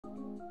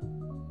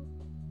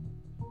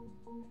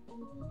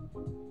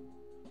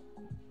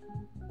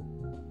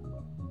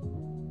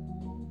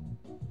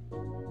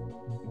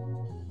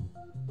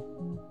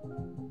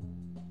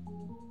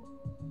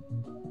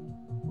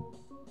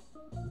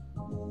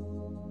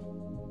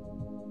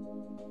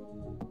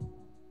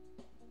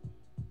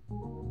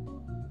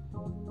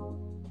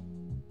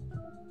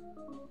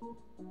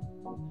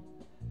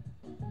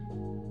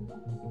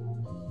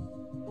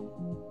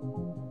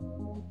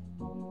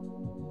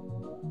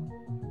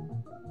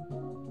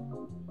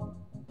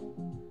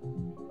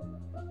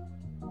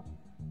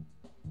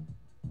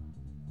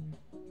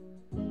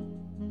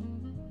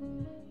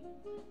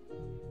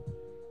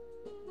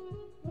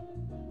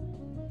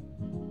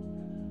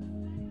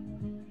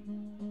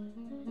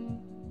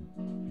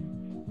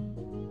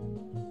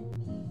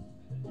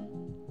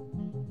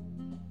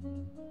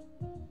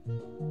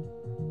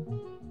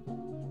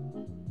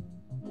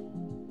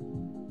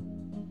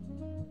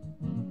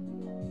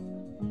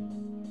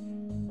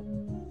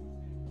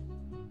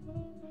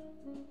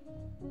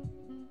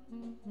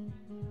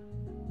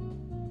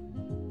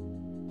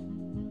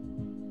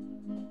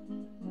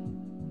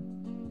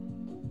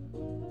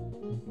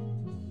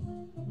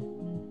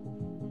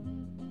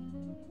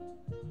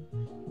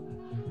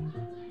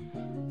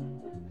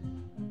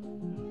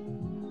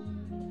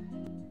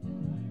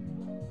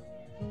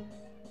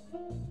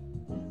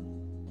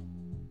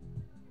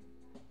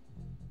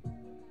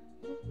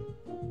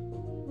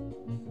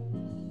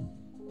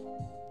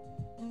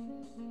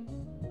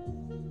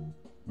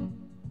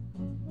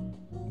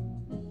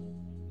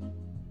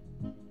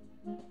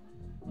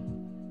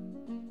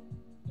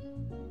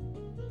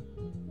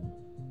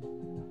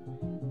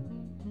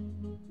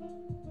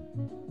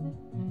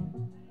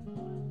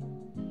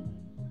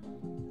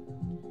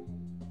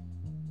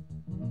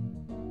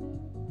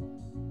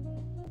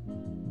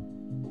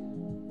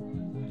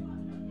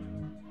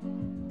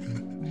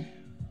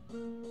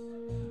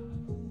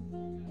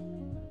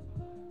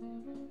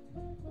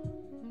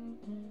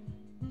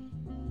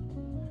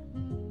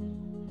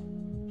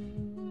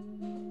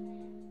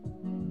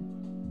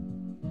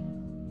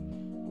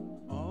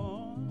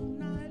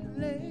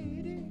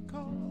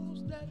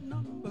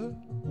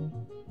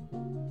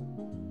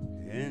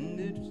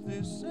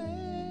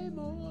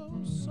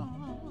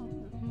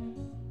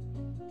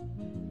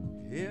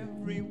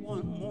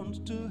Everyone wants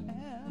to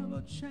have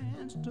a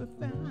chance to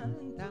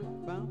find out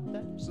about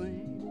that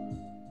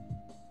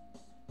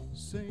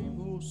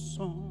same old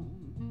song.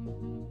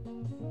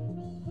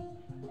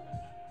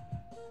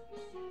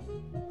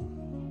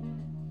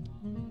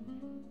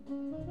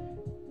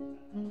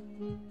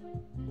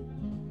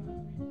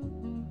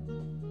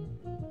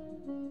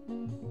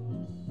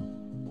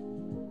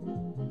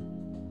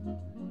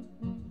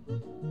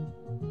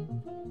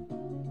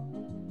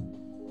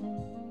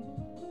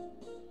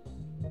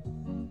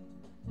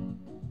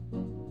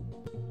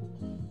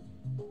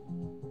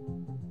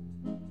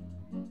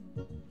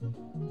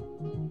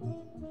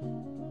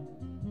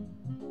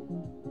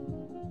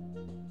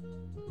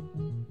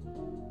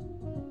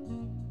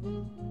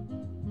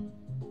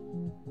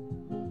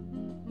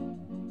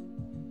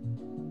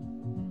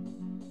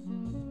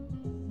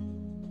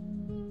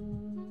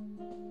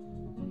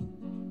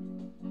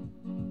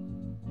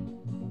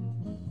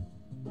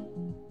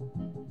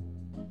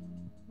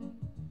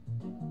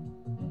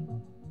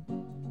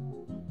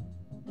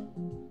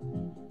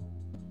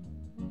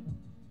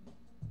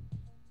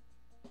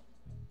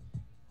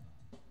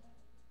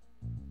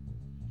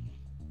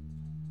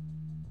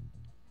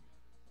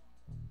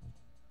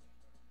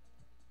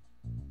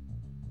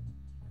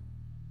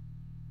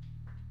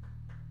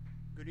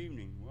 Good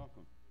evening,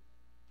 welcome.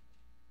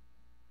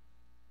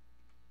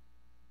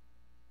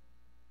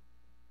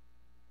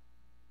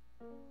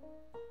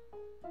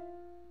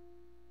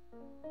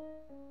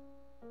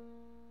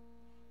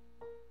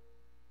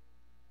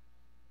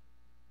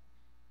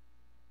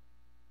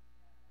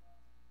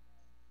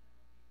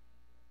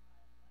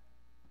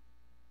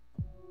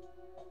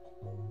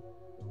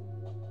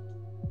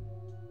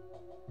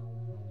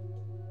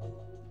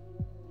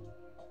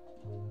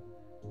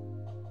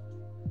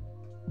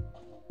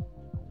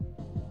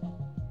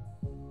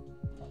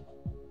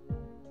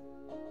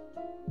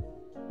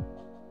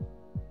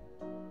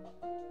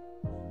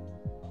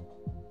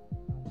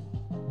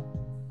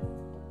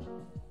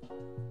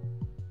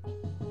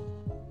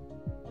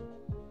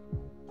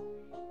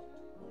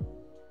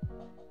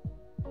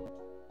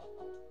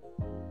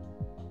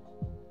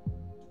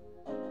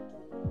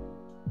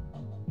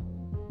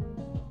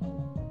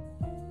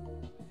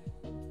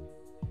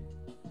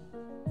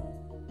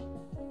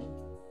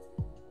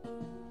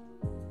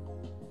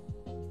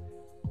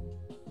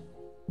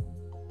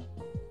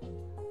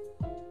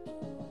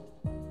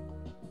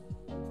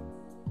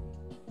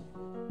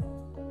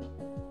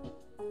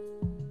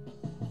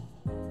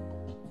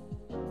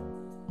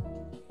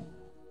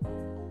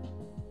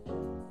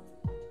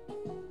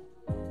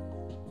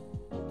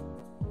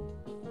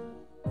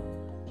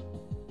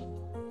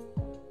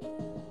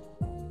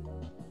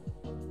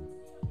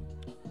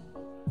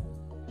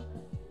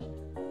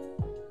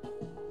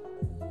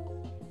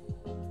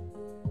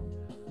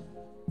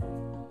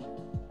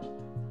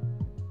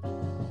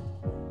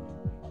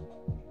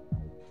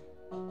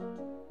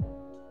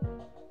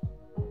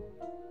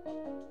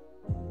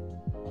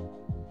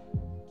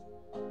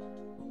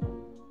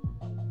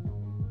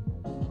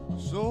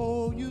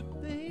 So you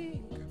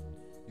think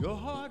your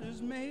heart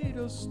is made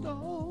of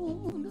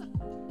stone,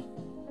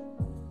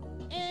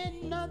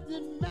 and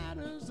nothing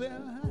matters there,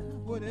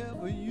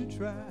 whatever you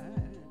try.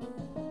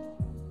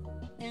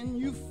 And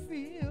you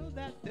feel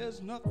that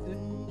there's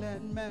nothing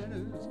that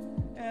matters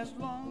as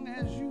long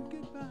as you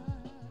get by.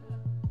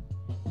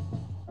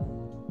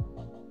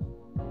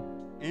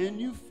 And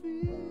you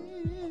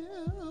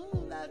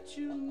feel that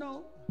you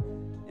know,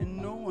 and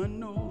no one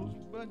knows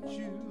but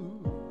you.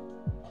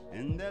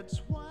 And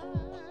that's why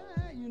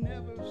you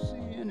never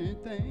see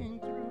anything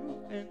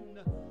through. And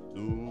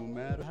no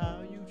matter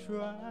how you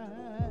try,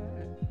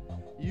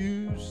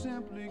 you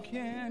simply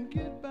can't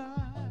get by.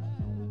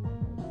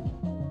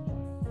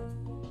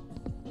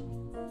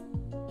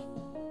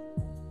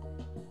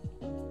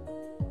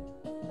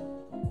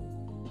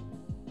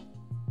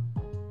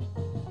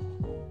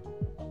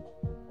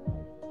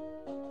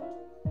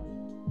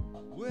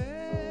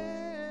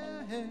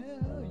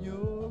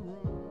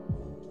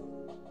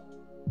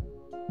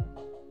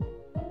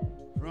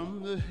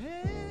 From the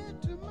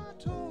head to my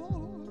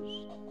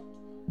toes,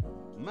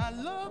 my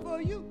love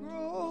for you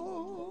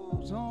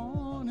grows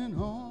on and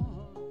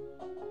on.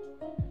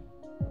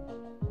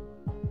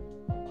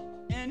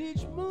 And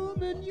each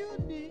moment you're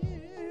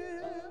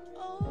near,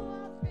 oh,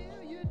 I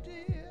feel you,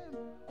 dear.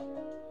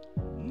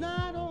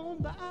 Not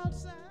on the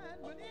outside,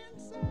 but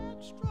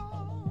inside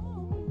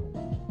strong.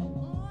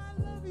 Oh, I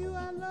love you,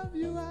 I love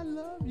you, I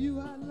love you,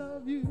 I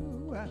love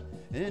you.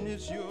 And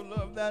it's your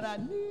love that I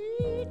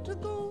need to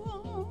go on.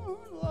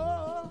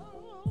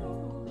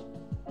 Oh,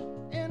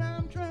 and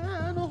I'm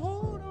trying to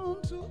hold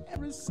on to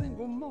every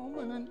single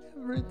moment and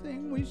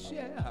everything we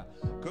share,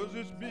 'cause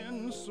it's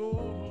been so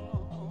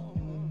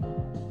long.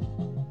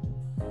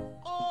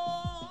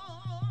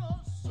 Oh,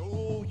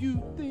 so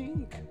you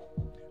think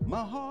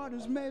my heart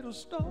is made of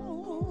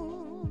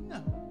stone,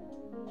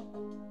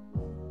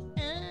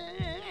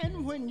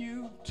 and when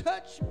you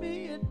touch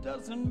me it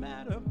doesn't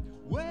matter,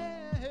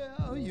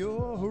 well,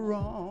 you're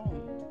wrong.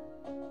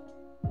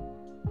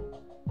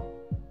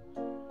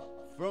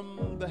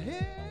 From the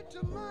head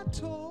to my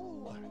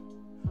toe,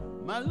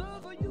 my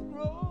love for you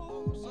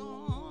grows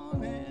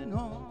on and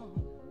on.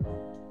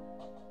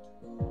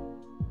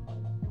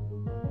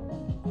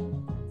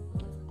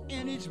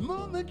 And each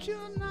moment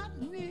you're not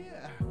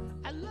near,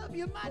 I love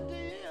you, my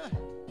dear.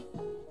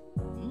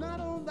 Not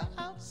on the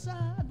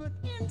outside, but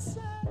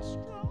inside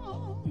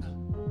strong.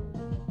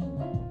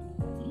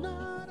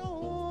 Not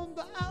on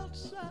the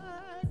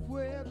outside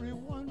where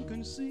everyone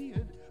can see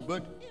it,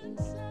 but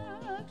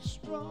inside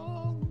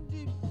strong.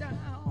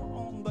 Down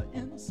on the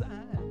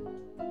inside,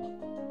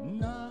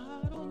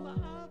 not on the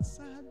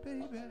outside,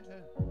 baby,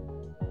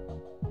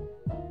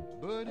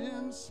 but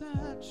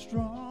inside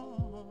strong.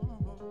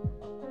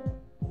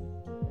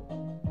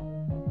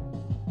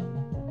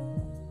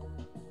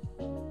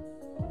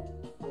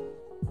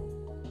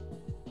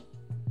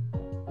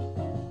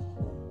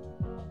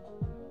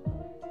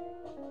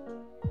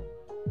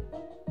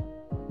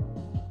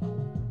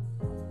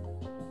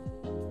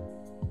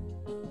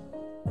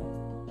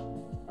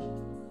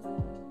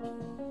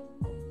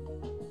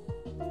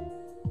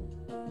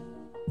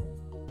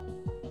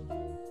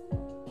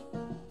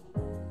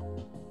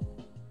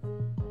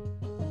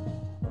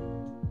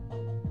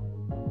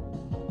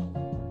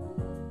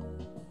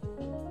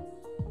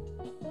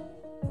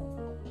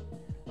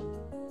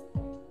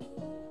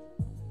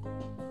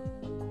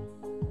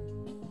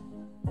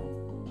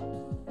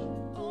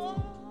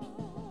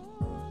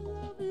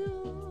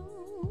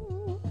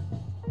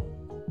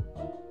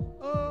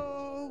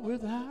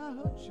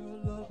 Without your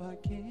love I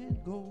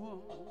can't go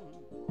on.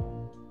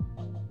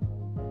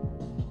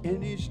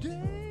 And each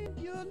day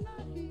you're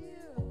not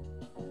here,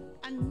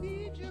 I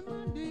need you,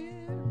 my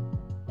dear.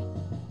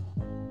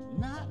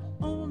 Not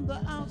on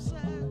the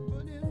outside,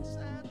 but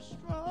inside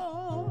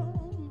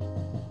strong.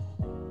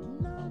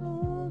 Not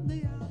on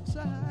the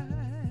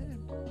outside,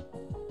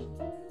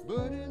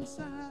 but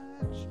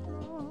inside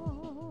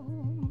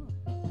strong.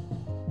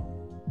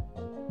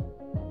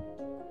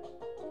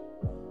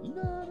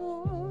 Not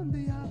on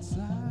the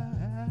outside,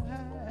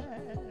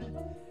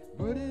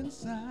 but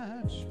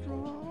inside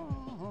strong.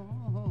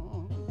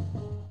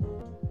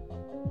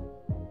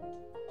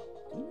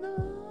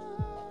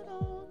 Not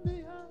on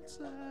the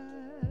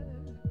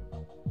outside,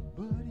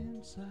 but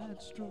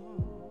inside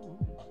strong.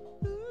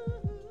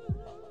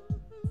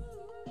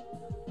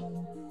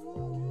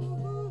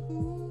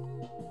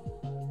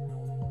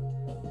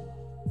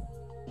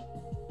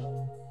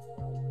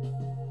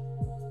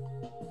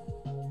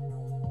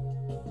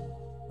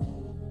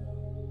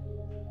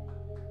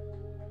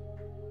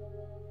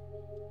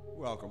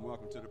 Welcome,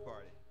 welcome to the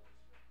party.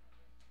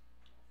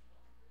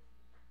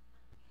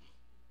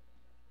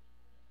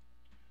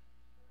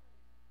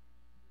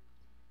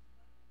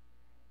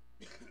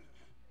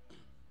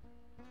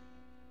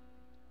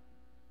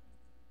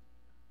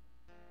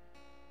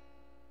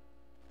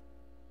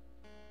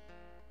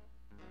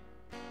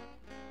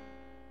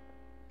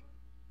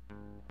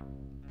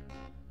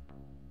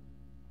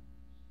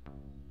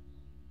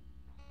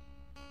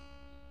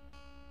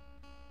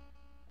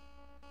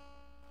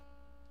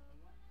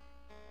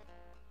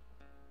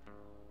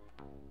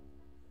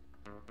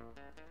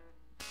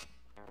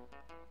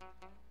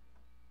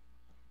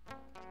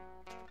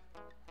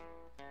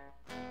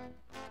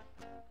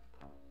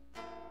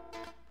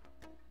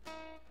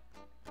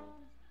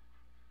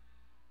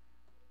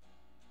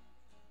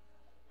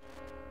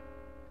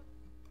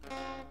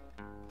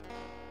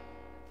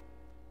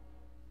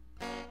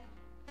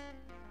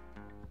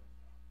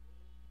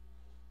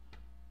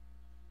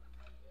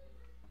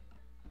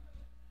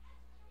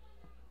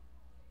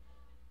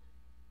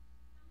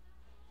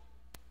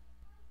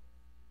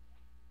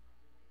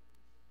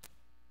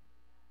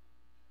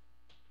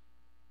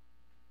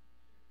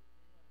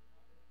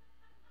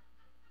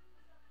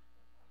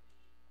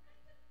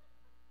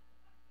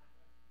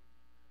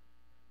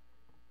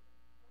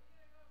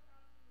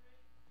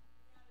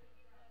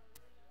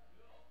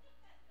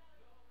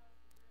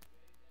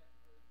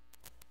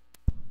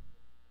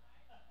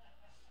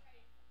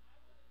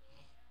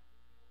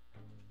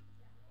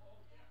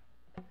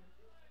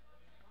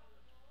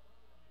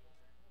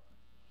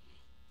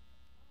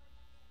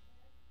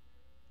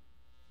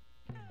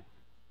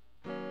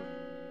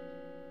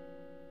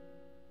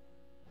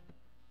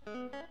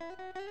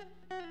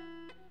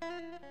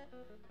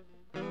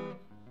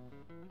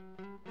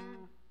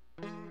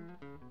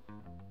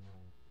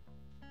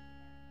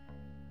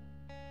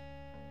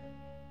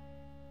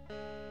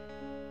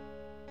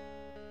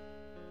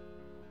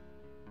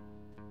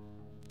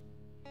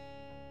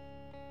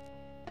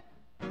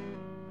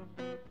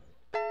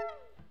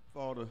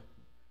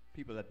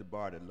 the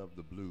bar that love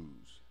the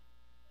blues,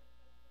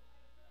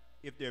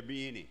 if there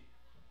be any.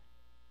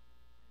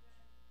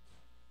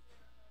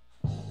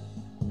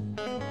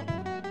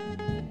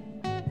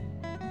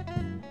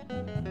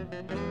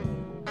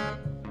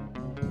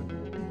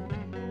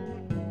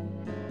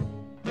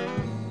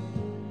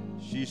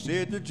 She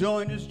said the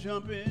joint is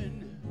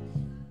jumping,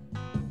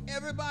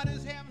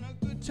 everybody's having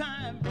a good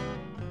time.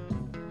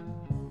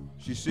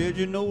 She said,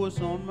 you know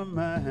what's on my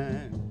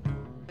mind.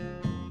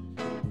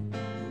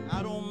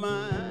 I don't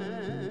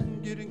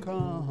mind getting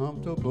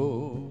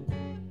comfortable.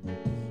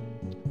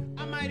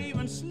 I might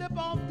even slip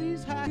off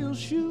these high heel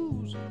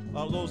shoes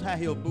or those high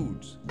heel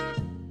boots.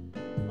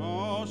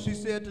 Oh, she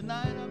said,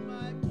 tonight I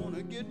might want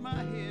to get my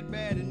head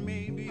bad and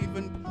maybe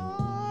even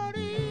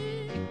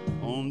party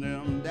on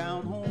them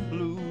down home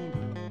blues.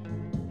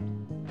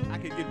 I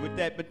could get with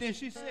that, but then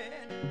she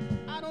said,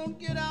 I don't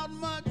get out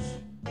much.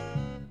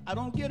 I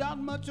don't get out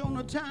much on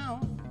the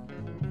town.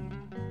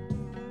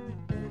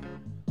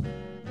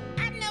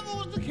 I never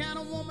was the kind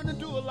of woman to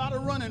do a lot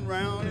of running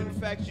around. In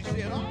fact, she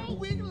said, all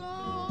week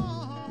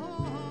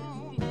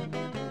long,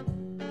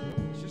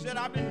 she said,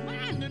 I've been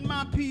minding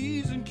my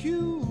P's and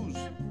Q's.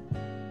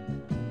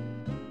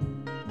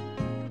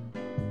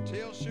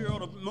 Tell Cheryl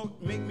to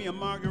make me a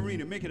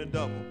margarita, make it a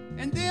double.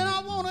 And then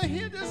I want to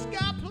hear this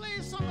guy play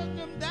some of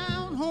them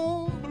down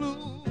home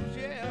blues,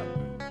 yeah.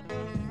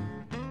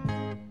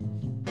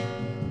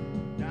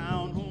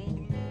 Down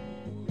home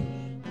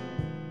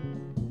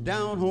blues,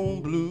 down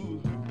home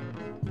blues.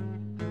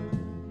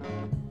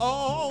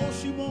 All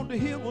she wanted to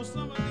hear was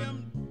some of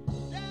them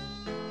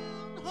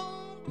down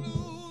home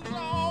blues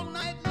all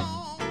night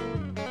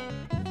long.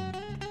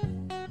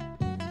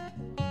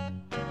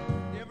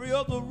 Every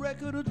other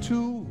record or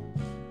two.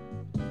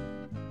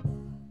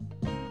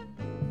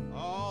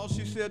 Oh,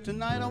 she said,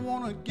 tonight I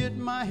want to get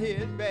my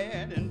head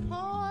bad and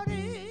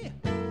party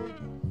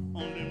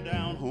on them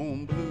down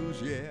home blues,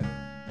 yeah.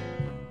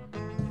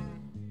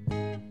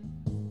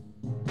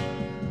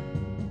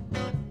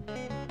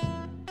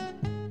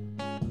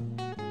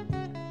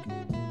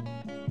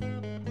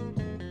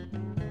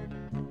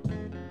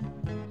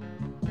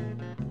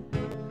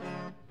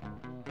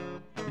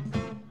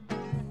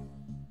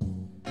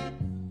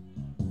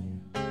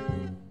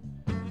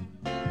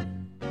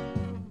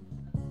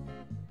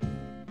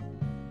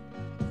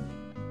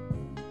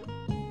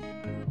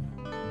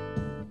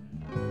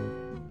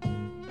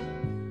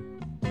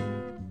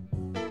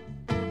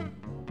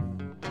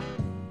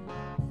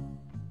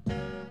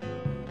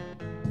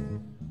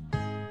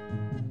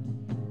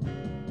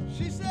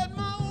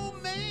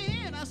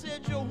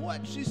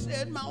 She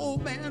said, my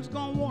old man's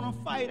gonna wanna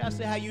fight. I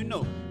said, how you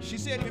know? She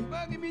said, he's been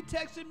bugging me,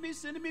 texting me,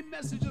 sending me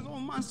messages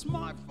on my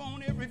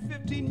smartphone every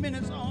 15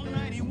 minutes all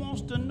night. He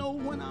wants to know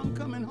when I'm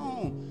coming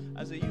home.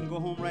 I said, you can go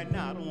home right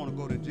now. I don't want to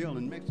go to jail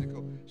in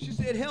Mexico. She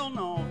said, hell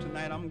no,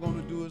 tonight I'm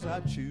gonna do as I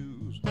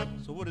choose.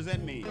 So what does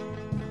that mean?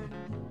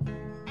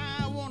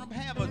 I wanna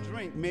have a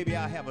drink, maybe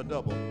I'll have a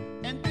double.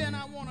 And then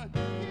I wanna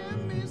hear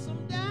me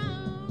some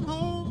down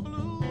home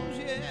blues,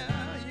 yeah,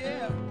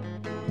 yeah.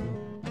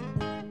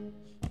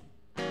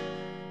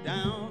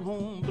 Down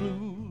home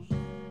blues,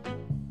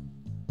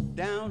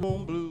 down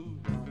home blues.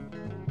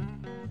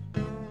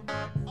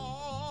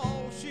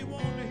 All she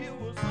wanted to hear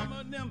was some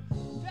of them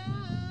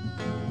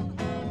down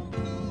home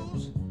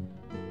blues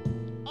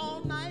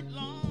all night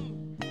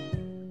long.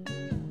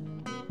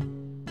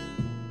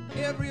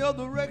 Every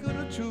other record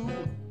or two.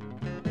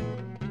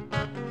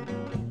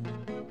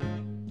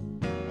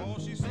 Oh,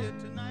 she said,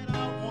 tonight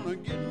I want to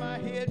get my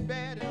head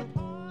bad and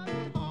party,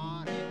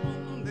 party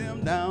on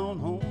them down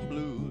home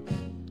blues.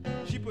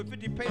 She put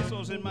 50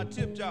 pesos in my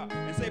tip jar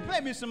and said,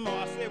 play me some more.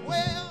 I said,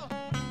 well,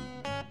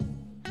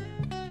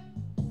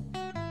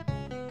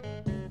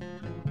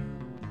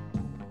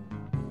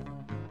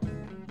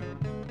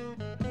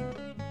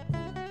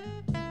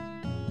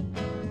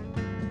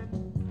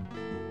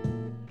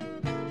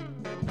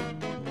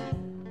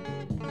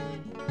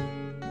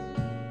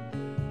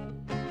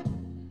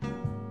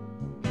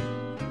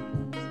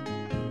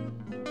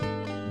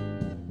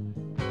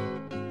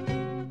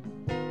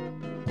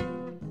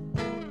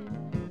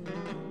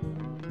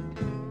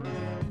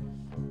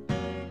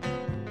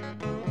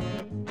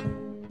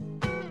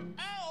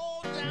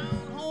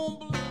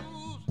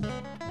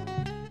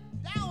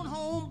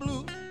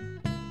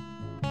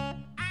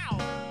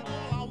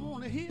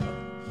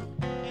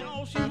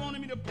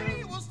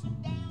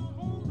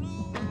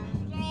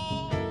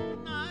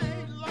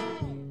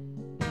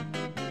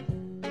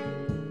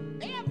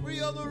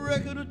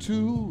 record or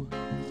two.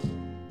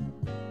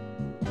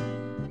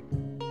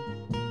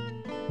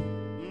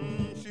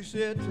 She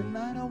said,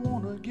 tonight I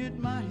want to get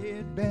my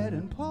head bad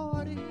and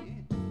party.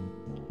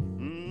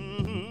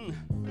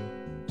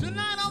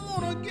 Tonight I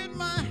want to get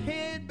my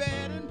head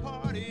bad and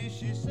party.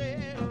 She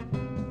said,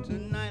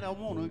 tonight I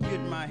want to get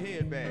my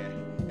head bad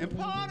and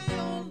party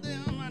on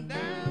them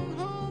down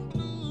home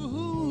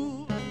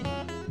blues.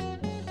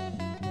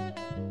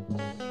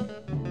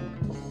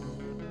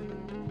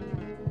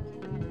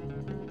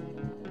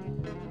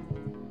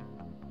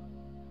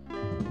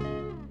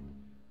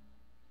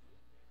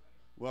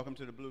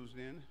 Welcome to the Blues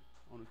Den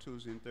on a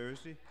Tuesday and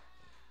Thursday.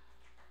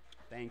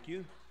 Thank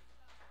you.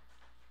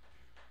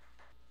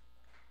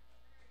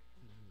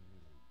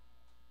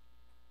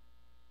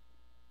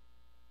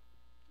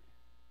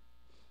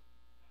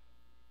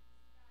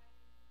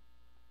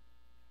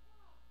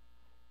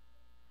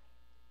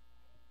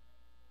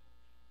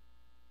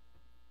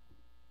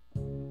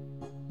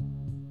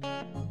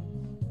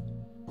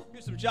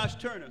 Here's some Josh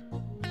Turner.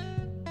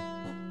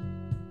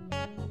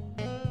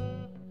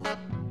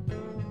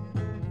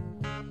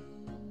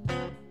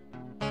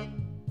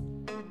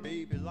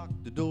 Baby, lock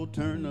the door,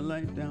 turn the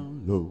light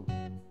down low.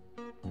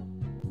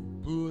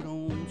 Put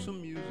on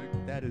some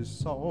music that is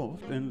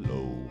soft and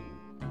low.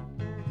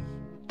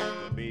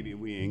 But baby,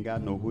 we ain't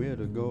got nowhere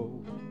to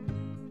go.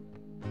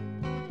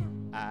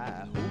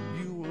 I hope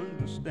you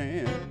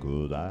understand,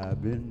 'cause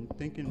I've been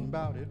thinking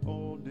about it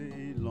all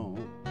day long.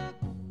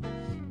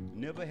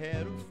 Never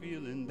had a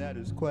feeling that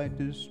is quite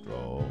this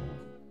strong.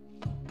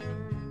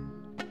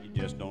 You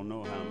just don't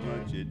know how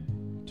much it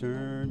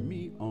turned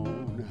me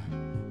on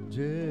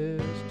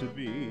just to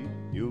be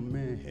your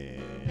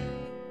man.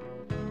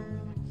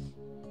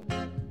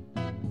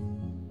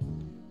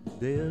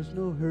 There's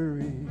no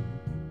hurry,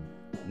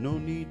 no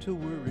need to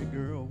worry,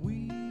 girl.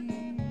 We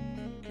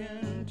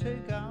can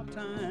take our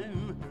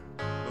time.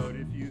 But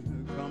if you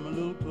come a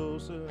little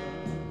closer,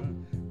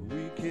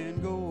 we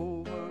can go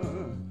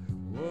over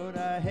what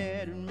I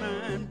had in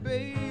mind.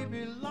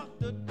 Baby, lock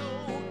the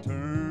door,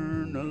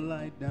 turn the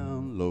light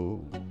down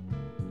low.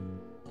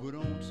 Put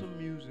on some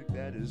music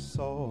that is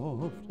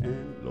soft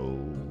and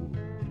low.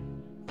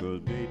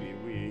 'Cause baby,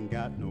 we ain't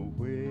got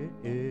nowhere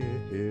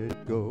to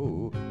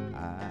go.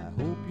 I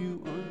hope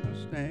you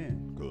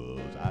understand,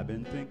 'cause I've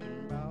been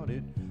thinking about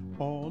it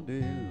all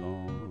day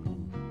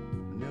long.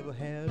 Never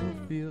had a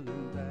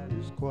feeling that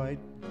is quite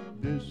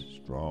this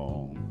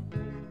strong.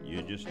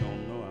 You just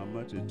don't know how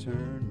much it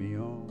turned me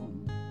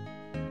on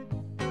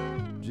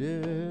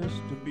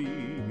just to be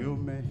your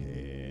man.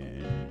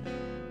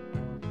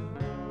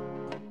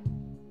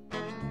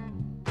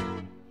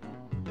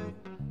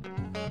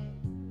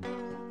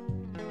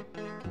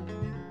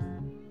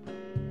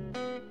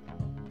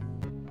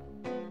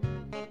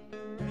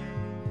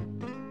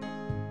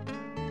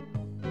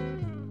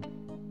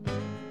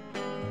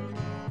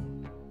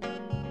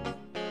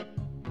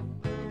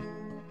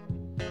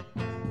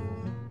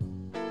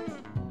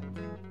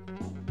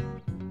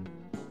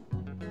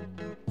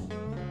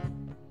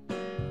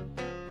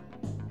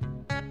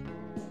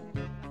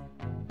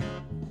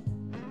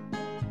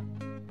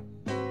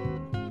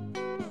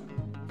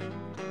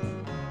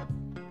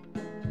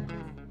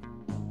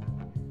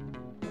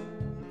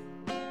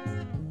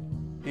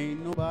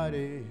 Ain't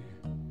nobody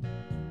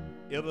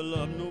ever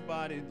loved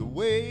nobody the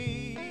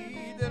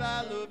way that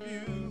I love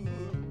you.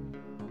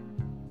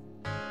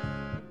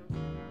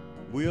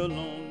 We're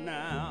alone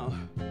now,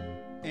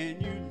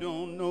 and you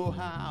don't know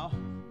how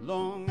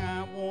long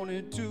I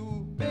wanted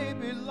to.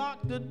 Baby,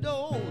 lock the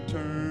door,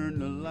 turn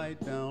the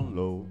light down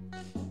low.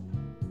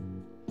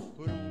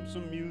 Put on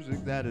some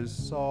music that is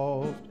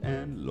soft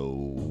and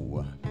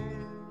low.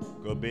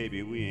 'Cause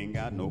baby, we ain't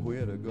got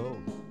nowhere to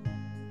go.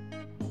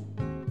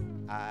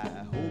 I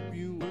hope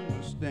you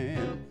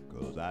understand,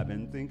 'cause I've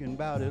been thinking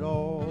about it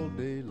all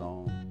day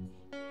long.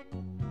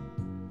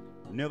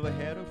 Never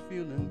had a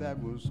feeling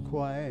that was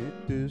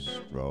quite this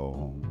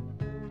strong.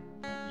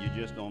 You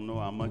just don't know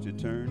how much it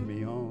turned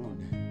me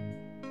on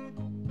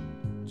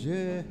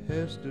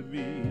just to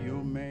be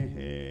your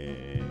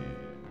man.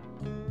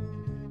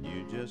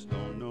 You just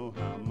don't know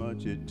how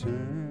much it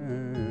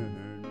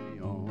turned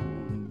me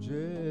on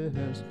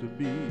just to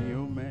be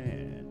your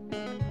man.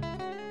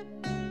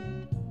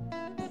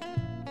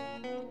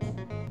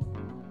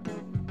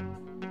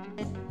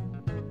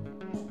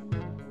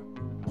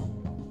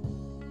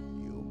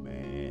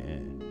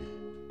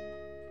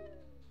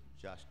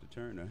 Josh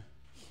Turner,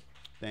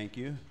 thank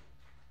you.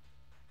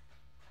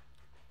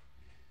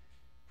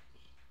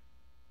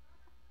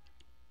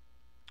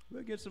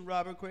 We'll get some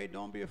Robert Quaid,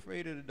 Don't Be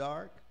Afraid of the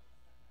Dark.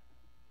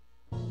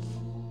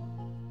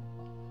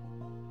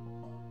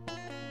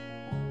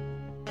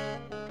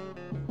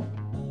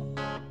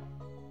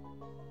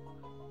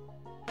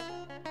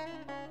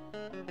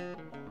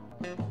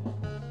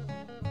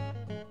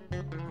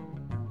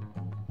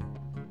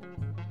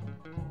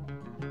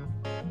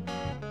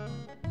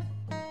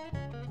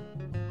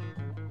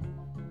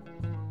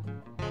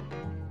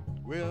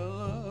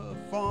 Well, a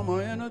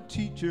farmer and a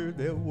teacher,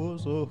 there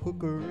was a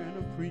hooker and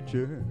a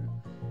preacher.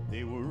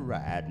 They were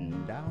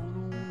riding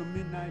down on a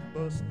midnight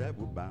bus that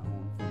were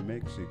bound for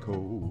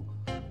Mexico.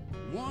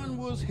 One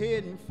was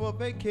heading for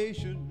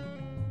vacation,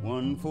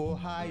 one for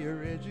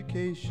higher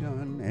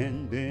education,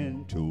 and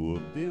then two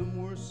of them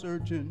were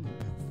searching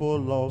for a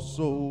lost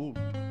soul.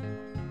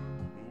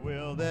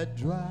 Well, that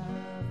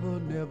driver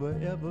never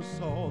ever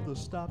saw the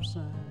stop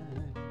sign.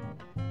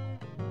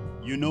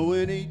 You know,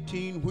 an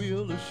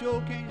 18-wheeler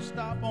sure can't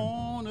stop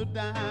on a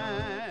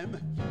dime.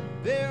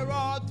 There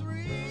are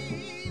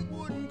 3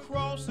 wooden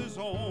crosses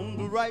on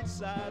the right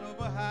side of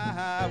a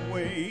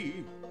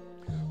highway.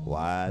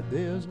 Why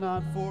there's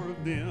not four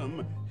of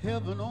them,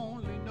 heaven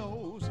only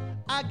knows.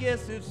 I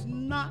guess it's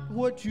not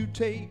what you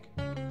take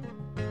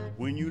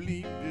when you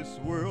leave this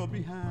world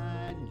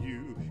behind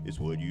you. It's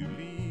what you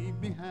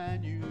leave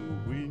behind you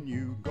when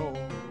you go.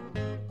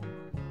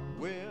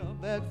 Well,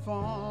 that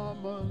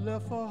farmer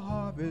left for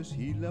harvest.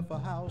 He left a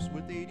house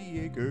with 80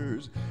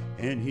 acres,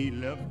 and he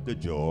left the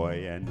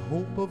joy and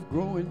hope of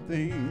growing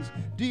things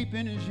deep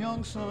in his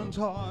young son's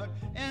heart.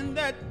 And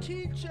that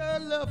teacher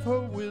left her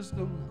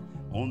wisdom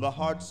on the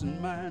hearts and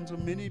minds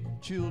of many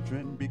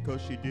children, because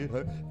she did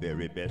her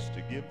very best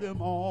to give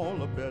them all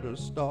a better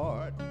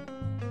start.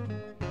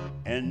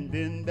 And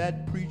then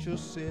that preacher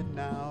said,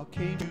 now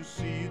can't you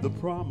see the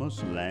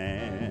promised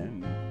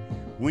land?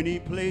 When he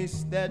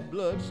placed that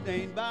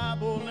blood-stained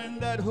Bible in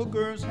that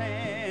hooker's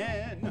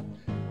hand.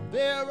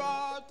 There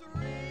are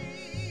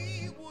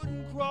 3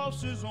 wooden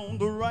crosses on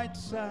the right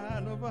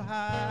side of a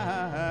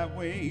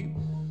highway.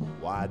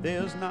 Why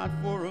there's not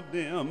 4 of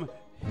them,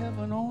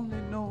 heaven only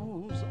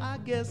knows. I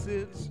guess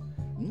it's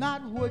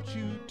not what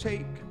you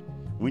take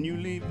when you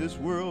leave this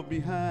world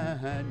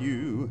behind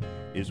you.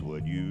 It's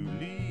what you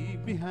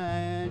leave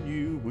behind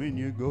you when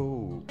you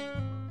go.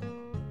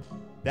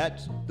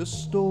 That's the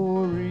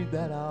story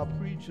that our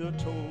preacher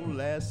told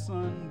last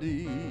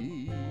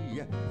Sunday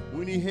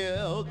when he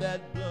held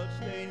that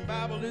bloodstained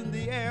Bible in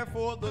the air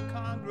for the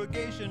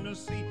congregation to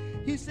see.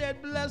 He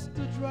said, bless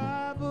the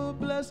driver,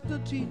 bless the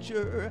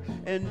teacher,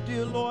 and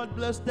dear Lord,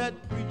 bless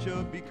that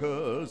preacher,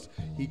 because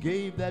he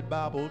gave that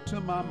Bible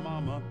to my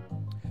mama.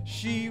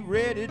 She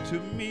read it to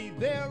me.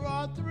 There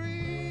are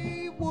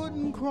 3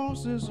 wooden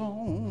crosses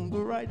on the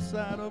right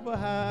side of a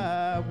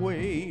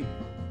highway.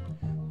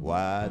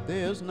 Why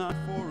there's not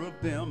 4 of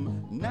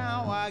them,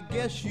 now I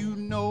guess you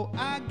know.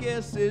 I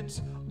guess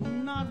it's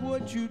not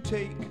what you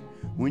take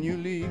when you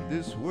leave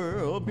this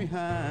world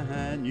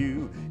behind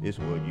you. It's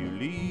what you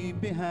leave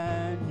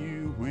behind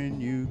you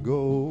when you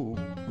go.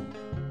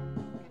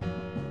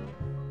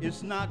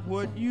 It's not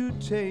what you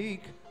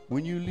take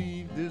when you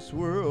leave this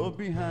world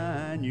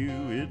behind you.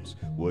 It's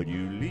what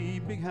you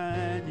leave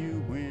behind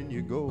you when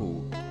you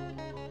go.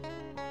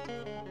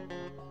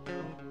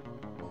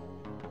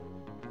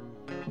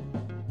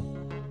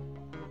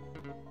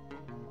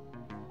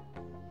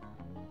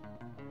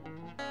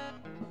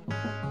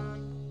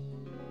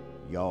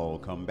 Y'all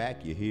come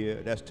back, you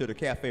hear? That's to the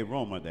Cafe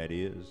Roma, that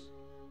is.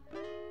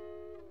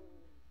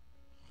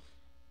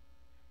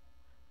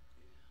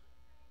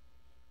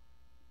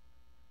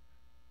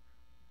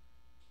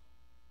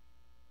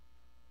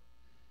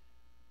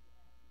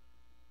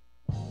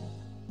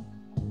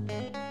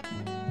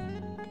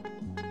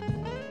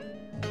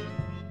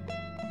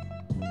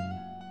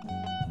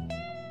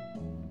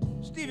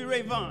 Stevie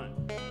Ray Vaughan.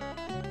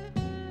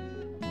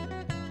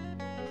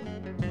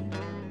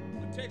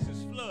 The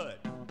Texas flood.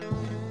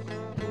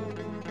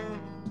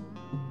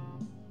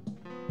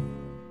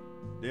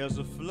 There's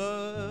a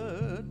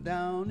flood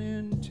down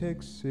in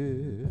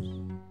Texas.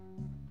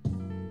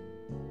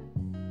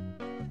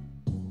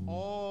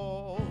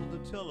 All the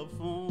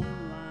telephone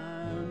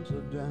lines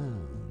are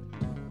down.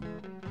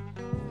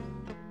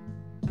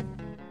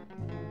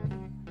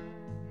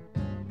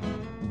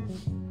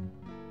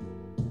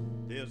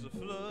 There's a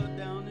flood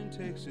down in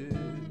Texas.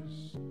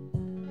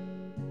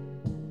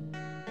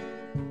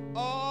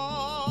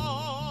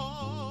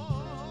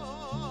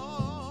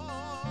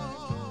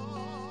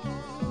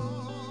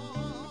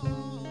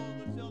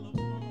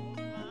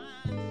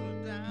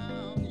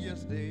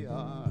 They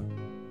are.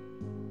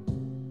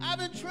 I've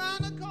been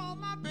trying to call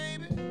my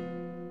baby.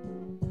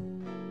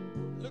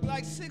 Look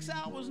like 6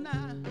 hours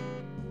now,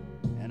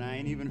 and I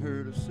ain't even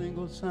heard a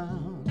single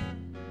sound.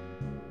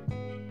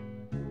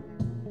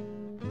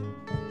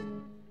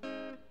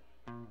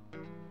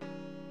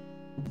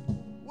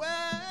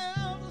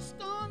 Well, the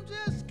storm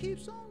just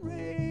keeps on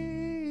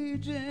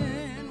raging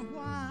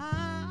while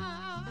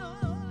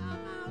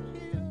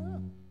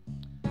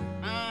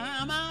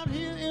I'm out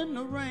here in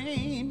the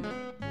rain.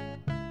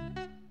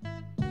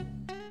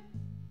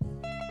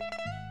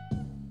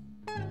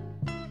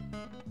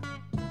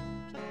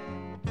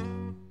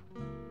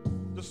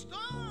 The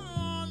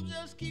storm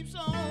just keeps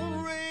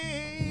on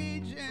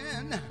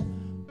raging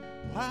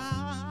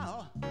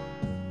while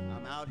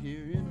I'm out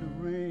here in the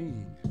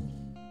rain.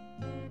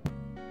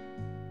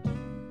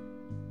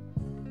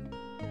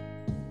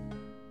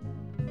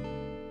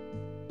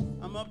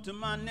 I'm up to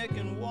my neck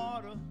in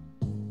water,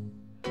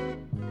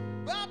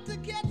 about to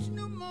catch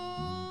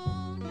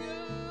pneumonia,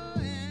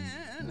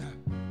 and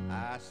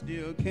I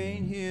still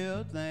can't hear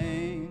a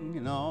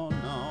thing. No,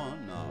 no,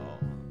 no.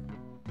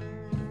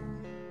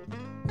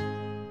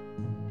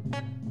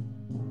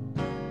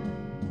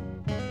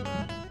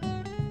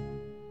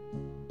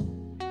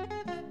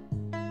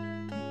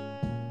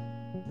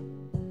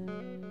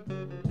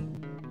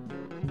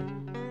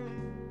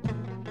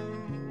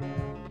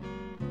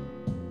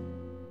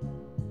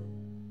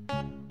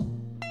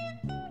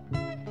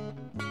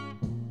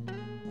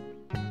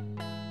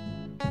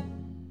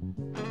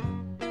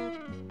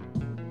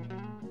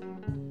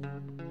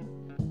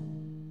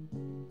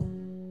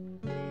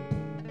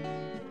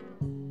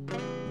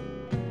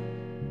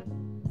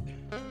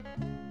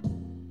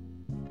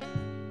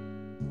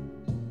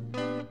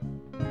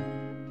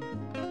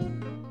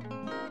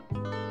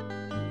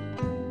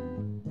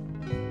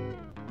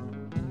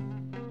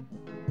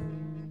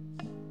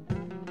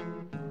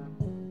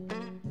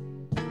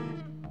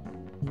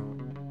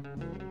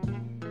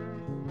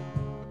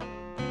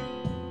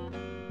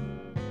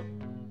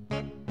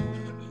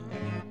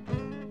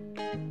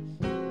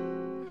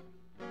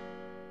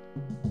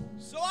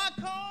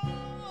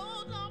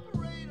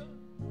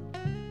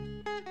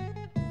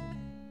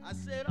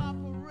 said,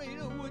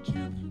 operator, would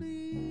you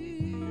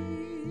please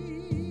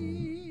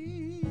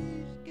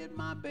get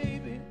my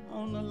baby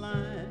on the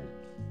line?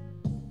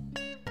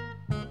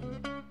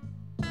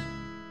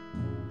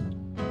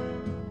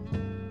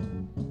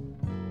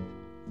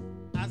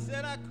 I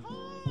said, I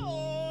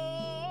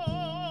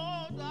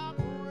called the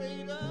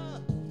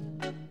operator,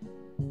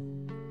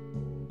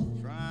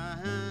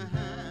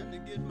 trying to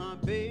get my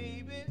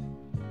baby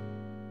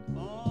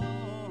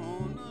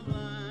on the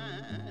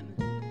line.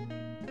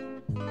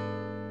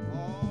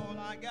 All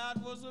I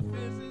got was a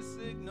busy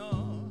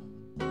signal.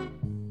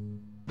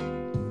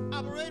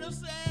 Operator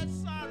said,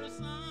 sorry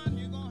son,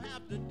 you're gonna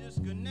have to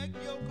disconnect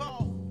your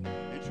call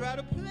and try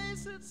to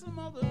place it some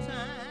other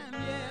time,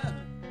 yeah.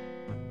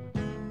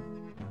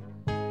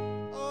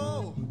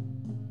 Oh.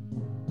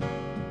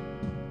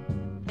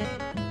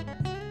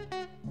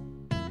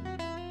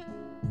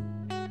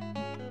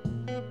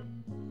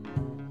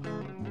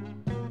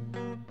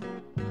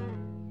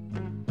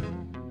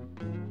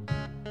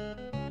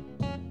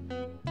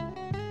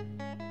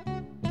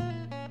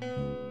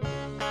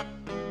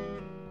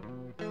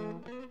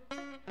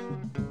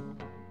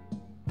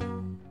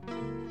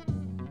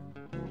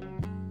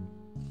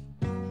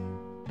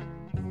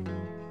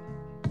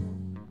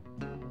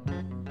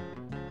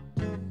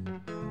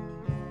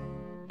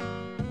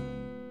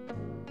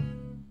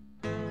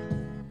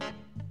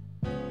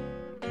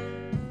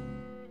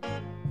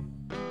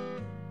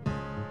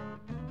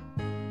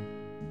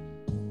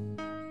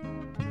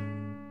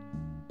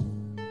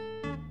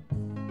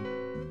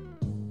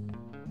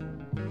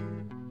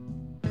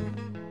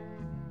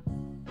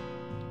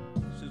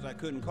 I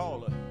couldn't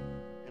call her,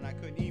 and I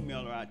couldn't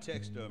email her. I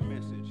text her a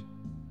message.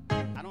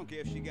 I don't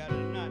care if she got it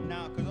or not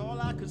now, because all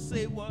I could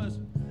say was,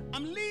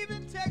 I'm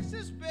leaving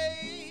Texas,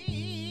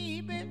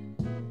 baby.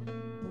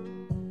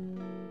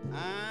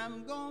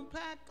 I'm gonna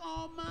pack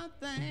all my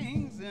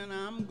things, and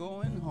I'm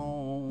going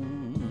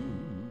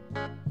home.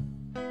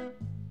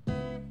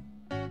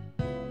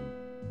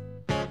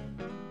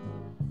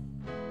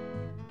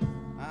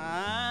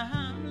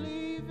 I'm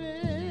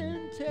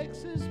leaving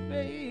Texas,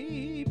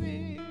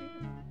 baby.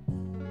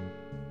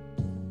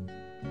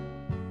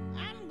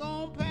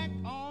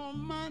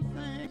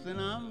 And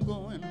I'm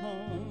going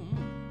home.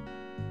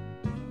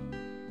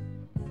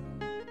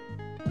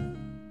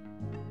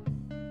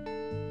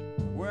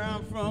 Where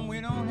I'm from, we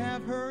don't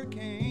have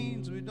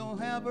hurricanes, we don't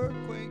have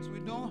earthquakes, we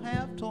don't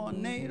have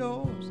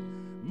tornadoes,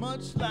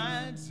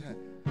 mudslides,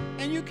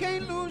 and you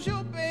can't lose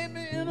your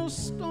baby in a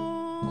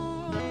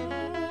storm.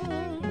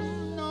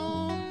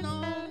 No,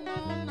 no,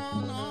 no, no,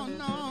 no,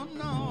 no,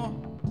 no.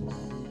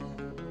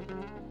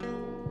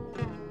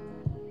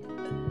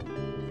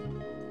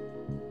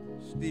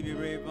 Stevie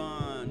Ray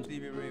Vaughan,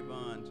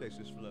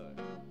 Texas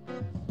Flood.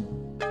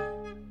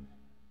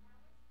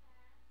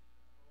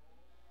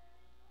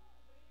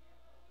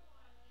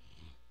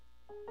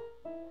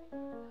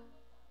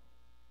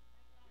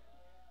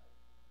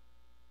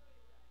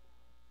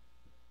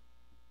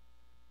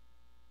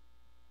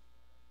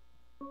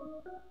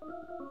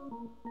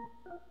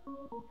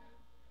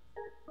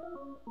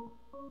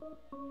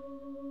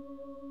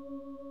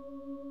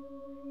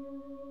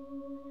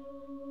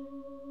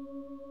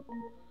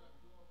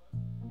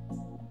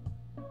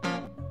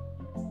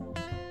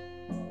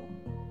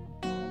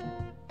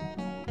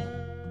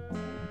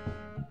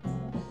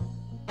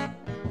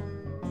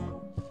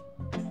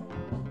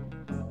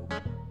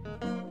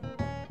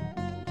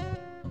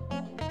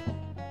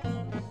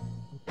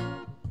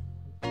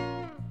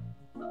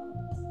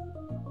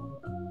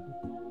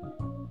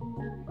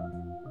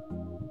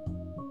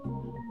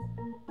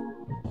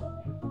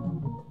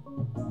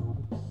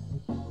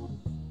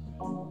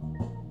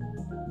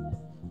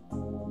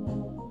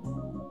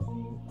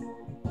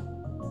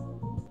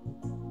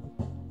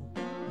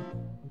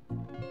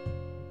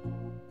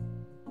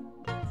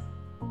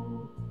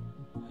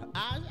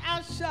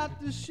 I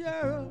shot the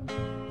sheriff,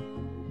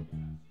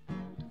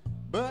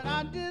 but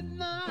I did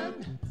not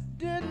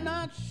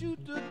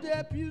shoot the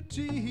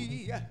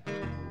deputy.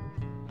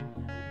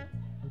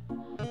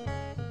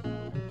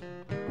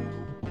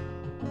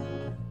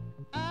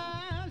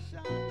 I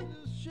shot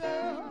the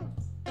sheriff,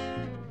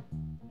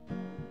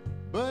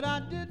 but I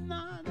did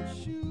not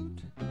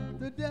shoot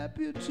the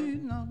deputy,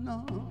 no,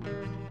 no.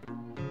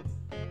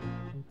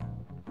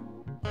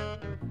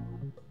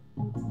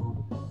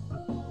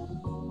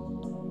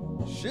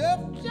 Chef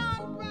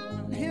John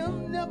Brown,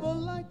 him never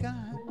like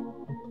I.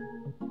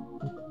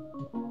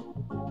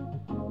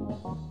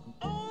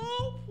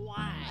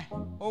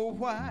 Oh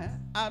why,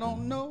 I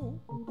don't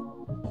know.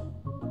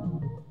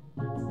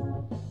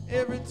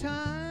 Every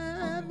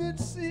time it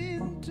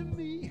seemed to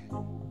me,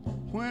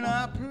 when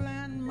I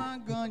plant my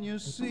gun,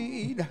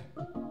 seed,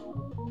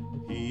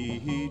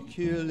 he'd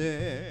kill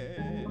it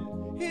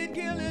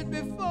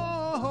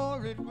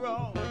before it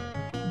grows.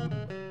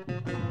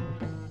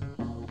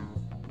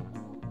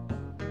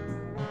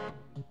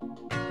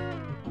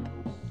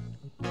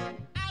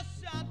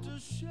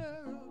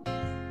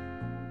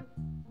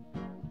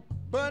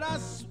 But I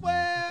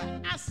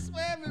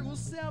swear it was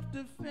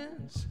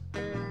self-defense.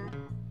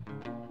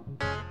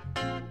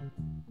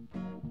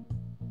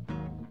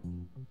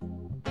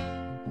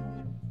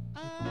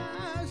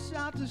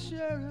 shot the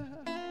sheriff.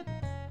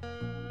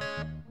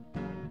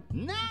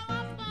 Now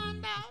I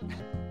find out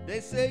they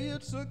say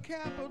it's a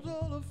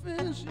capital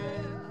offense, yeah.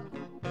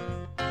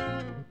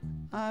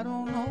 I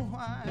don't know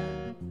why.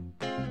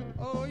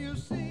 Oh, you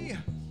see,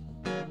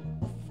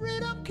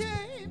 freedom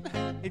came.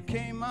 It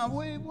came my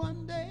way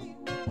one day.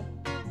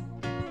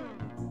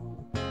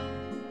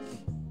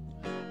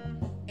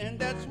 And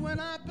that's when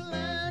I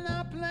planned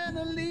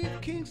to leave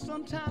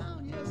Kingston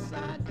town. Yes,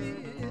 I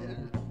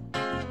did.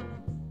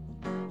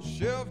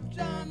 Sheriff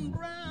John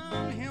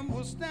Brown, him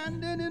was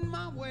standing in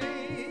my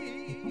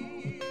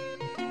way.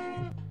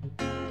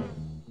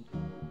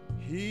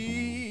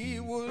 He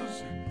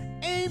was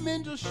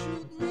aiming to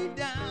shoot me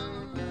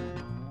down.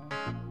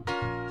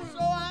 So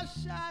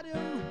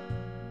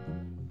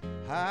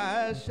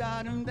I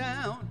shot him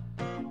down.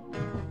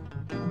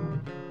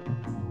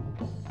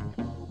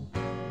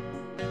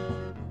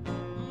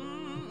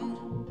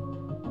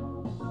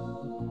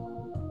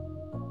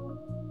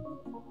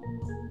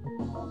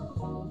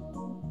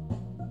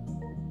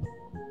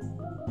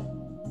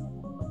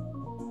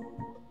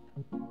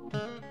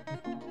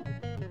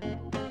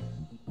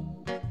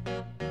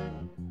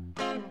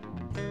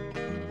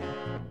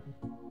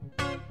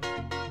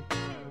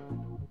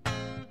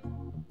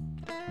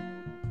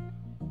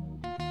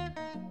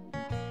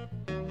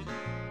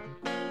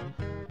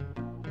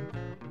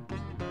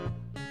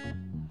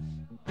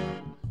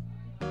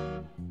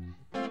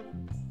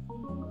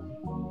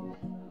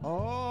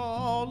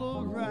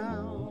 All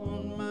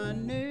around my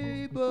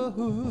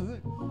neighborhood,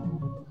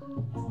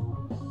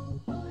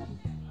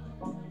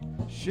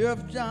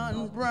 Sheriff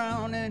John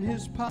Brown and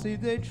his posse,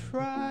 they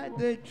tried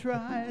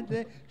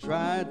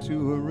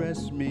to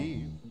arrest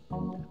me.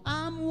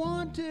 I'm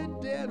wanted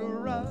dead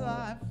or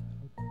alive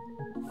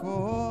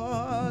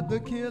for the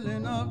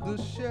killing of the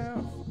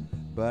sheriff,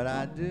 but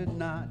I did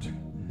not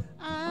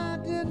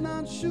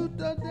shoot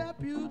the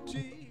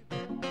deputy.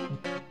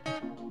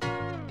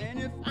 And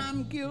if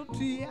I'm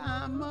guilty,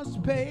 I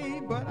must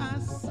pay, but I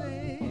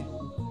say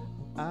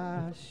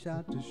I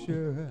shot the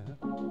sheriff,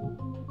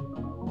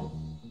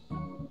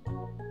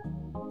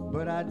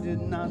 but I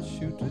did not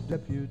shoot the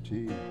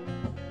deputy.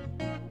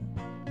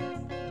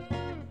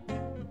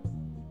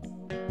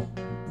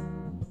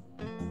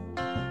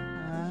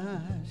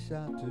 I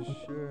shot the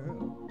sheriff,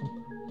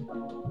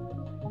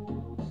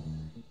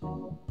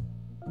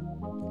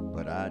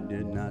 but I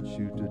did not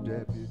shoot the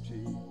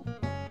deputy.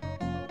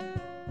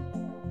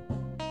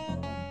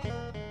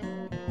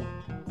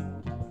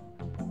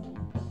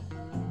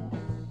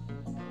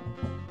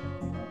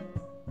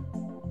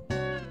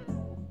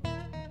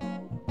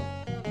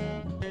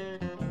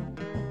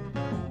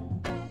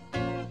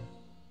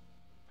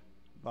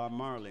 Bob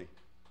Marley.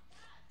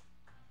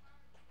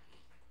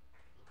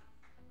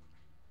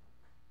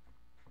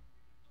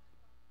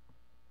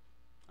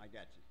 I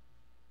got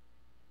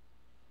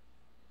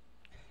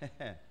you.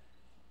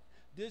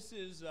 This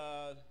is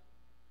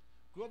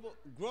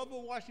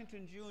Grover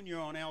Washington Jr.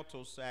 on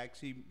alto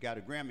sax. He got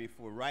a Grammy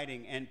for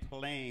writing and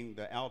playing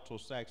the alto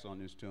sax on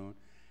this tune.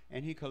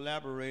 And he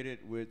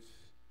collaborated with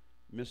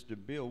Mr.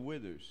 Bill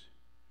Withers.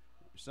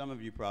 Some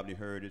of you probably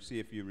heard it. See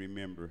if you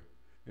remember.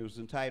 It was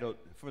entitled,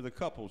 For the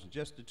Couples,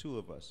 Just the Two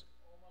of Us.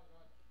 Oh my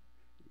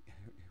God.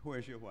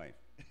 Where's your wife?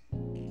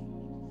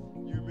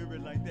 You remember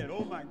it like that?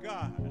 Oh my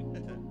God.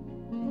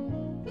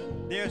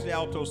 There's the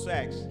alto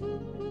sax. See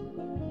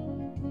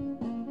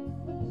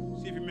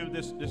if you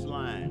remember this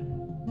line.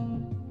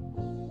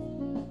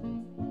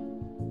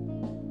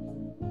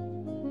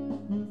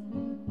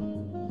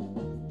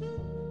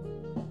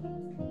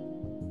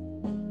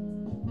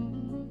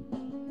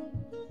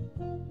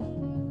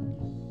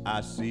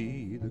 I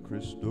see the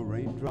crystal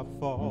raindrop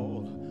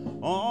fall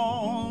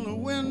on the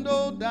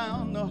window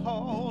down the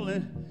hall,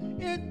 and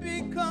it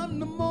become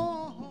the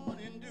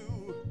morning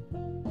dew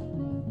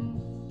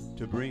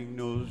to bring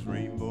those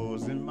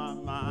rainbows in my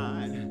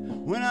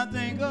mind. When I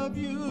think of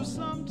you,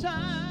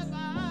 sometime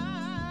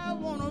I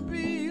wanna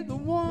be the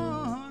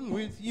one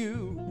with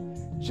you,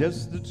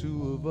 just the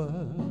two of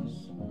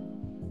us.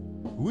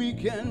 We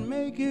can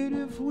make it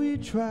if we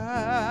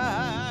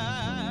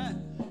try.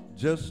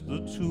 Just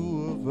the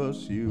two of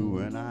us, you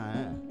and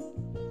I.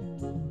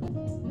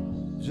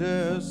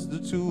 Just the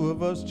two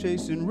of us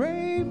chasing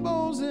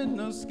rainbows in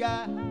the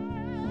sky.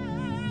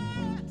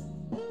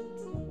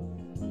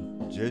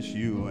 Just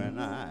you and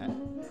I.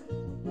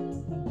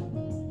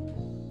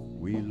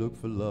 We look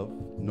for love,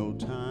 no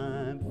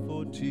time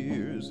for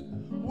tears.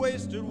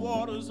 Wasted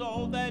water's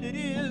all that it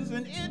is,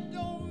 and it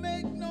don't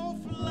make no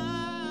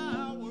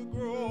flower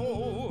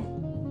grow.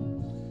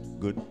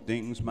 Good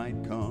things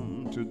might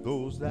come to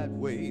those that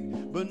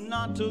wait, but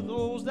not to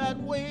those that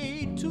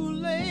wait too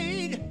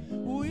late.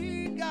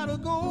 We gotta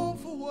go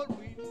for what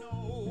we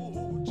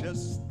know,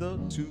 just the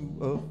two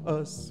of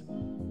us.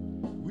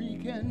 We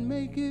can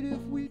make it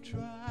if we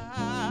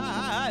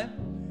try.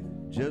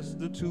 Just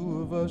the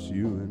two of us,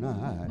 you and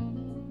I.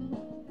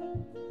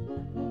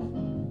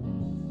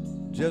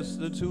 Just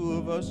the two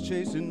of us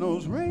chasing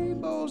those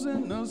rainbows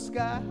in the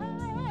sky.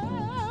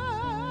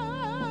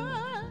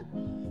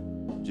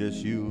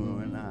 Just you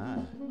and I.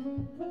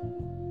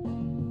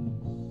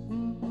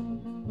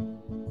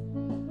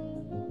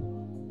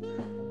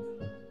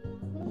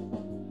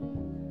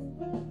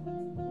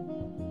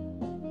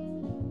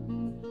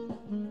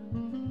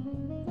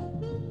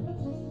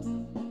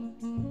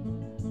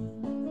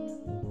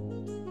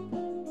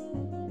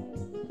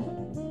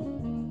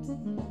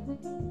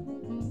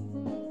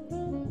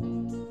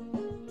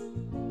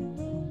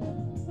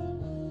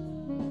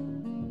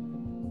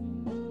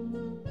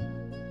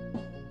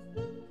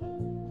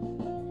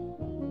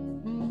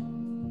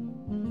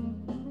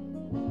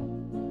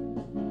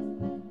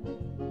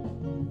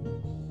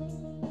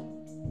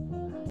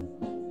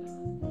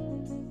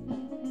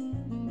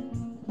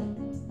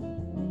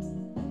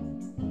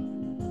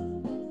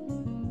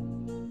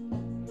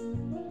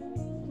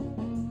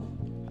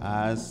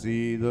 I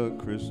see the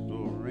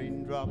crystal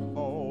raindrop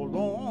fall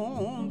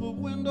on the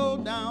window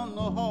down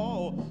the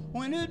hall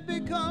when it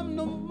becomes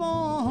the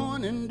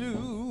morning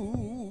dew.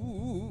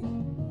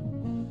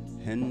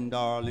 And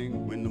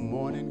darling, when the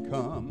morning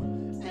come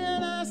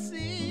and I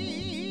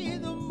see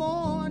the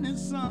morning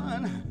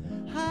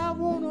sun, I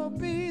wanna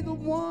be the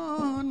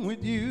one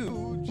with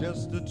you,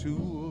 just the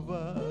two of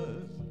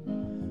us.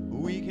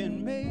 We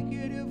can make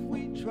it if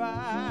we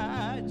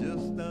try,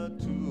 just the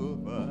two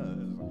of us.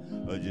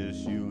 Or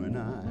just you and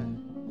I,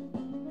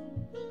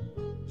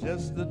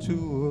 just the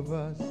two of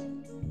us,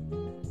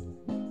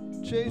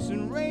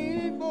 chasing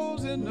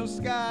rainbows in the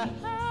sky.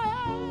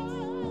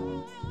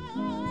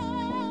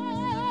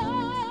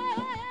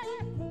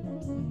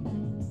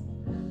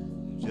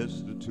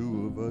 Just the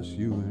two of us,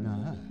 you and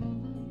I,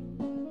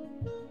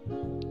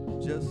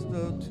 just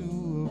the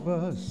two of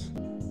us,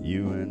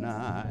 you and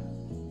I.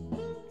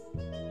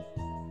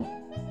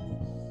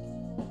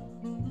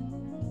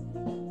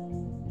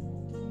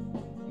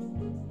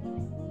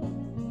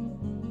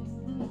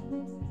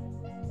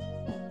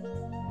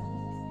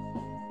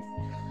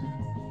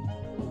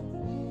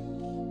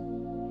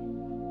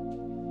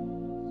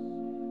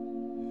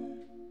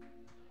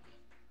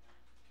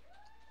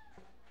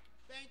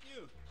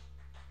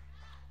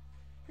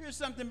 Here's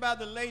something by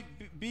the late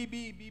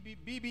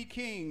B.B.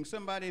 King.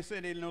 Somebody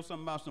said they know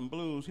something about some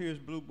blues. Here's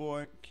Blue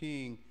Boy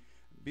King.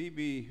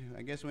 B.B.,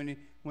 I guess when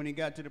he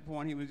got to the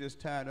point he was just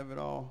tired of it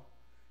all,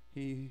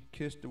 he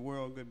kissed the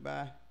world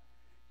goodbye.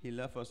 He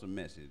left us a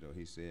message, though.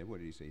 He said, what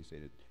did he say?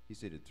 He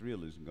said the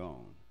thrill is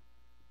gone.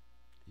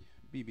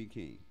 B.B.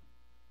 King.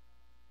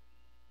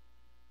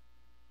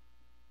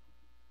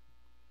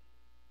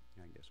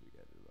 I guess we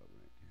got it all right.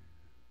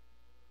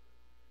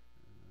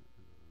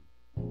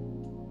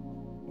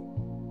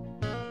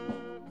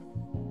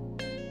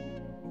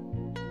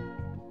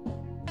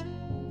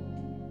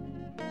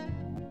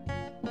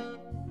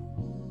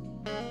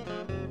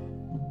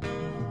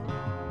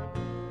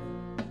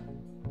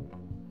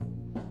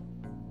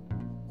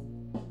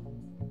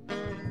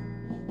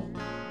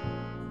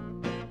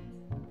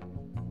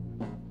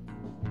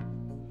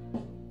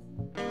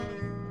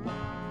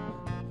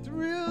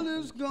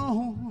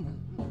 Gone,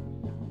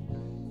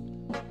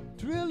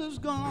 thrill is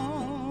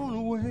gone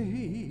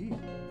away.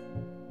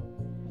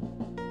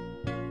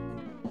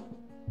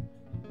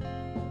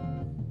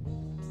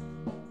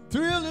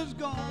 Thrill is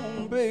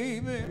gone,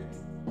 baby.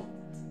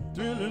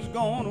 Thrill is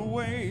gone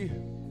away.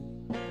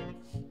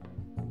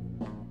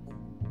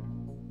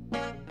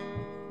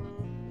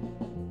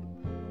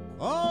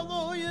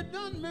 Although you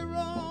done me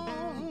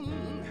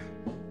wrong,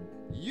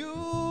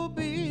 you'll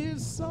be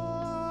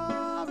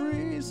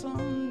sorry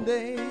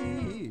someday.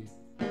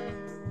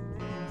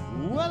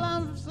 Well,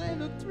 I'm saying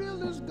the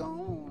thrill is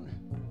gone.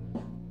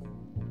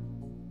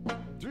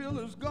 Thrill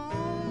is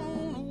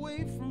gone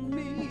away from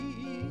me.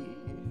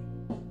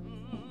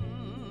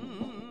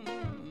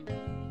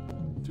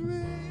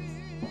 Thrill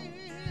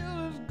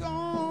is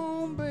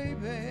gone,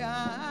 baby.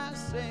 I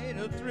say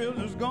the thrill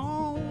is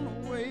gone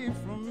away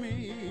from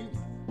me.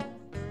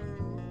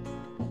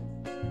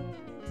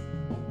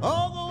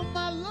 Although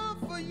my love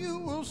for you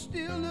will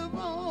still live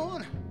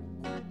on,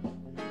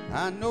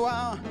 I know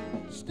I'll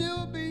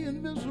still be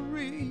in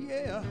misery,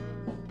 yeah.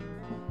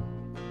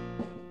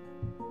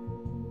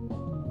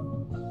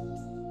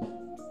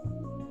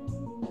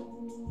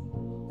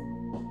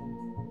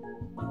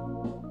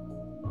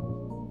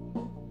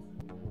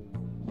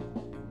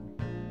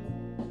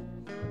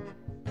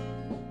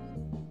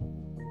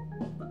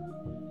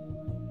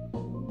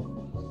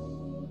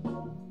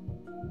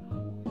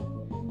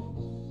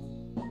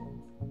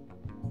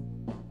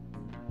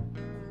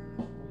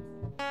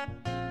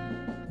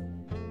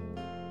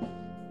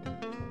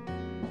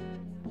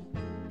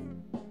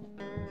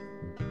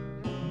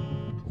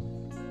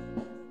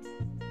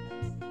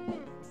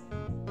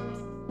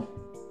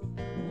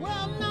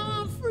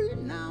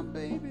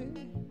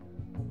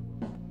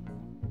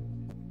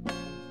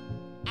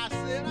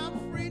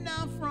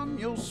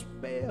 Your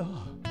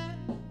spell.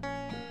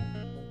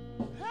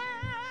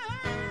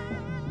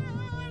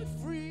 I'm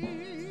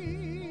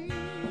free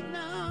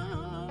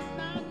now,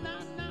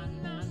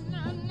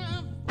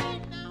 free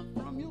now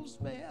from your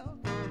spell.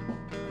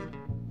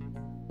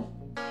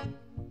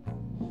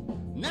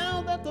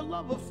 Now that the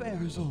love affair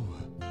is over,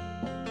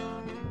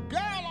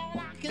 girl, all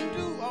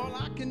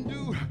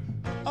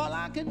all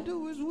I can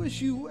do is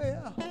wish you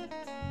well.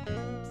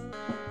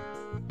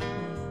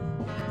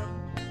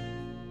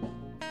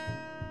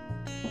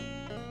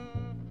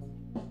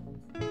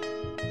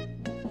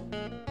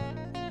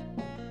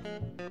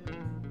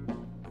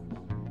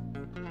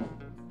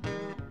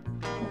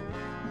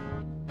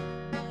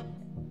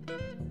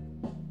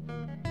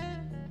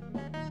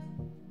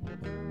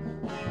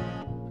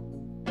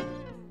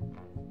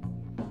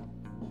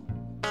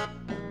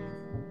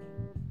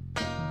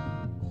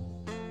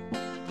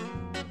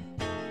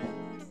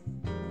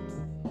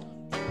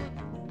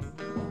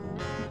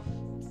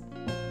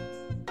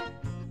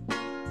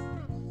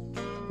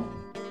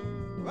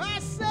 I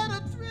said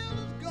a thrill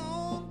is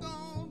gone,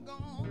 gone,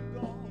 gone,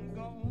 gone,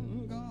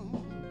 gone,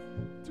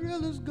 gone.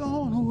 Thrill is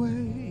gone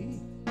away.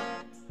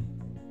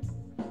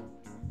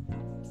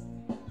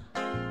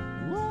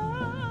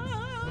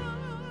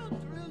 Whoa,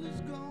 thrill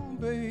is gone,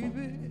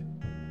 baby.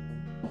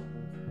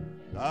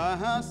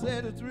 I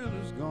said the thrill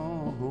is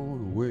gone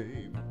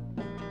away.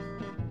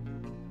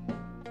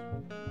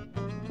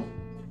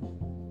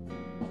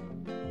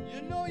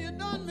 You know you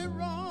done me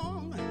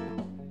wrong.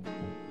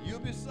 You'll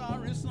be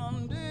sorry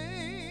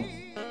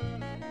someday.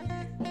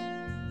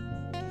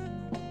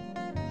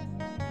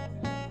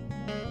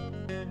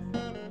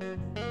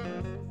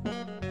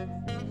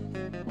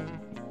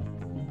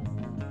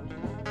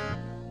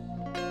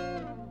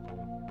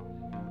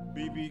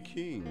 B.B.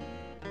 King,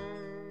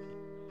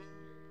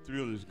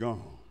 thrill is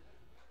gone.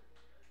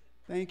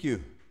 Thank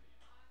you.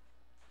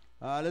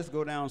 Let's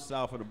go down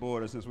south of the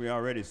border, since we're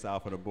already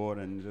south of the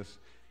border, and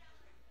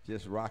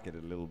just rock it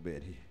a little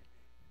bit here.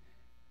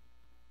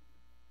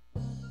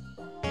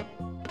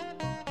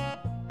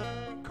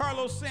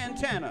 Carlos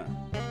Santana.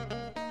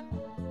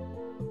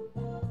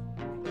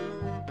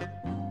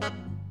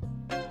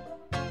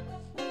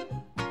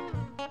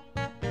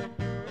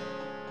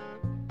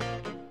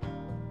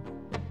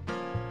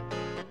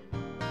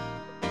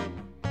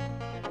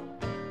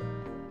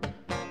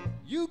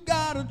 You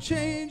gotta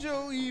change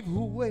your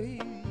evil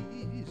ways,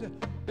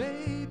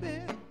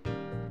 baby,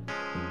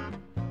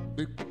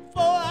 before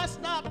I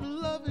stop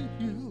loving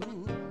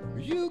you.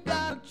 You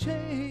gotta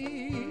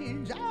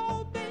change,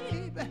 oh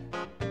baby.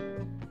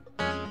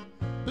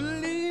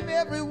 Believe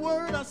every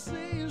word I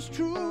say is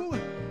true.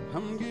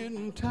 I'm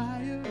getting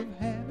tired of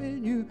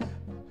having you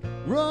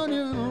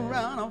running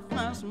around. I'll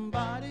find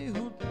somebody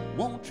who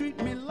won't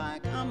treat me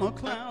like I'm a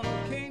clown.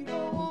 I can't go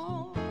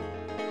on.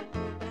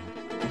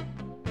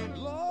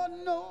 Lord,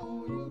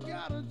 no, you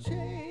gotta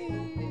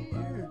change.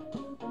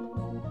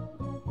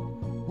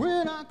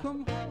 When I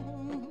come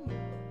home,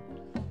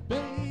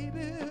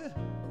 baby,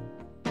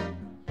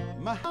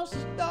 my house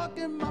is dark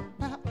and my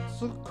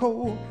pants are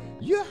cold.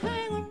 You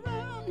hang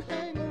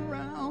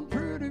around,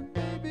 pretty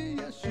baby,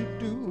 yes you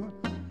do.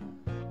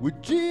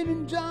 With Gene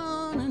and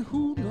John and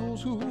who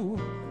knows who.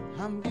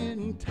 I'm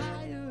getting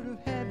tired of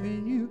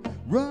having you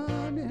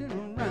running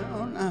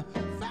around. I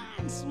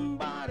find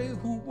somebody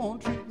who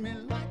won't treat me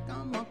like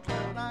I'm a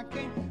clown. I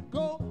can't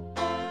go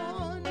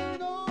on,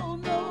 no,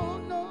 no,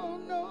 no,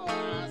 no.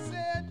 I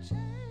said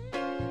change.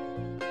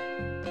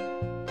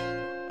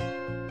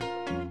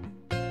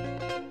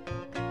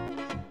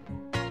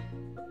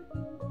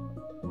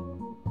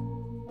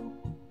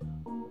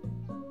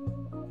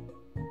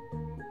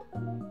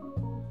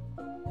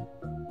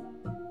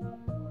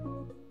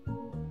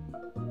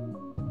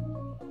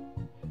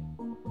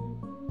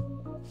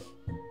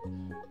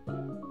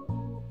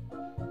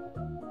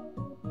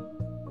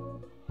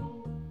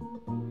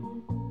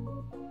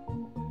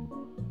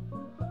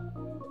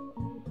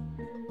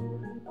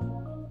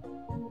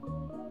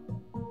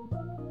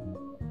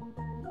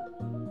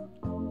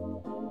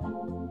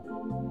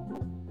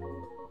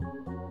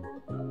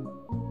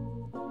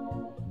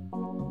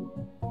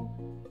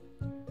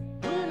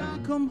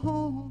 Come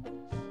home,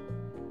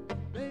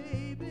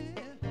 baby.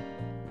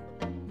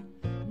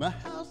 My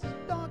house is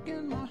dark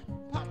and my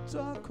pots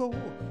are cold.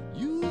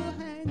 You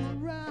hang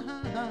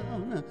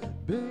around,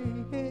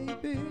 baby,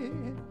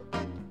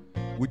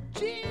 with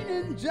Gene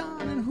and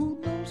John and who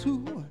knows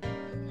who.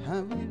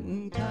 I'm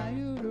getting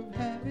tired of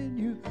having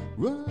you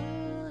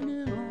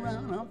running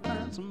around. I'll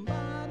find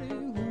somebody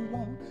who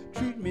won't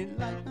treat me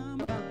like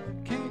I'm a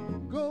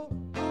can't go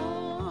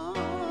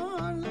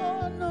on,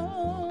 Lord,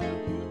 no,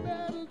 you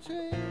better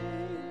change.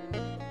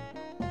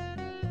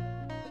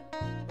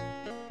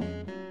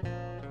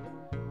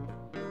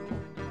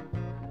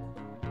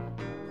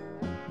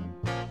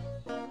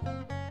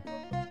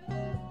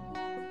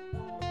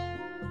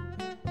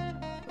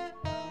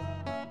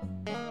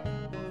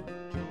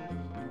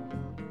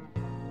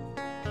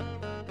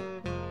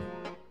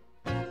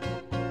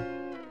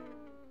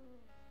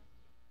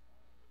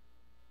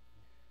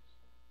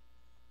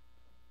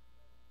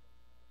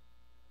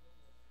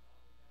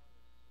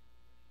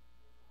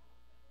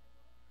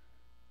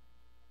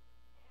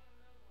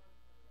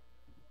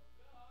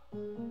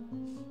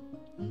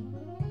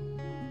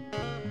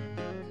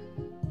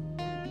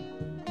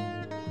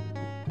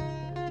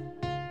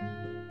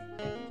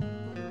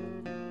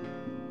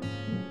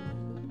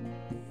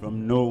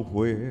 From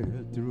nowhere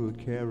through a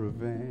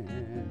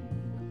caravan,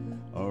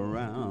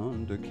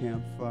 around a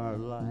campfire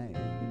light,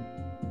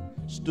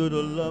 stood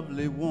a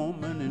lovely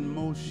woman in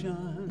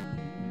motion,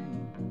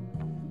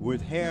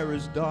 with hair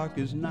as dark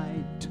as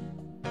night.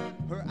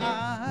 Her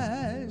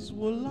eyes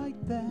were like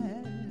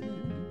that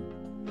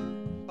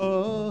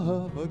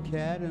of a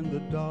cat in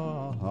the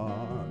dark,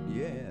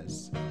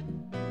 yes.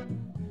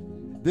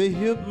 They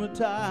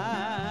hypnotized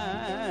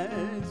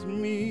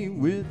me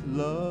with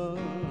love.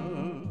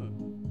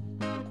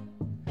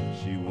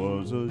 She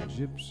was a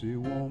gypsy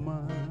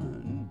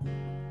woman.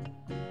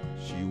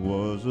 She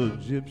was a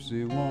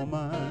gypsy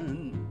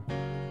woman.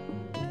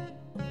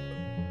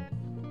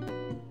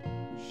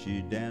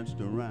 She danced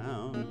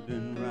around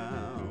and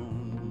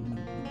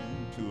round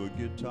to a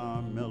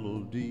guitar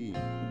melody.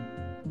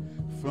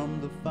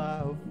 From the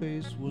fire, her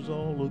face was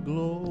all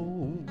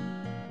aglow.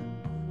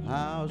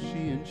 How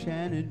she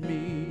enchanted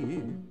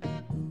me.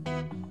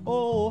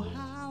 Oh,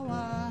 how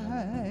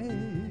I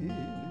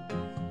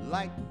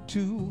like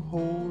to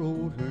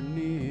hold her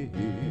near,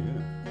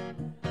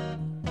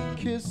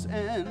 kiss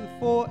and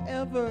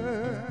forever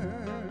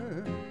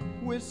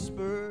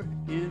whisper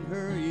in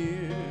her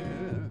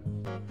ear,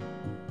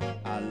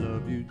 I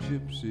love you,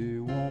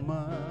 gypsy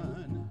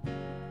woman.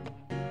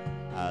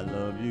 I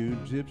love you,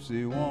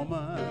 gypsy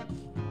woman.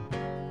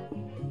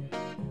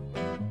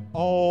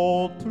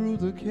 All through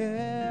the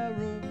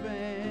caravan,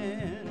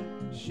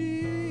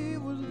 she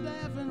was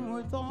laughing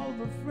with all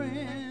the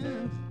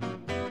friends,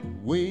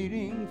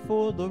 waiting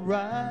for the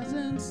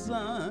rising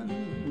sun.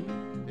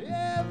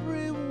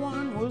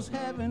 Everyone was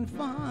having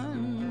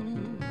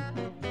fun.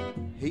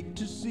 Hate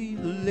to see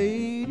the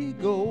lady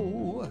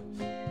go,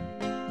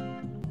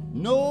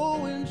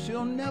 knowing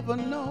she'll never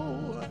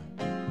know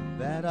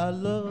that I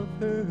love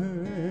her.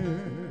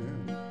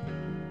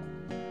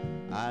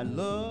 I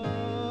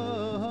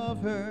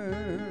love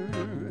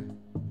her.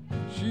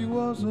 She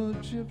was a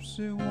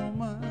gypsy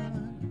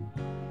woman.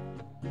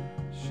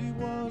 She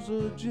was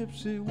a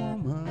gypsy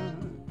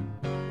woman.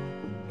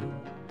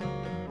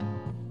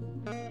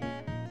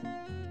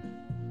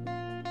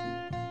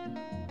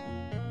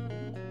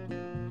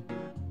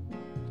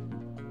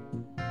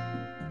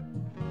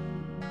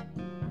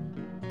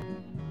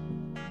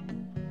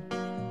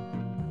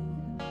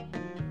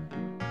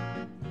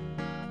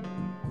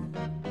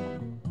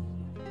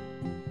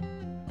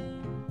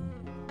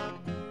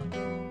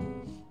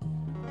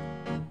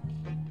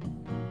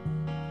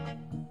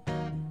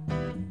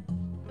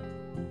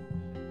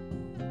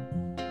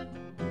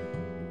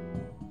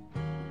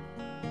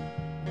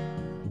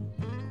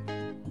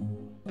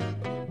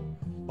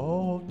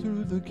 All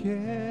through the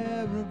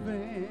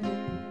caravan,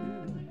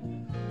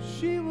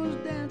 she was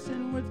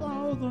dancing with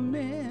all the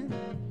men,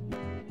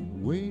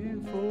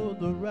 waiting for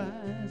the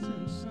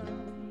rising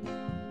sun.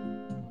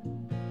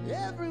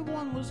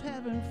 Everyone was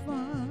having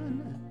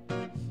fun.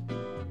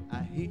 I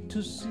hate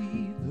to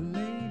see the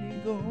lady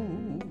go,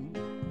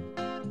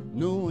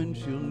 knowing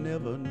she'll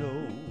never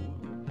know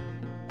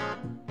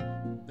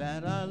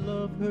that I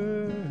love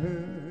her.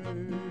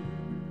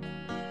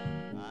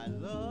 I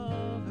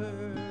love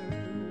her.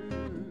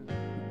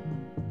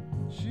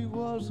 She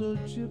was a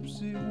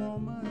gypsy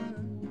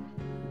woman.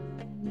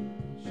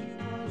 She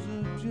was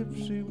a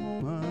gypsy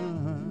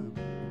woman.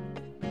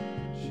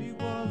 She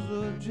was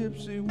a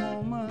gypsy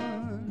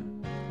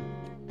woman.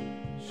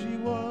 She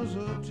was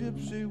a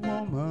gypsy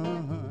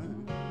woman.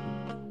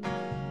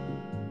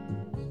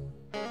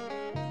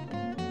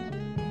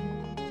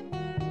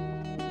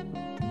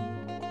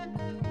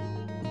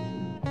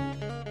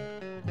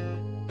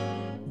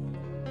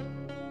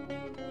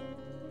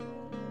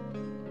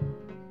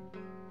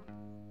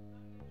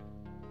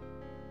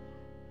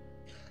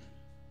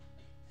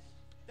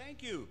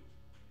 Thank you.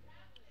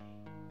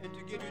 And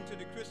to get into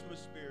the Christmas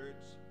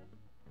spirits,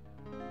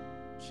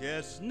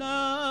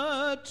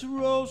 chestnuts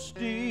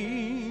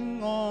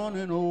roasting on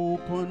an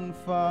open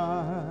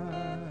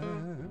fire,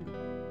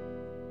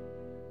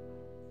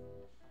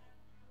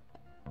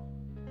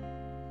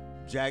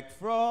 Jack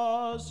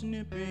Frost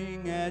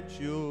nipping at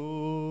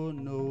your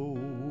nose,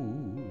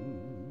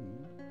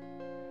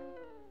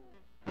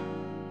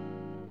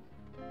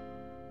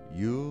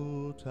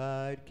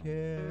 Yuletide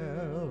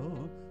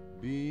carol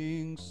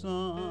being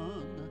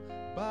sung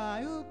by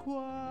a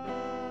choir,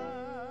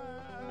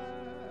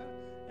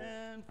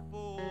 and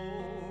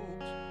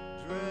folks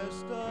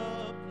dressed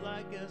up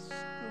like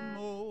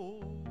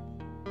Eskimos.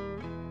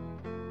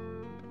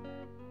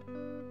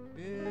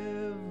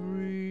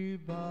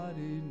 Everybody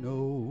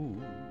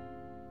knows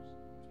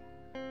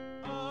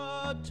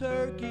a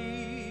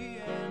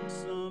turkey and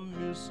some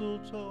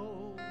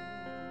mistletoe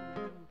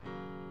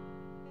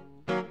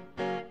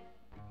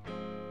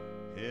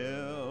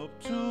help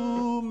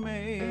to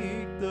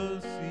make the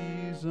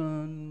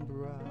season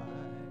bright.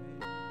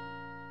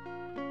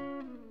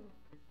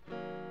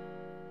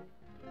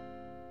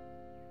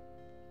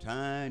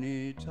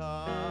 Tiny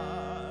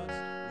tots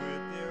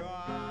with their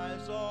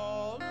eyes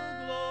all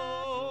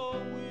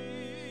aglow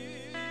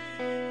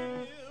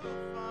will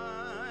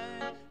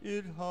find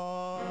it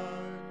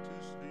hard to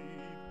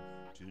sleep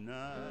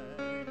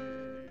tonight.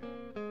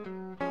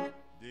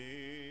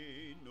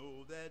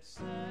 that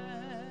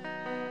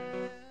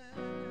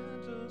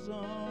Santa's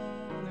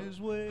on his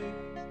way.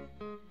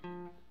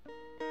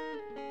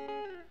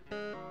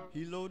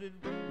 He loaded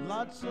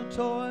lots of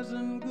toys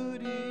and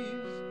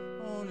goodies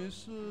on his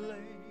sleigh,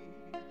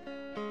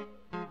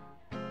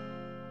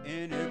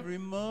 and every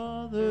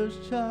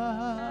mother's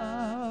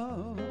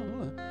child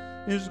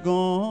is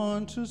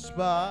gone to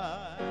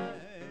spy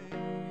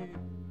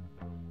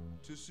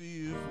to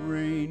see if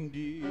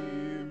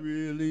reindeer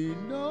really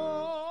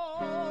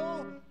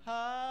know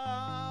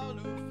how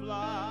to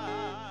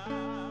fly.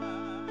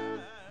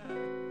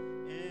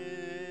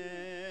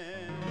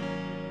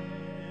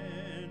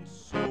 And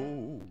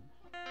so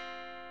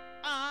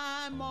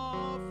I'm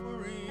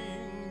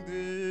offering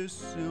this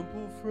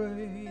simple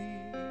phrase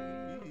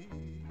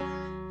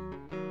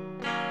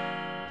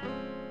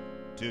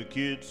to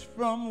kids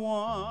from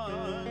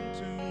 1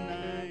 to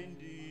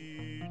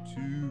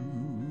 92.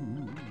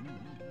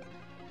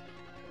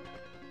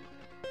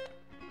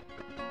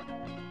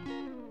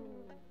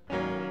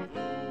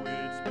 Though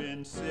it's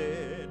been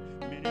said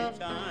many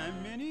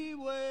times, many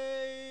ways,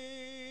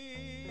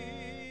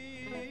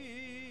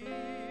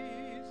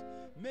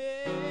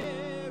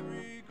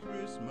 Merry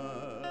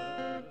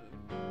Christmas,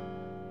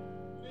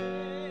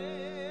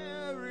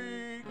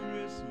 Merry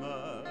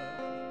Christmas,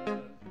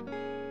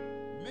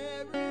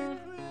 Merry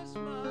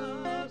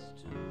Christmas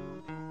to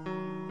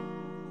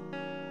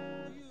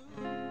you.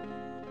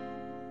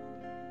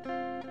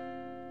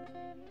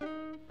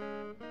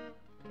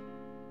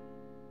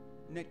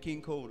 Nat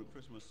King Cole, the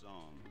Christmas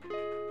song.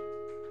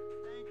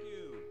 Thank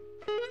you.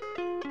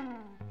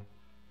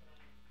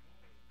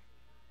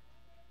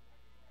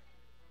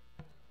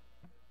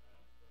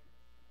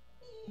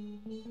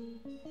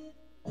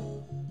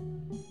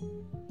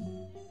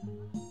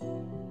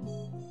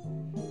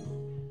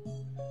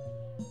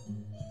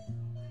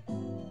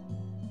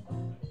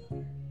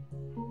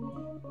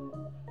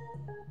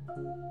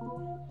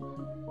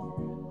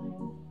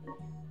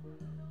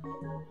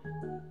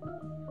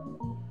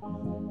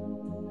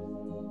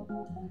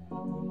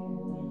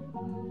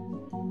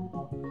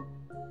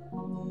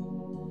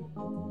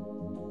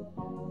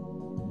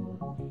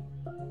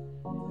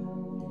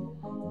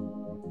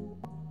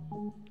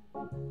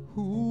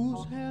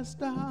 Whose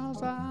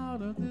hairstyles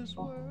out of this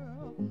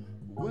world,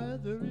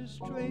 whether it's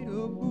straight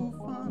or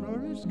bouffant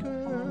or it's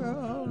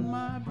curled,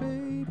 my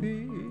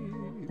baby.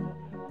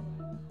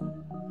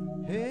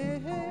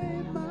 Hey,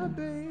 hey, my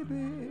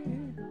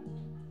baby.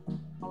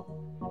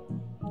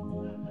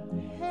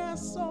 Hair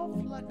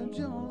soft like a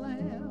gentle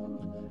lamb,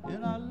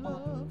 and I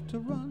love to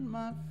run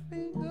my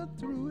finger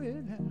through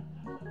it.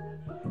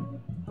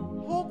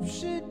 Hope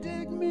she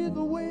dig me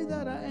the way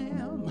that I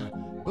am,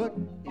 but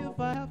if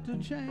I have to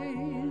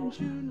change,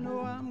 you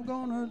know I'm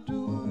gonna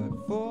do it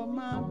for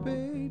my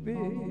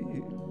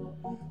baby,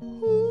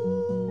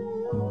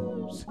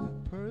 whose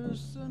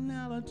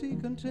personality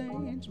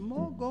contains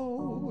more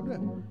gold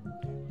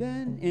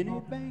than any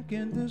bank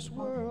in this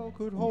world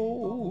could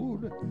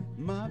hold.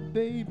 My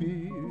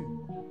baby,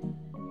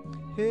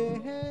 hey,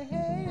 hey,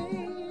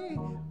 hey,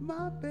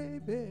 my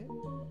baby.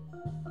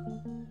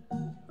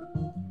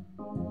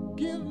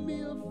 Give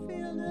me a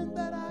feeling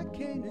that I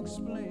can't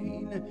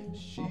explain.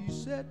 She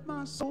set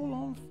my soul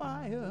on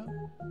fire.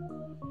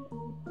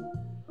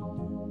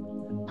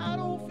 I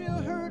don't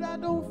feel hurt, I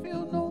don't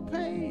feel no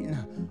pain.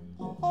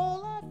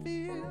 All I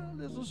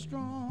feel is a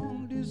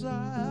strong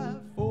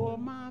desire for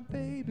my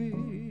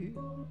baby.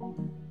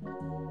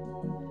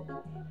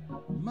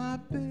 My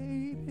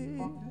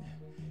baby,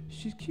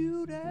 she's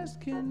cute as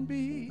can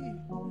be.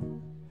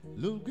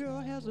 Little girl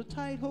has a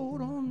tight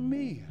hold on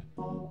me.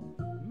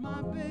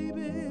 My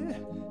baby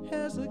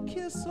has a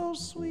kiss so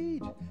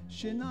sweet.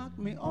 She knocked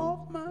me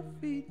off my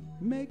feet,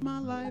 make my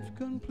life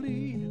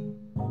complete.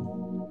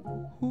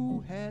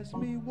 Who has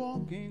me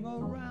walking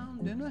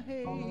around in a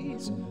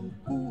haze?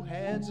 Who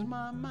has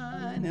my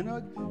mind in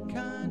a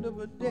kind of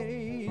a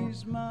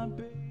daze? My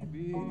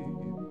baby,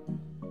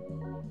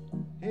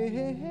 hey,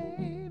 hey,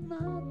 hey,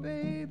 my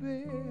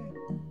baby.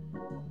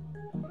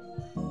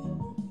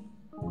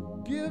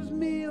 Gives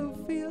me a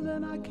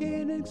feeling I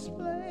can't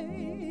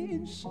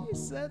explain. She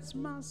sets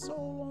my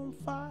soul on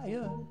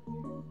fire.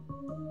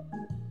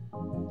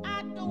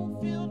 I don't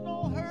feel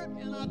no hurt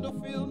and I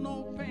don't feel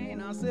no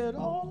pain. I said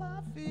all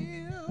I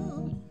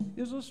feel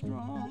is a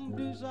strong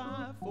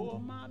desire for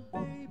my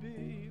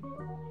baby.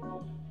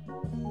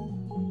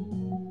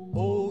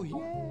 Oh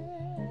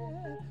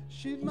yeah,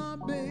 she's my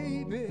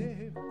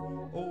baby.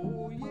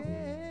 Oh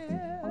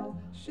yeah,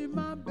 she's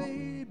my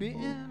baby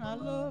and I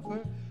love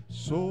her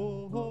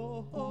so.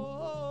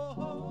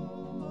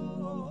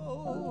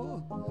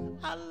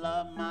 I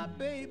love my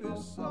baby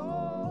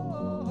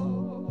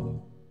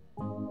so.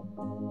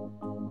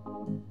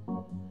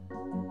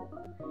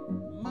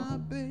 My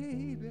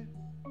baby,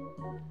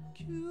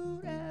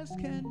 cute as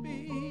can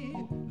be.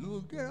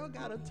 Little girl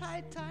got a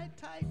tight, tight,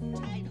 tight,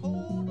 tight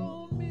hold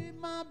on me.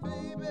 My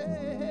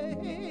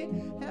baby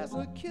has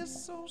a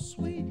kiss so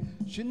sweet.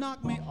 She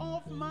knocked me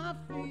off my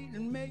feet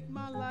and make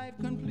my life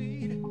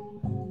complete.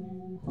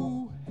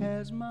 Who has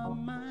has my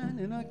mind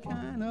in a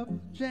kind of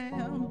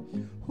jam.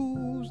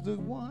 Who's the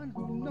one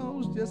who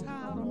knows just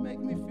how to make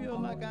me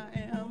feel like I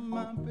am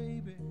my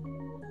baby?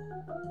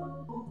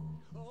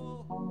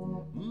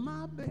 Oh,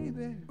 my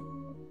baby.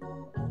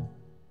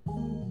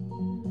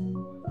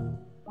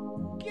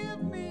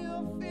 Give me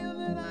a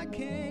feeling I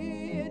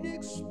can't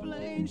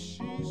explain.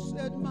 She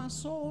set my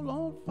soul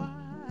on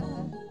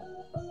fire.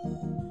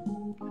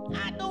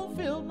 I don't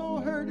feel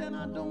no hurt and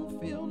I don't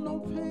feel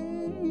no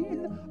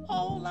pain.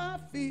 All I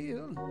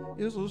feel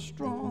is a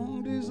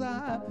strong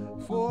desire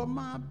for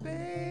my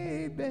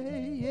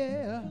baby,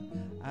 yeah.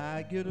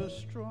 I get a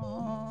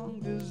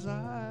strong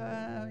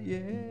desire,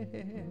 yeah.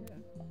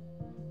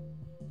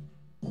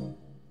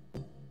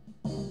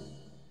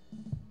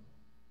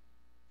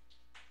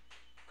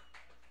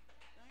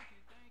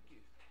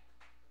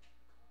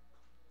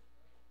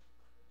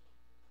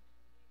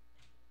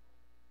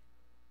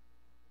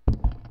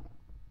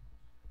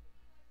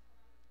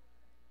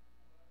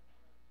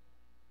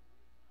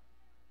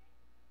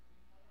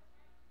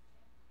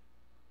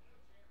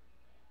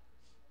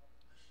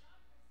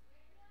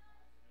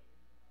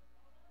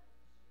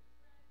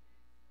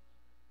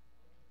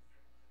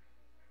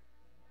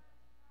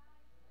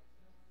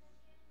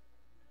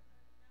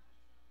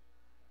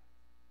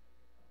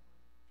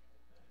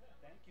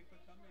 Thank you for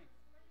coming.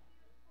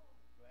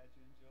 Glad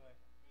you enjoy.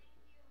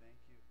 Thank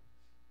you.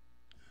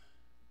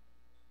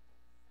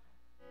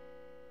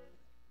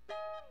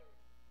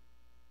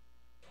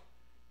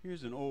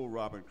 Here's an old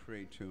Robert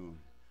Cray tune.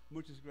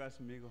 Muchas gracias,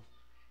 amigo.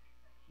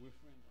 We're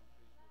friends on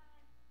Facebook.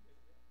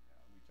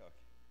 Yeah, we talk.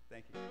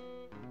 Thank you.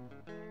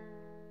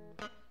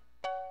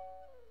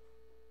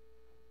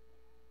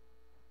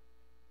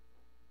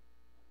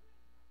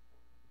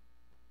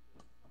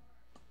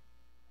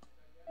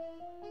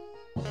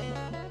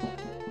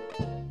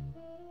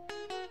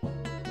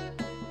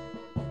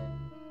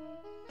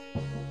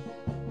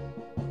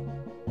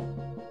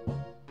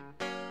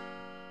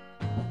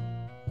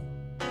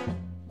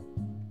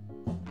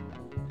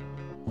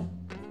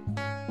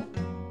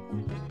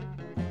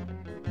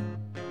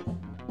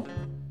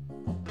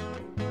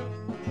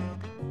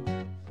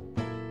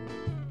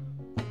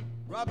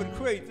 Robert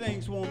Cray,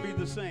 things won't be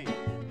the same.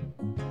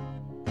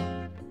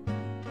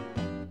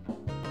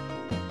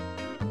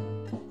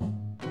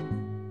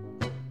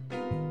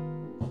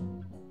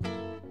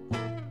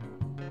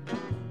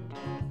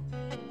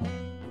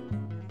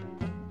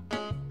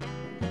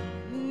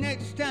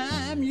 Next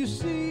time you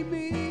see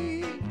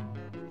me,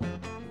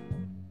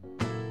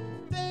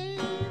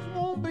 things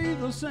won't be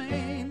the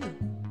same.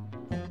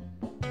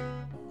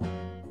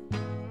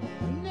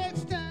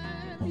 Next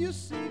time you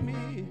see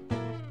me,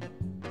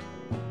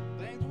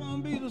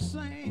 be the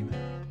same.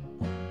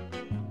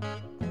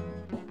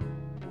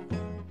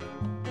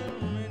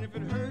 And if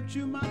it hurts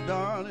you, my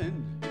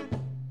darling,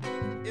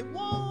 it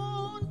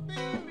won't be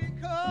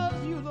because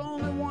you're the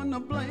only one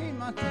to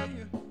blame. I tell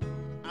you,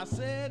 I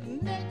said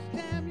next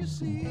time you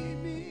see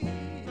me,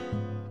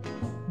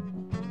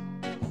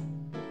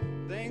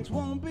 things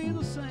won't be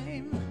the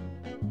same.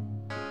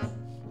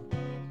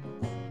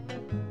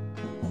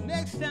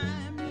 Next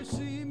time you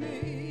see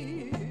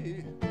me,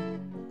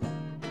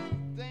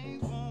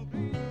 things won't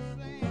be the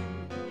same.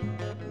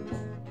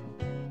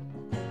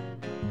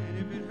 And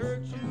if it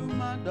hurts you,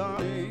 my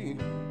darling,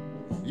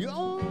 you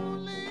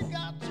only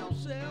got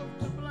yourself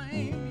to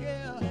blame,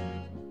 yeah.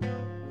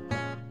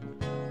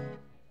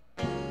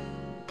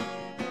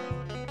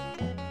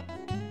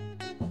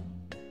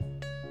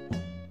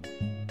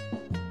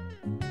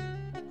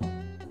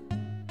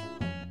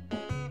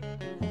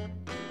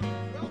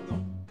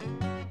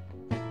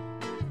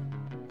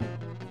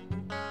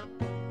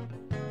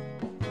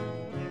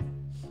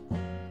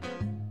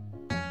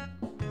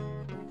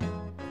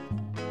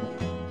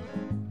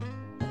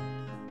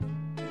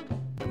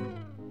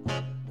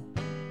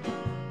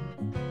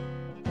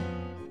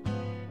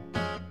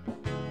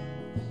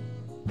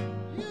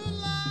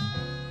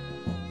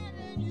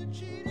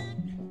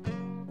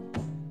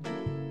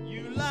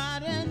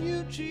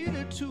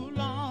 Cheated too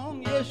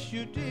long, yes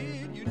you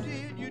did, you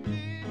did, you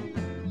did.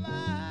 You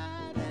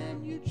lied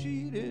and you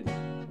cheated.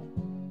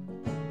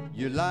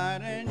 You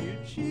lied and you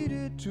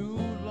cheated too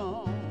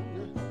long.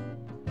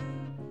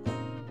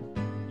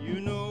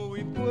 You know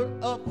we put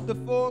up the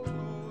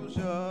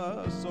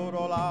foreclosure, sold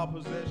all our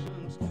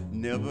possessions,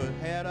 never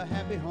had a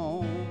happy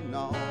home,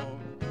 no.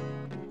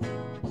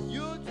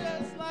 You're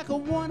just like a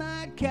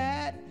one-eyed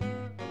cat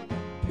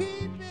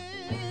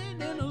peeping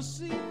in a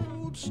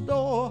seafood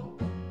store.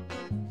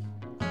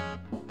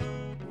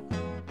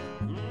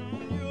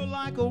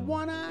 Like a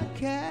one-eyed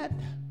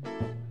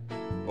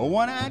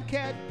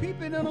cat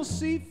peeping in a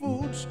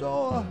seafood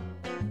store.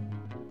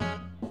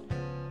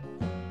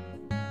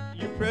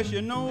 You press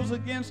your nose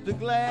against the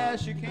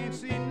glass, you can't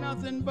see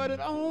nothing, but it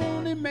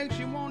only makes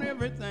you want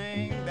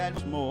everything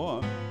that's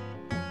more.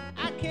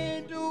 I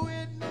can't do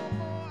it no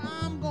more.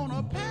 I'm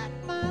gonna pack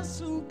my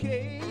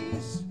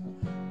suitcase.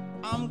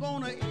 I'm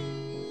gonna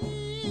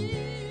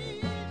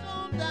ease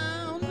on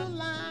down the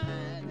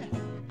line.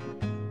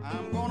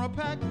 I'm gonna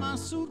pack my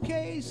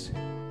suitcase.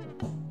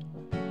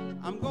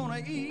 I'm gonna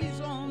ease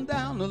on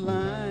down the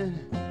line.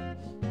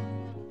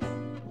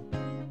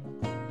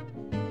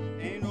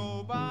 Ain't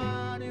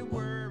nobody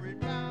worried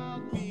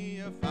about me.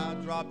 If I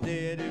drop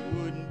dead, it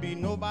wouldn't be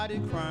nobody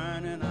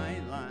crying, and I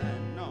ain't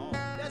lying, no.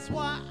 That's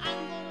why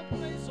I'm gonna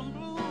play some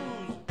blues.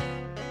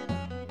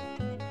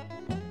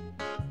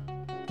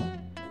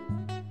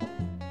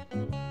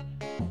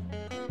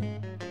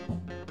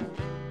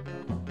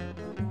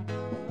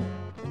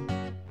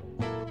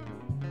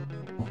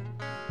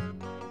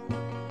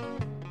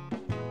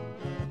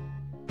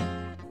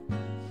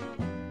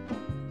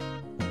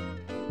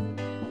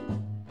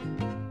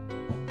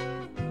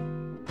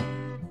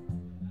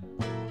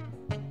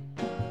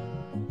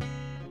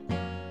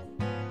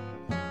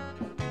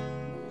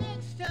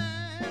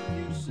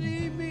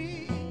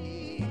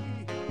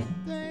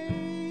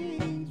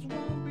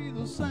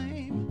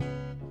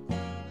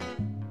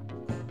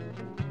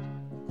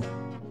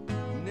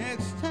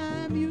 Next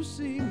time you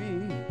see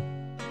me,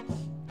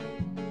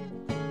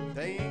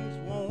 things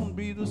won't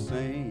be the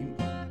same.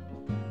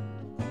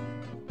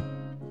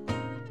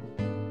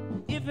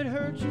 If it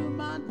hurts you,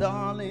 my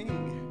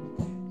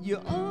darling, you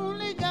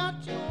only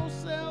got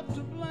yourself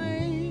to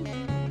blame.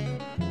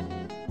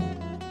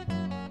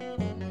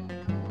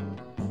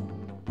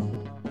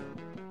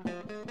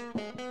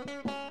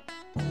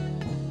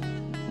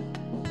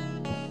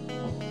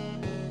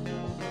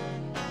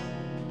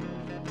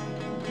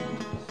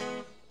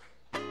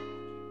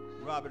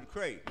 Robert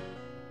Cray.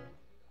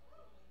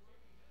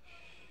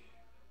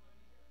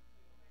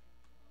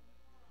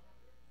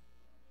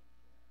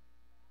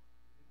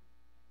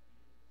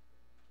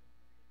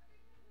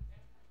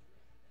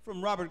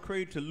 From Robert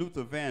Cray to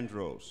Luther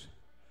Vandross.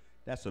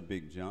 That's a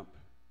big jump.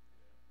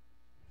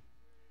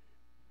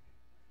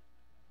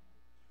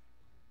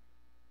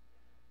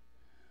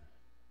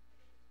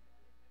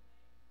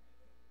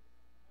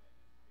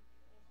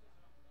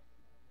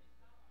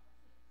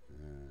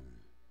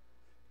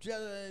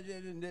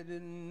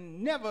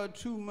 Never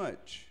too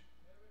much.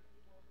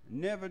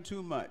 Never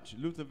too much.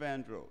 Luther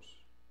Vandross.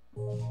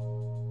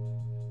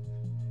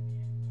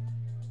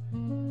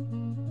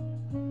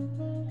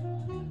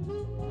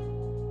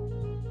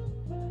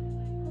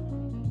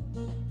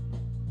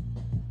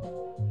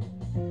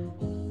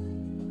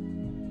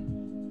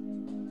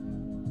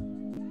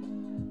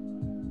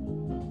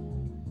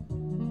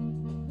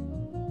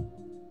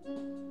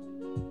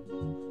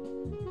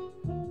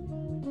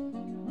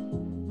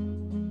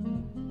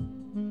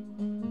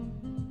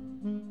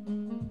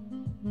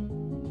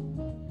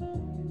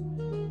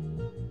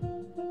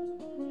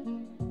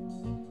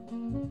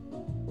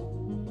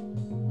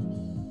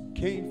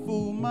 Can't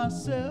fool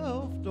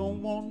myself,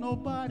 don't want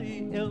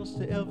nobody else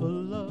to ever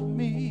love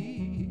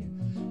me.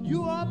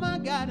 You are my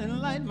guiding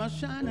light, my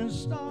shining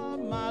star,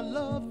 my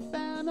love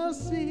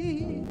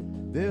fantasy.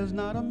 There's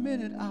not a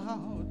minute,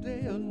 hour,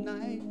 day or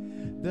night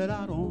that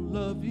I don't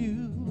love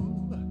you.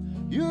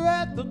 You're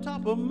at the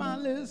top of my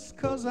list,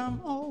 'cause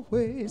I'm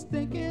always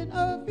thinking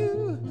of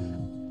you.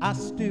 I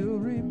still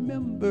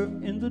remember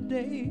in the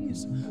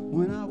days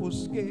when I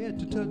was scared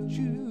to touch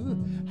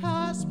you,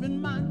 how I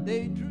spent my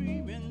day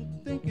dreaming,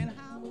 thinking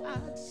how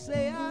I'd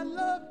say I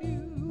love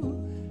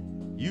you.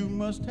 You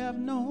must have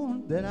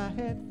known that I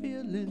had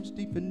feelings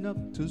deep enough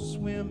to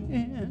swim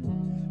in.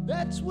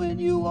 That's when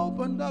you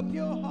opened up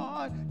your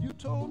heart. You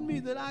told me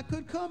that I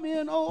could come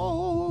in.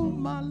 Oh,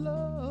 my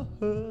love.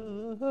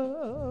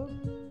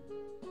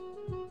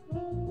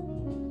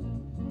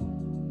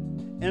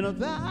 And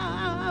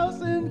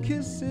 1,000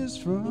 kisses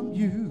from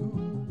you.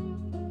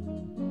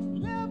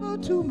 Never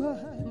too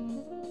much.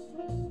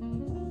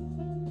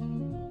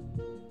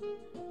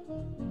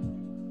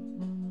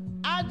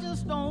 I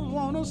just don't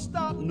want to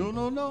stop. No,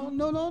 no, no,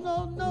 no, no,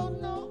 no, no,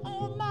 no.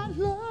 Oh, my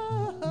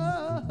love.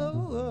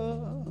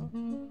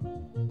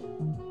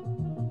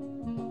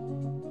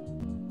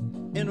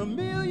 In a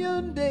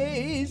million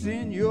days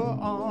in your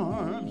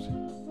arms.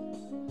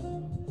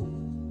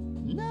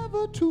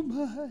 Never too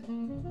much.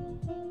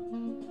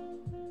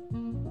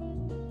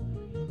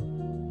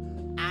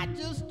 I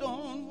just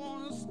don't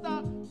want to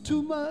stop.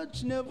 Too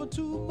much, never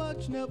too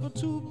much, never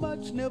too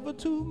much, never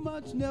too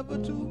much, never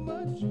too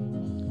much.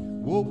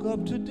 Woke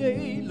up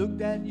today,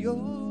 looked at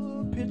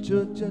your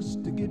picture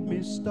just to get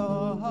me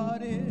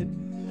started.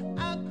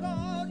 I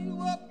called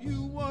you up,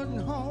 you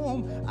wasn't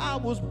home. I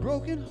was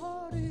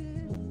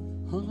broken-hearted.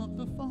 Hung up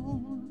the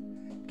phone.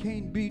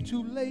 Can't be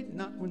too late,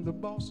 not when the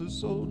boss is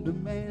so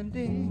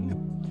demanding.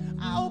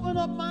 I opened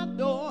up my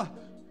door.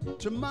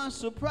 To my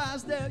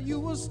surprise, there you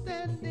were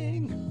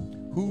standing.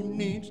 Who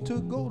needs to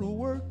go to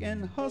work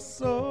and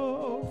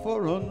hustle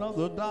for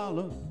another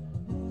dollar?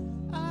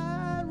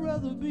 I'd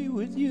rather be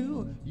with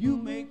you. You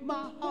make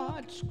my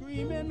heart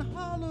scream and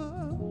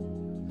holler.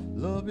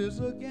 Love is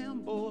a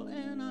gamble,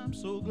 and I'm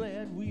so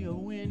glad we are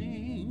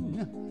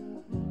winning.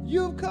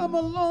 You've come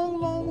a long,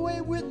 long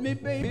way with me,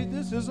 baby.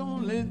 This is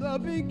only the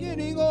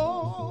beginning.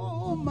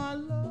 Oh, my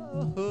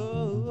love.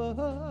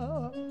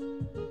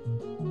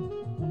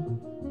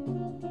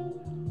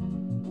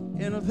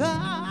 And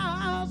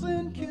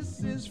 1,000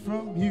 kisses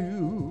from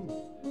you.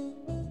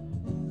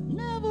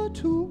 Never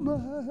too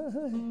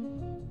much.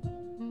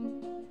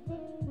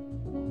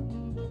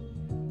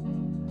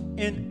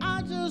 And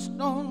I just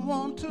don't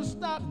want to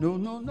stop. No,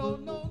 no, no,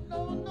 no,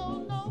 no,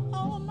 no, no,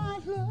 all my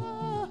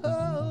love.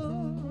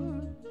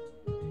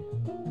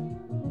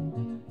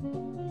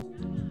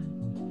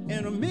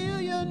 In a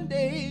million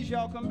days,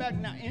 y'all come back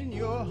now in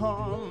your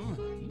home.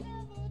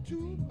 Never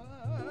too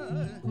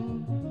much.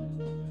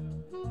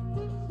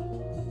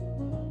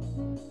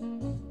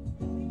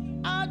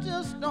 I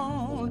just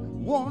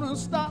don't want to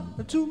stop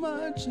too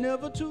much.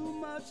 Never too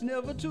much,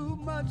 never too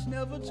much,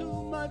 never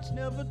too much,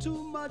 never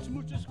too much.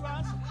 Muchas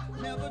gracias.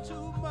 Never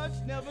too much,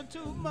 never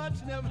too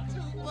much, never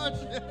too much.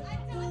 I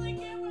totally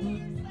get what you're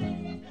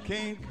saying.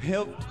 Can't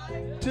help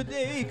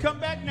today. Come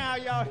back now,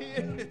 y'all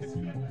here.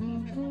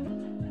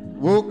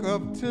 Woke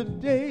up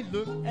today,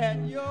 look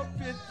at your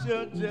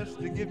picture just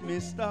to get me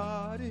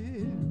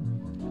started.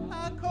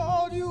 I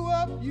called you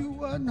up, you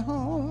wasn't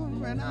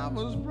home, and I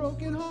was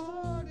broken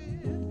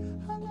hearted.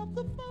 Hung up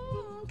the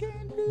phone,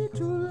 can't be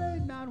too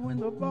late, not when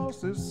the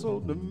boss is so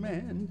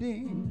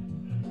demanding.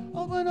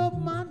 Open up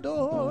my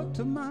door,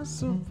 to my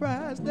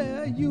surprise,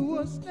 there you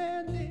were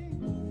standing.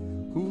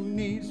 Who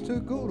needs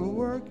to go to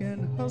work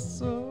and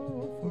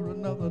hustle for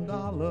another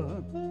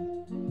dollar?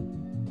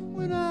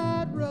 When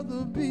I'd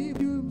rather be,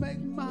 you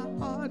make my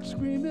heart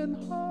scream and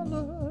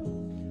holler.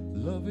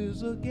 Love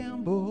is a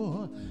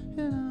gamble,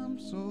 and I'm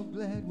so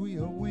glad we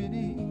are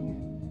winning.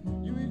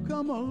 You've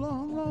come a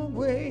long, long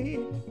way.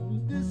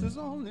 This is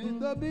only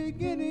the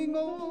beginning,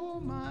 oh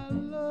my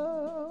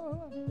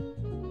love.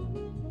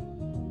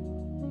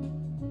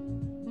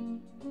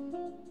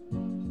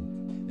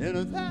 And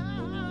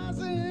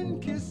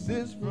 1,000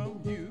 kisses from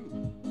you.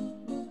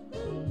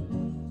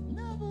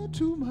 Never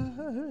too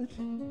much.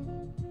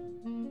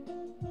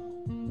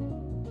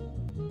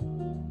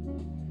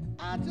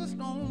 I just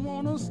don't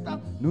want to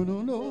stop. No,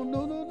 no, no,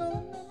 no, no, no, no,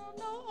 no,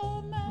 no,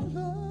 oh my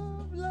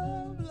love,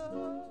 love,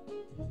 love.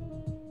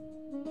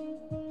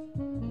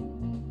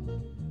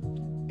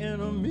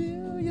 In a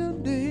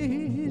million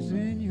days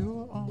in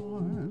your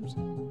arms.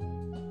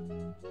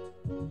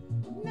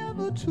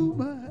 Never too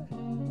much.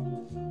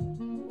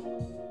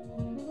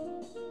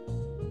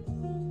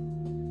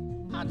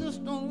 I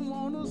just don't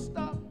want to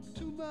stop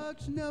too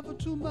much. Never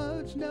too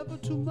much, never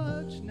too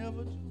much,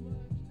 never too much.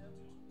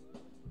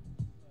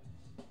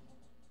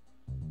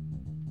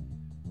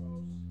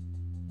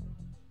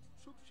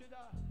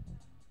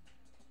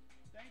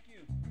 Thank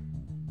you.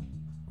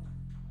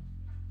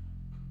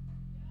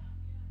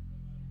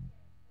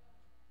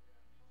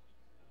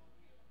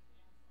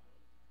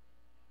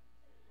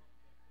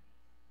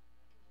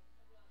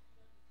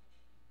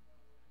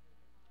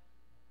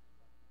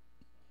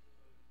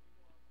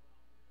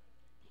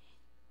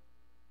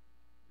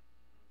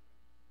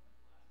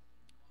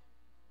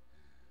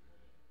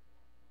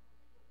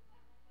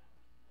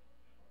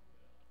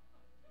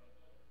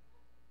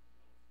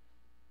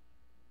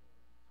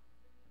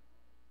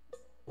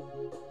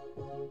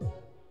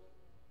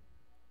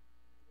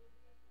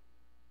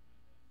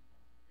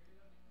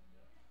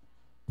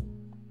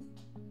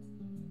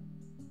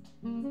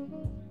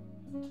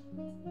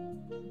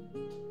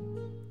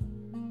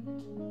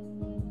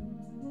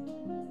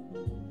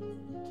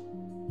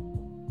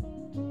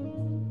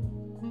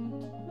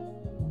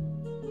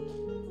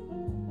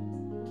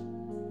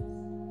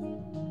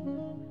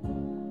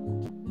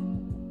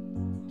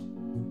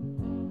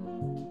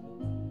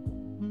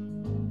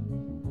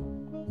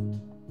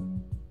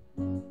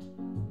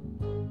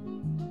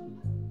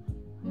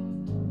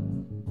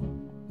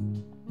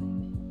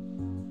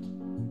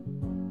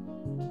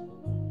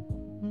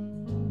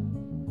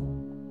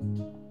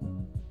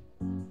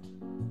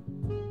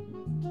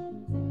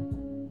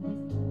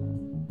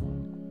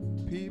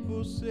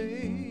 People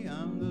say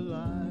I'm the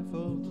life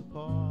of the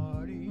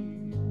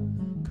party,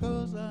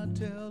 'cause I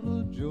tell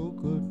a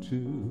joke or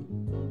two.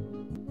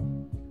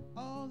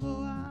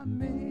 Although I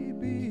may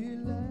be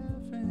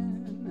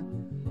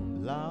laughing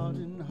loud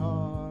and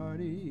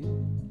hearty,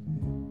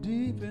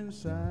 deep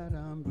inside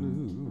I'm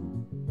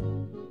blue.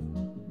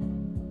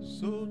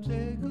 So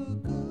take a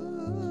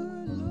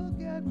good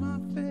look at my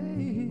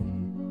face.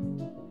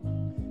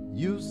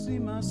 You'll see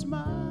my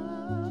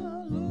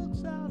smile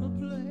looks out of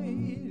place.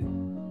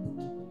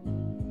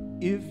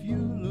 If you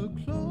look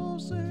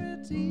closer,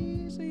 it's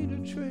easy to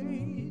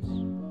trace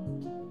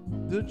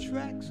the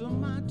tracks of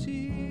my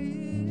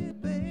tears,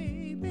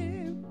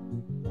 baby.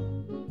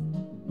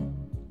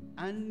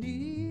 I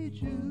need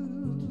you,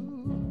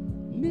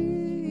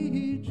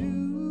 need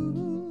you.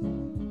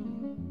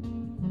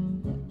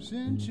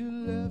 Since you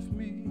left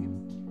me,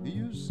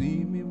 you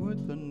see me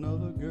with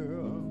another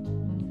girl,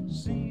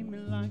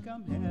 seeming like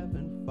I'm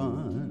having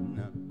fun.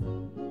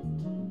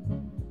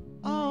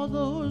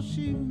 Although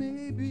she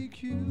may be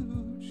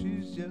cute,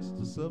 she's just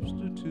a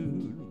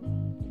substitute.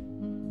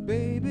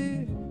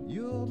 Baby,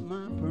 you're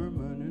my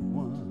permanent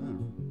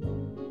one.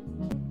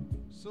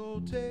 So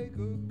take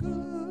a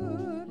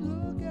good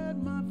look at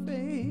my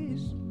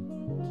face.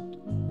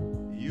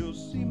 You'll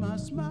see my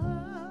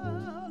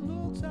smile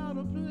looks out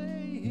of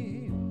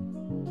place.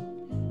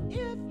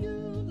 If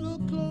you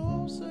look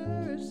closer,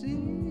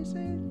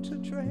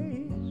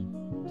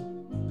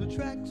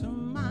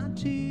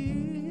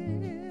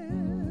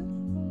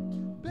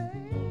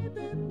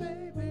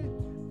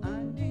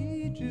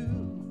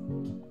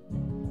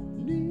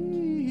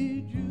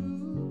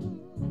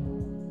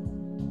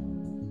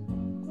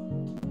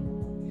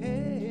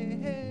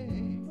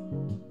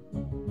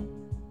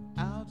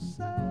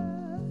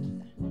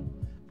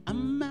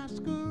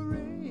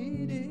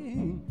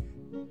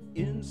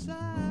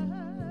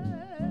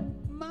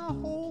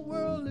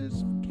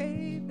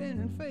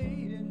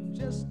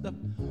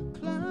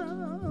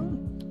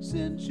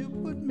 since you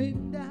put me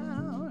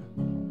down.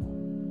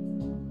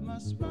 My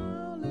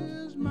smile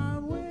is my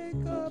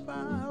wake up.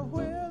 I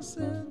wear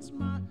since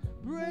my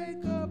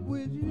breakup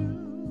with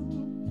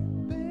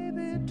you.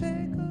 Baby,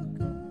 take a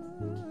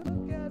good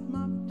look at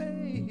my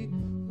face.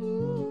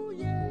 Ooh,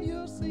 yeah,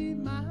 you'll see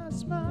my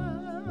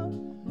smile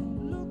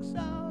looks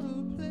out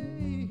of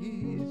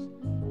place.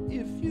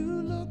 If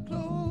you look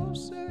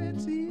closer,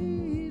 it's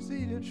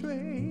easy to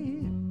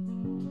trace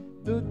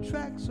the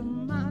tracks of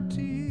my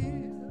tears.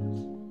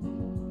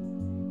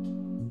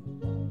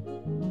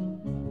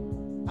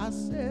 I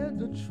said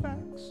the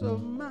tracks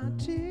of my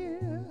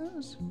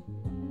tears,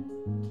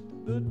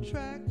 the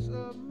tracks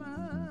of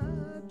my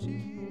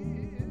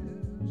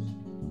tears.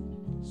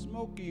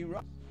 Smoky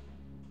Rock.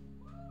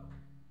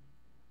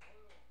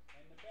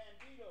 And the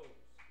Banditos.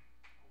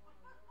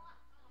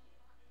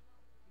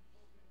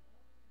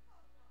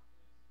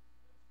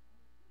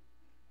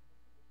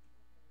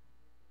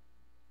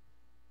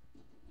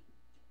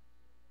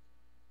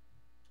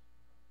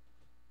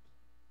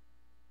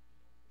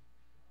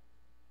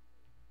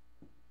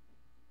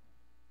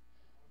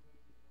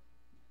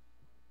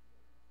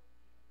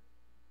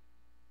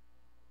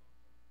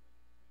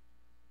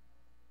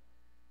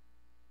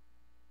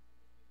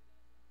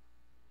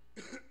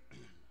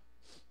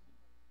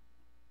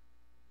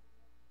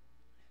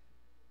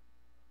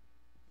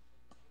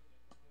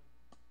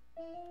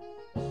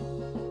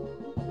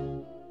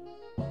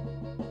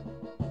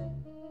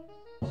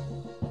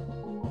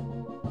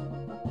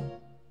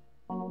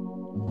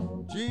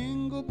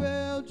 Jingle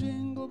bell,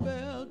 jingle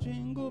bell,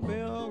 jingle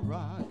bell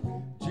rock.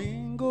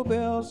 Jingle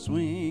bell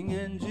swing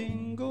and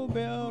jingle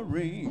bell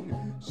ring.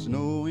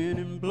 Snowing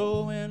and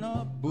blowing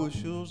up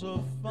bushels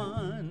of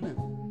fun.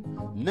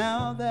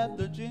 Now that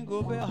the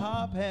jingle bell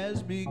hop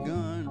has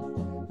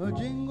begun. A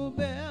jingle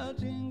bell,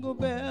 jingle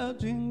bell,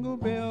 jingle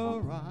bell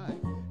rock.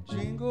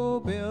 Jingle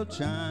bell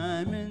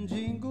chime and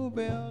jingle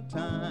bell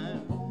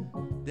time.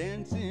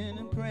 Dancing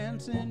and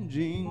prancing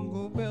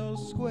Jingle Bell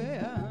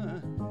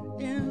Square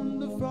in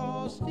the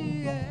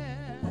frosty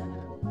air.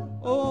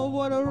 Oh,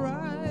 what a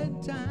right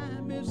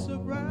time, it's a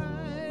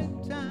right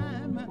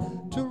time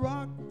to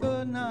rock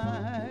the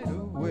night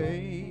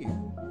away.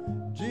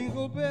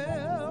 Jingle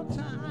bell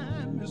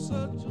time is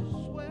such a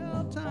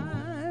swell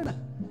time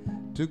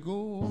to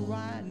go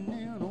riding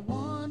in a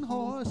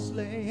one-horse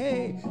sleigh.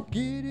 Hey,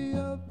 giddy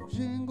up,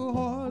 jingle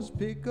horse,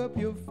 pick up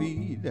your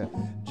feet,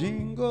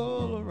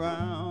 jingle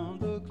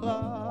around the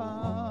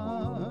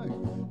clock,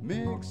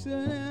 mixing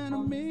and a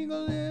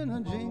mingling,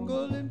 a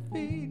jingling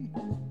feet.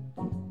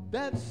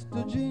 That's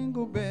the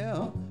jingle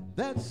bell,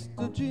 that's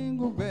the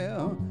jingle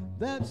bell,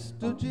 that's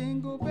the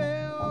jingle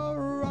bell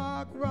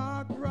rock,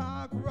 rock,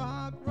 rock,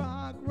 rock,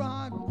 rock,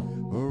 rock,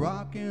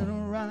 rocking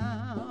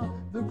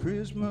around the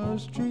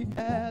Christmas tree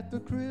at the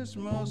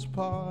Christmas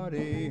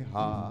party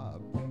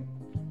hop.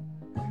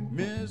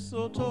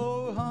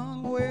 Mistletoe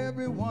hung where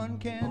everyone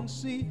can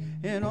see,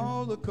 and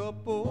all the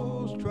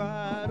couples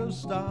try to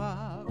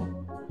stop.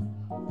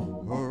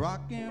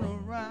 Rocking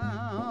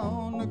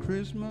around the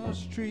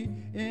Christmas tree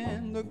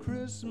in the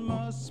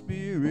Christmas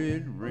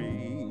spirit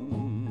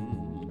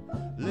ring.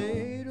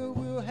 Later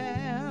we'll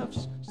have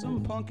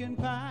some pumpkin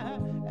pie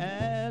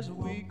as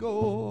we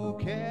go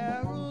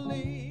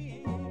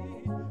caroling.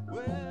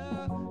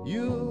 Well,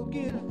 you'll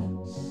get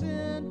a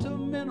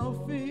sentimental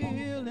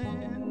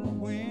feeling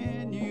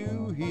when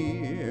you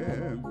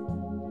hear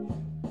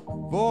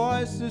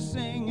voices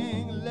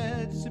singing,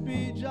 let's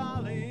be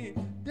jolly,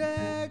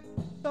 deck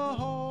the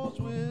halls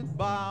with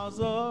boughs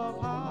of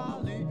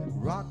holly,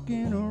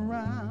 rocking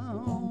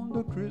around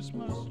the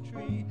Christmas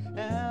tree.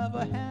 Have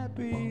a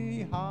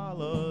happy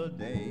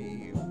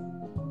holiday.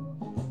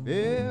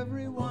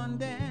 Everyone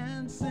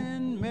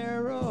dancing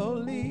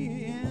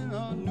merrily in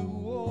a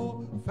new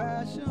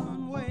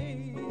old-fashioned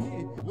way,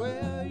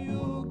 where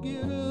you'll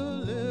get a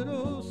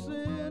little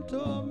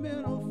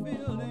sentimental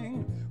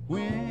feeling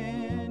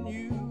when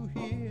you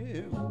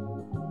hear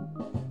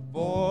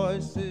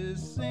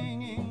voices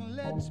singing,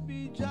 let's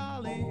be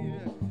jolly,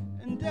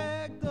 and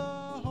deck the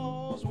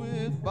halls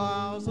with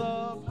boughs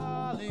of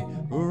holly,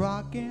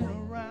 rocking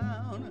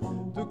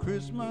around the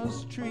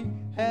Christmas tree.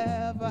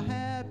 Have a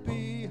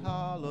happy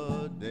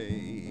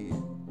holiday.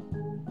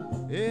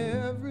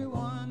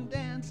 Everyone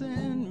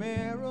dancing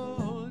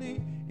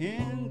merrily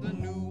in the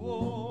new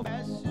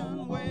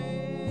old-fashioned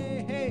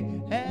way.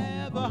 Hey,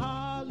 have a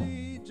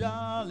holly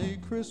jolly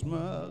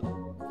Christmas.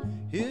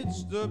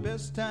 It's the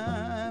best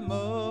time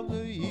of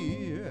the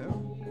year.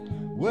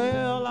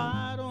 Well,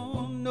 I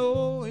don't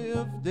know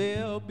if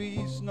there'll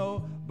be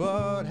snow,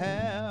 but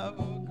have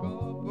a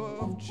cup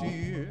of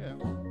cheer.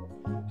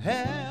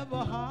 Have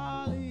a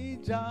holly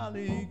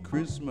jolly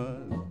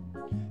Christmas.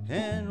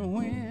 And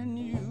when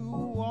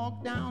you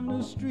walk down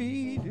the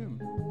street,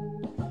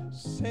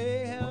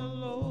 say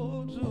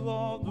hello to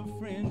all the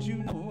friends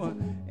you know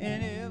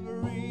and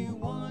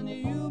everyone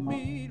you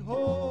meet.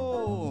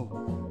 Ho,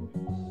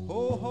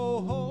 ho,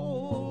 ho,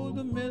 ho,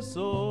 the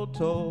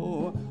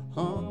mistletoe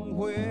hung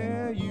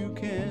where you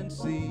can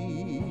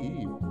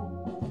see.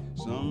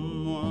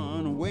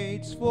 Someone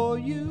waits for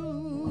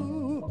you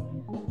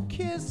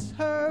kiss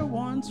her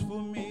once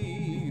for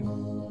me.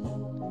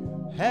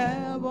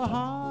 Have a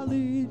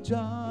holly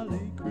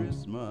jolly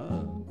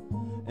Christmas,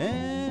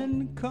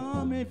 and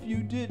come if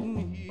you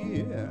didn't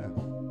hear.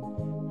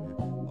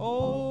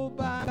 Oh,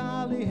 by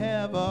golly,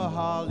 have a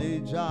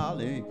holly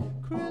jolly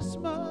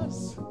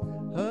Christmas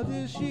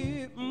this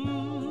year.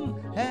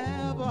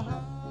 Have a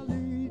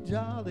holly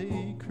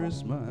jolly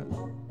Christmas.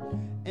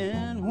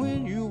 And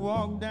when you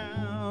walk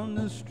down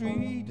the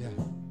street,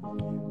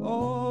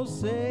 oh,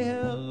 say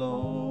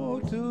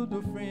hello to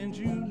the friends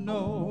you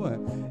know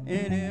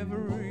and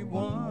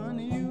everyone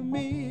you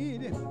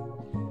meet.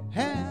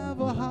 Have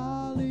a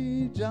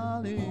holly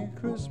jolly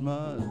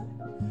Christmas.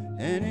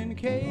 And in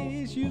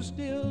case you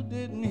still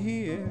didn't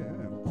hear,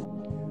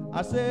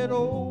 I said,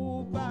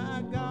 oh,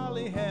 by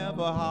golly, have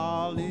a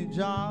holly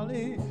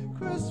jolly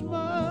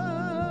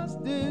Christmas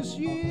this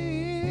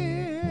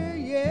year,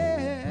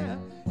 yeah.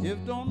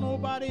 If don't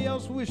nobody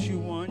else wish you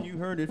one, you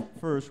heard it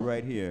first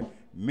right here.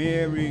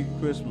 Merry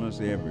Christmas,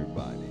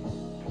 everybody.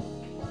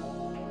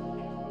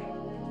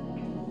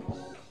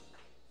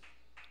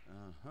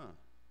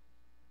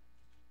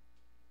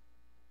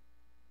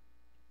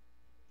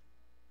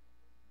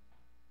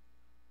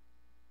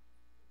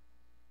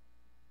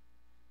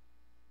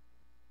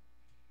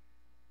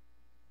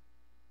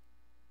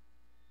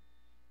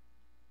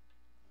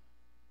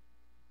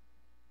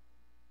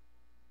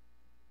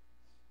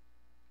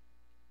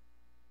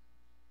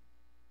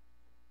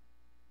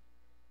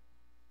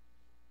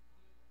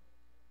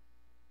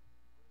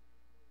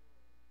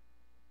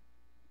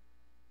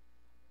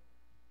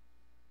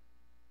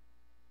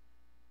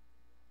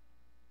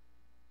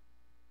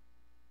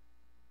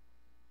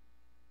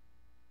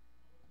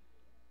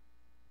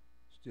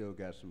 Still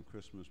got some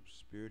Christmas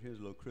spirit. Here's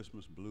a little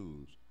Christmas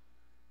blues.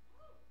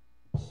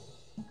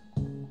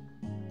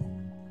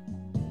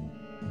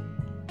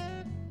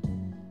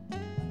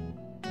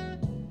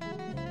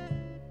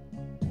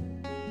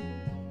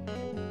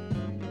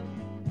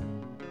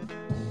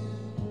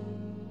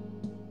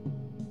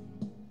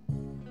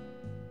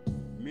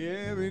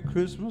 Merry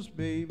Christmas,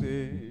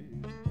 baby.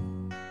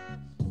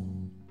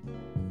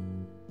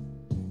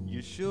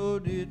 You sure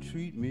did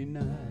treat me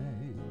nice.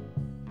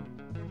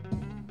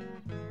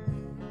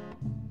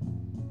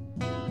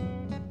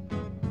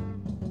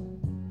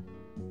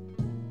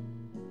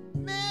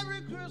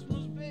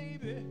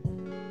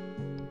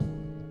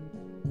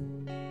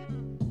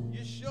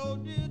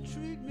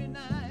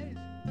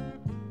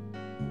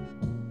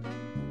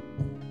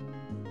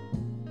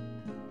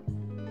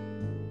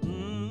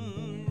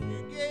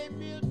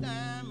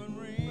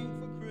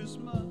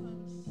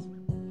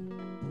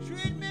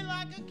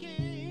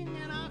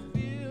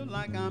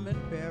 I'm in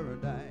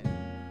paradise.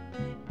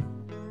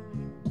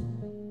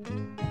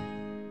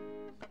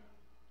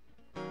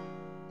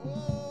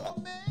 Oh,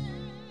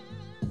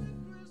 Merry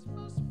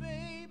Christmas,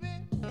 baby.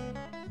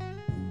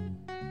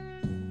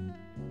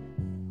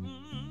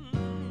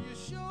 You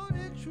sure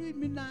did treat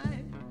me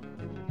nice.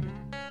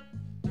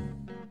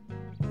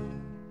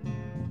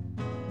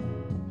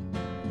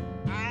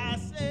 I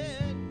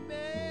said,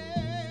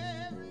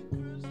 Merry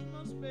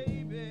Christmas,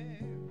 baby.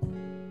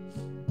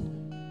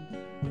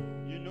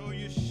 You know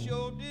you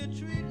sure did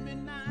treat me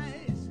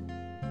nice.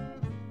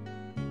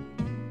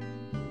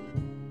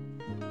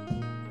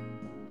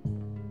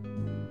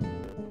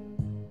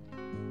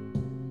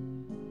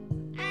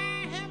 I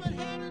haven't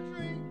had a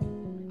drink.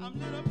 I'm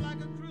lit up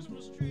like a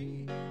Christmas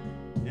tree,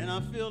 and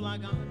I feel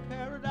like I'm in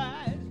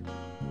paradise.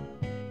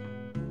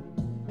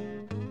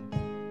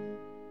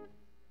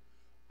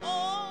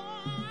 Oh,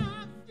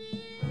 I'm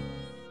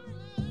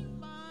feeling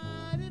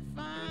mighty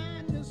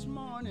fine this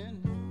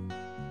morning.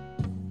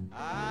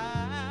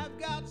 I've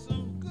got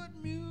some good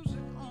music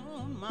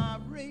on my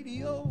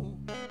radio.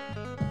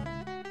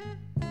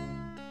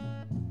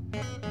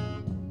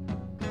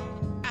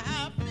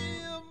 I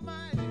feel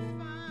mighty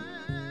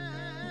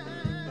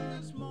fine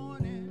this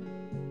morning,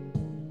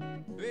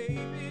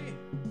 baby.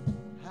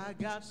 I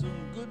got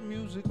some good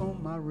music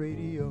on my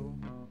radio.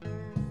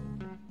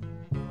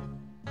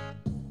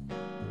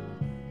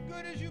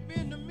 Good as you've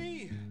been to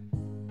me,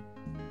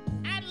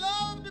 I'd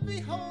love to be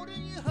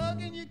holding you,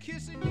 hugging you,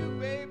 kissing you,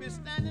 baby,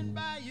 standing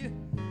by you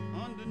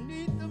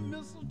underneath the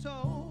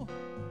mistletoe.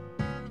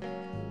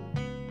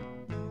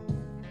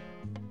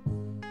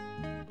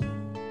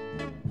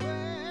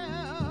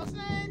 Well,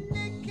 Saint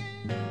Nick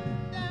came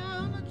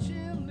down the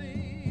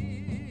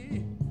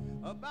chimney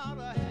about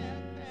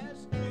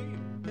 3:30.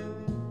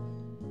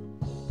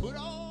 Put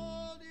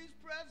all these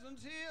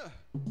presents here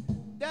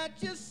that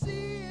you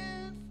see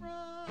in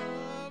front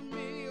of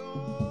me.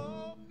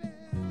 Oh,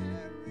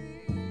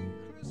 Merry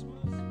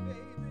Christmas,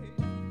 baby.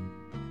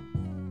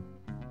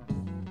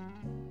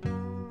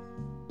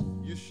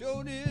 You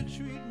sure did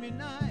treat me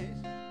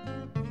nice.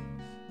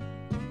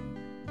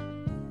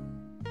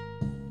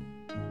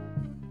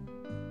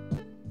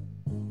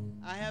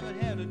 I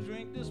haven't had a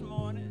drink this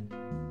morning,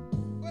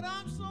 but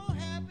I'm so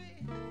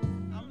happy.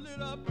 I'm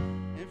lit up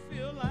and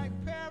feel like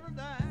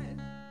paradise.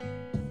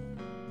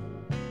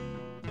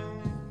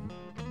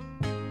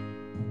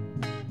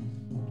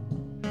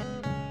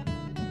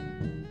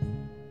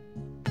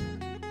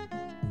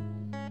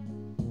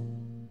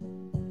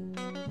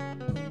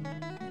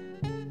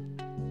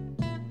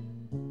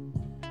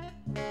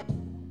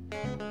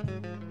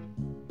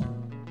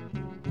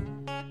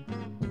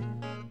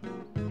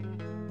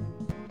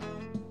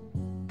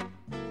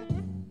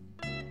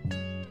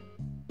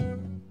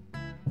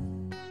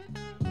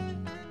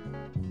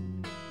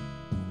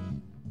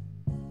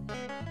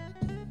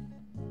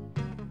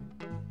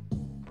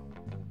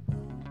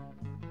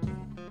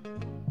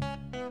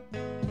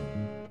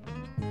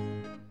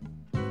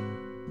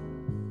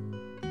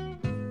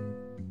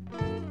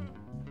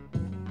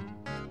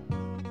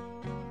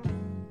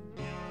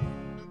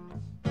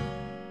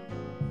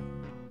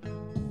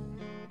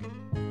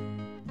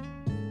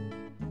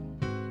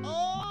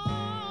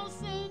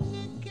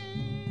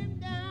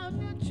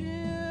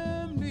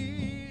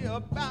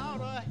 about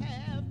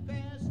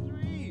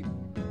 3:30,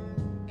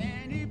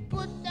 and he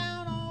put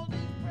down all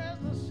these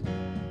presents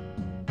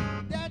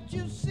that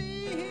you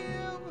see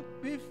here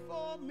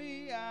before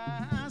me.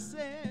 I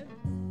said,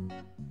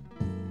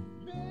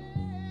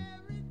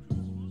 Merry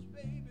Christmas,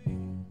 baby.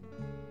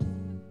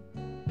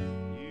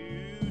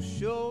 You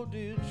sure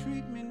did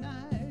treat me nice.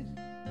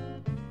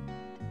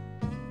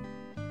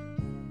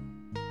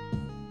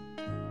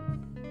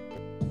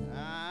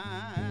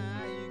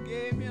 You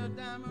gave me a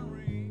diamond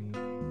ring.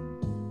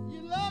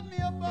 You love me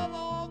above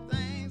all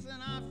things,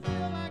 and I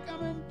feel like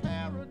I'm in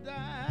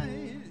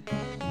paradise.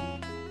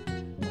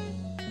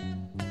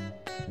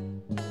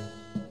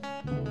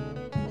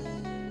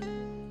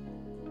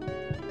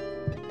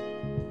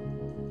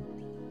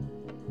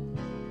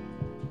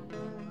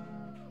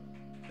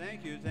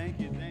 Thank you, thank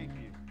you, thank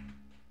you.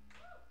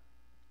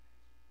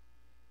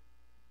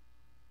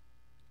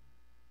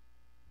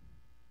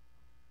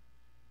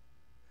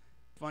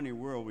 Funny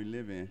world we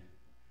live in.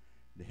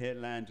 The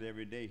headlines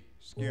every day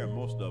scare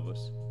most of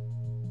us.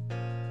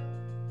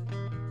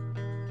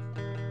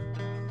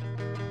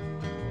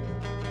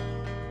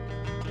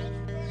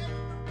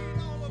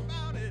 All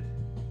about it.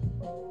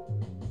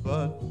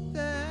 But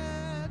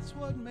that's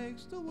what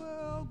makes the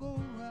world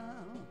go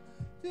round.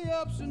 The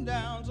ups and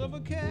downs of a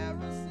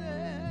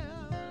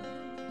carousel.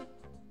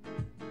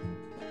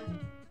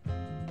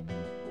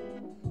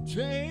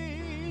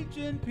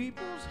 Changing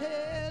people's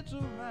heads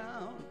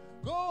around.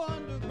 Go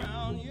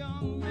underground,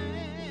 young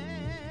man.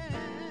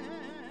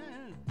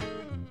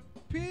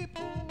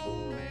 People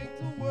make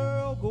the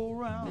world go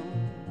round.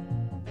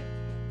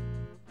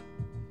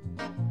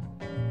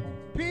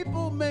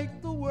 People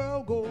make the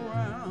world go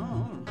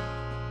round.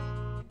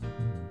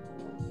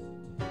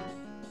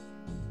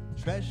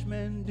 Trash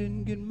man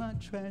didn't get my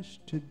trash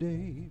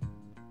today.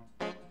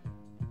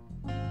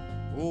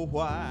 Oh,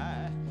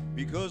 why?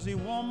 Because he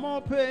want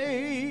more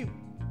pay.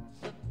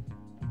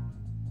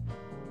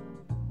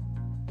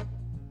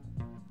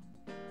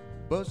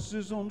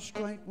 Buses on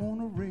strike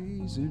want a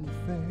raise in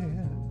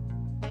fare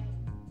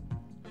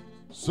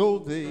so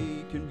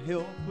they can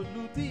help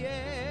pollute the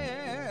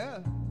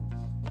air.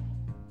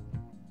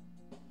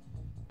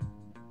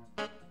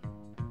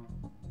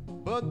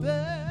 But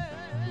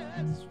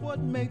that's what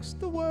makes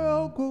the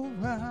world go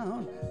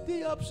round.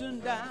 The ups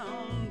and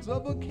downs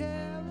of a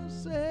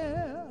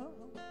carousel.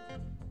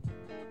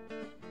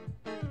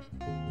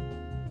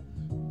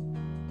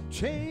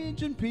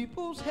 Changing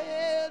people's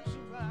heads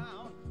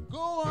around.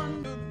 Go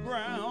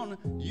underground,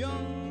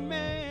 young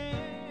man.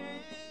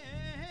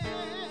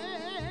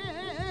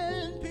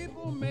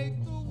 People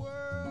make the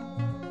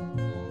world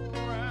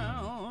go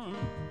round.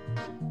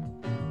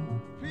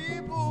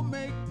 People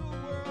make the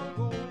world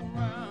go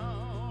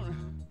round.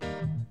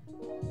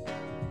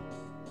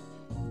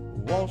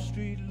 Wall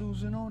Street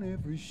losing on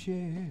every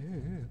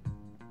share.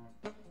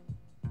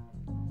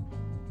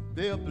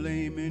 They're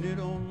blaming it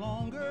on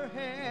longer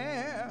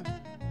hair.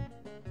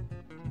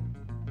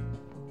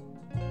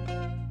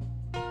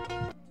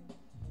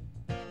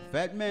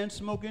 Fat man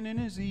smoking in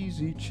his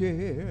easy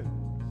chair,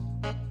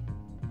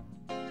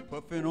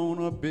 puffing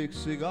on a big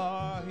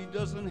cigar, he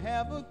doesn't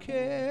have a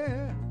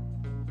care.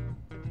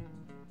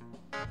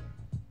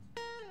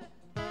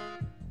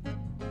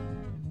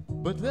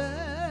 But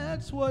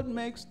that's what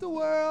makes the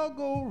world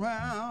go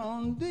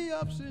round, the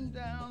ups and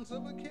downs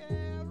of a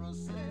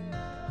carousel.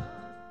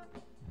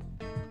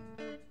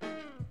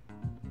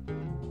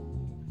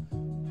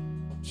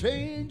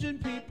 Changing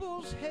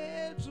people's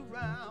heads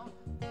around.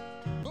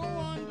 Go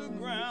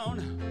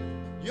underground,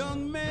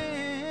 young man.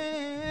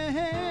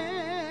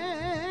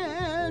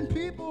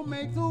 People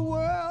make the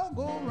world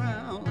go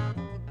round.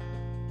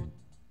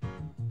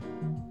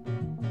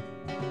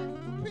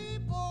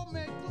 People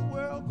make the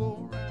world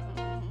go round.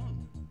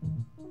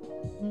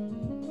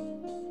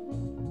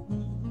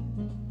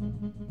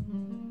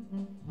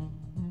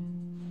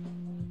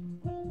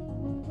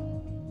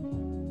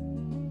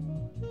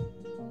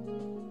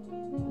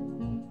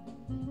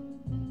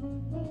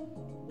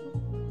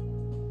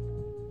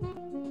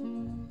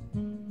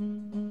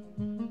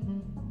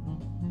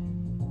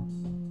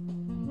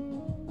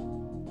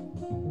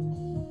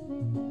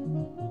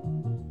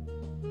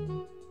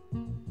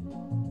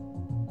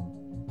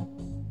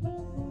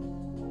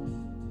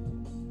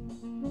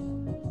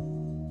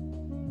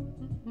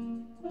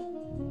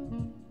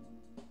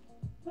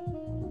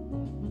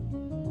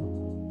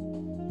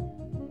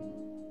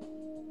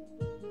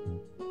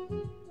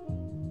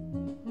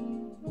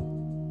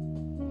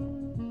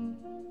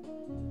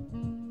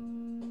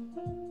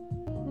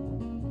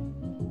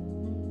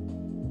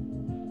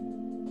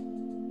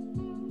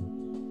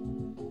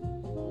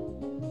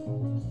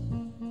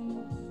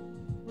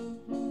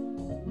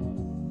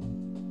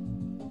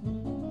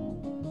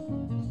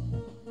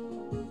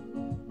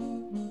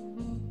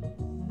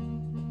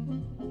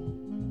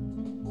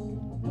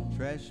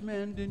 Trash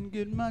man didn't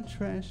get my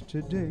trash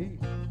today.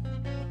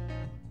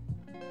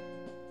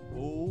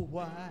 Oh,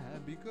 why?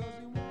 Because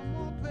he want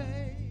more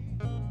pay.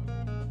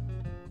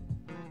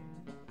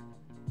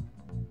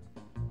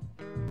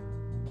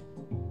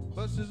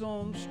 Buses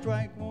on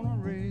strike, wanna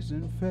raise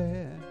blazing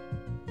fast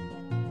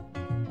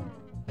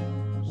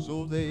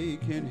so they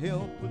can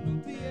help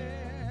pollute the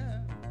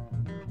air.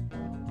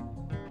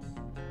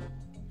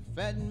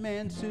 Fat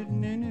man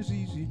sitting in his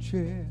easy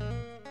chair,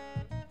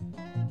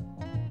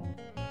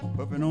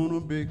 puffing on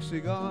a big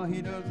cigar,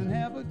 he doesn't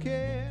have a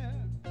care.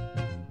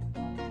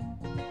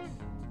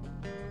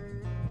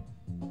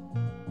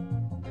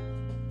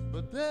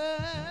 But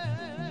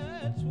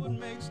that's what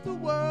makes the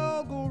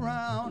world go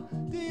round,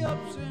 the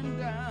ups and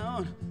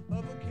downs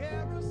of a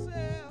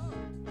carousel,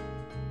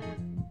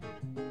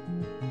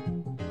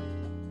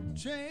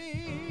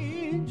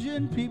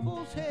 changing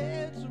people's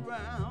heads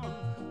around.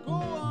 Go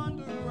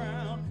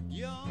underground,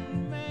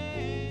 young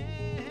man.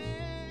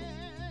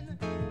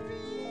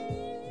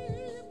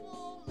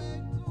 People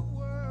make the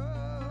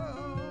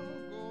world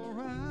go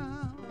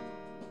round.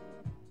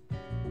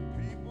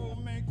 People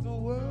make the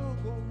world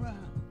go round.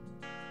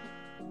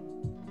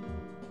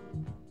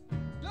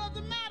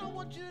 Doesn't matter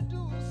what you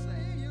do or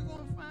say, you're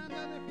gonna find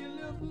out if you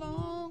live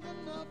long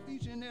enough.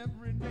 Each and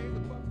every day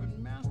the puppet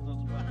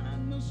master's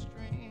behind the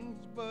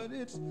strings. But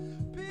it's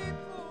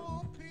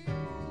people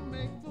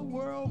make the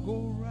world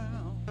go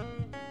round.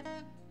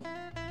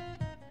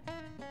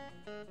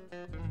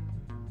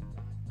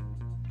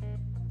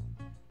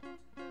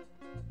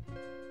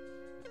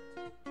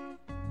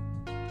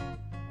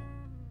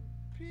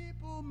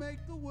 People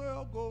make the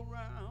world go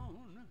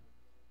round.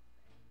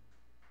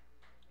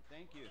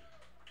 Thank you.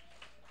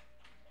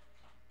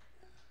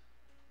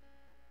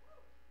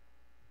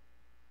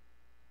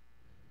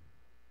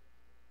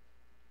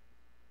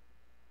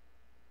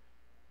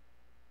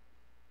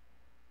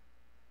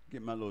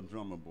 Get my little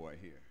drummer boy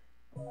here.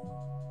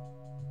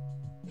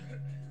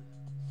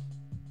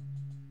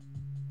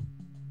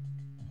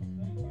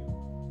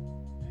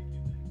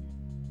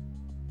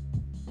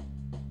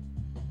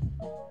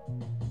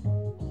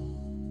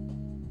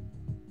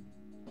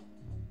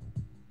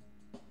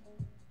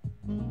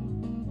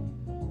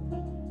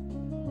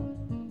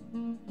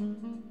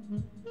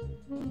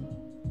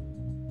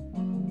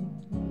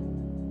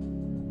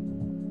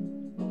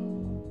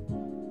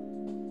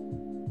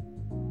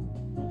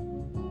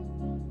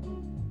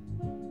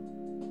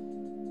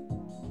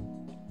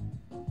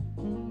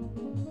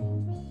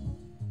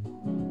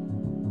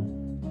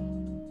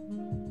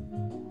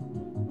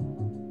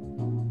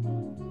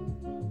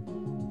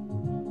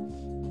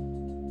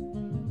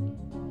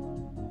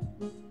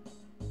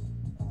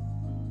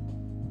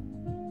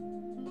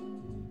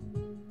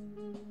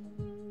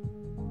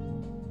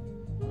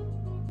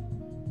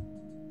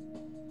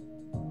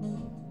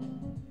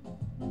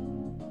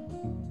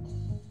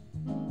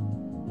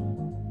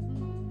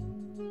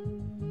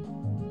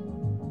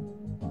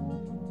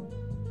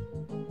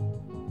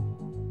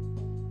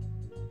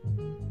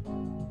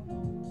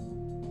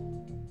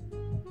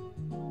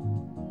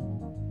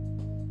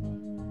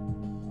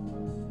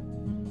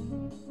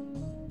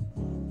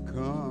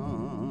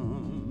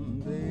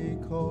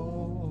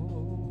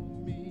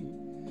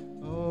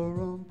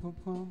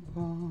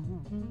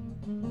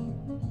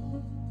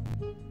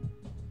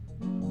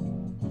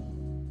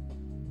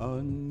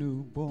 A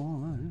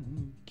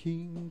newborn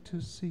king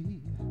to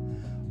see,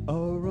 a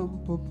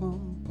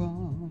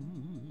rum-pa-pum-pum.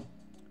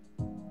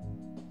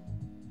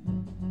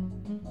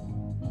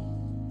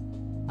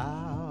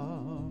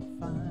 Our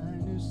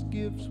finest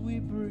gifts we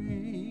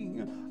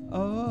bring,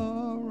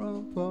 a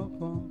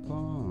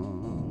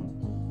rum-pa-pum-pum.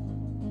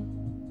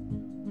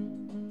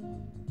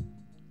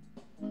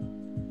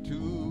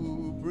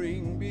 To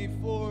bring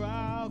before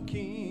our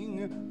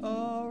king,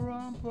 a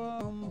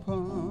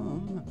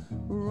rum-pa-pum-pum.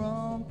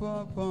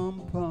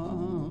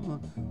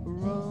 Rum-pa-pum-pum,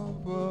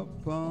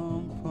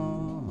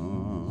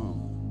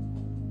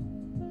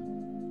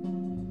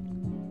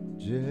 rum-pa-pum-pum.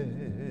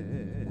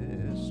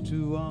 Just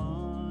to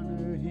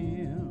honor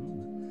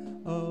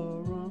him,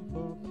 a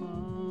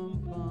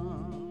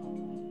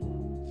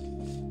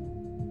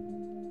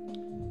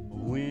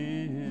rum-pa-pum-pum.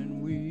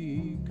 When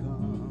we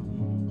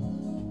come,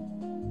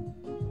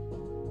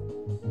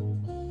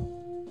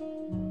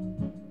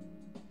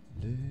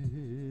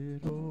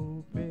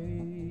 little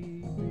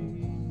baby,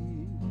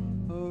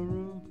 a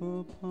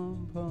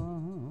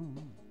rum-pa-pum-pum.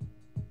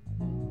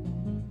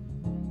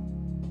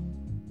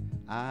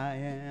 I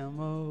am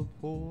a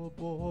poor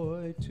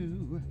boy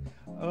too,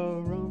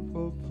 a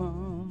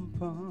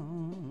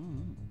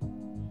rum-pa-pum-pum.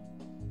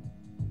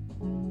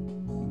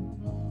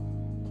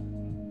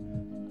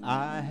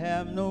 I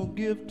have no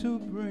gift to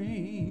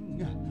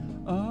bring,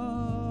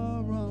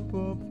 a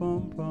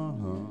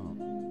rum-pa-pum-pum.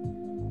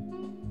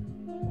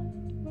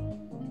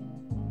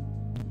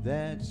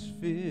 That's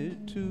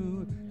fit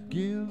to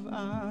give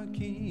our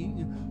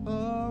king,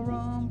 a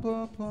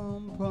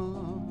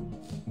rum-pa-pum-pum.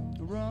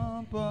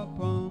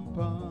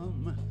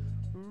 Rum-pa-pum-pum,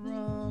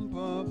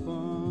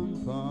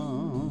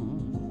 rum-pa-pum-pum.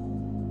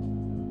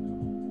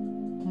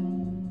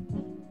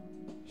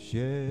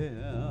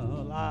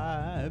 Shall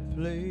I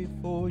play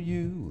for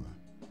you,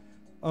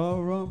 a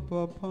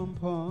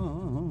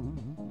rum-pa-pum-pum,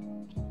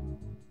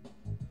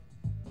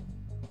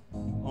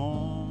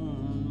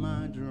 on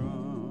my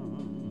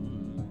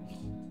drum?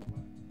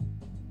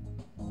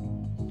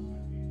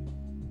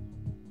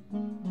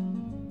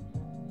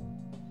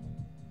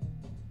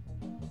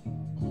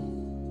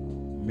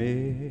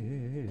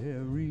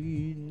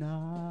 Mary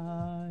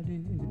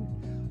nodded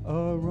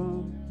a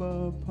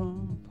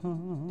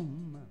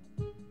rum-pa-pum-pum.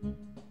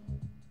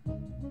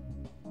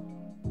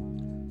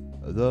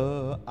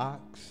 The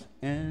ox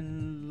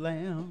and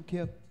lamb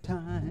kept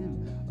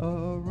time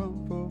a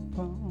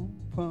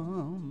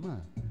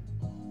rum-pa-pum-pum.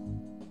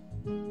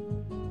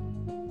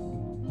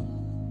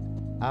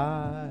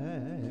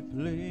 I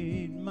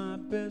played my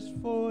best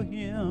for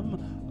him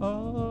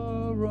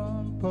a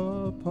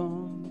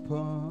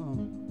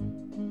rum-pa-pum-pum.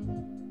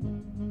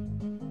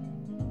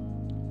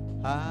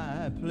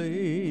 I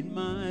played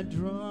my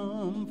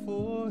drum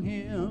for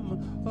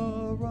him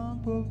a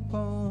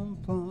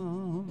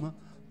rum-pa-pum-pum,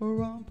 a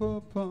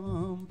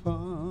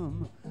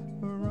rum-pa-pum-pum,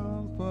 a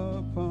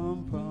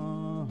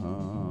rum-pa-pum-pum.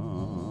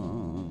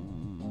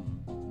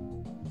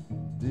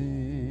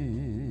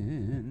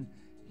 Then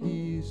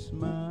he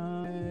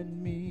smiled at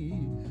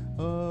me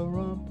a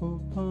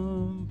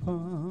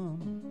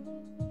rum-pa-pum-pum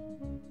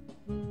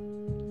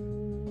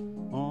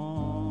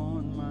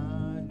on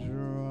my drum.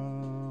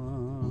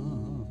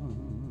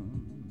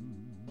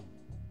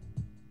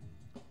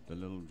 The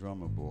little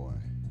drummer boy.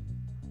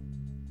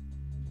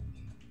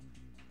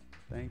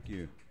 Thank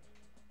you.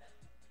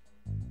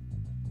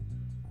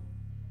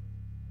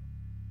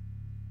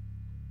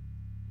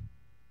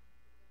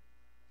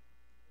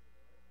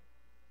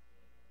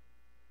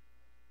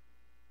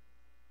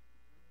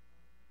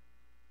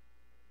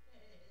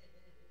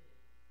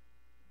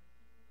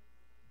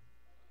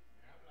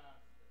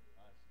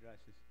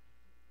 Gracias.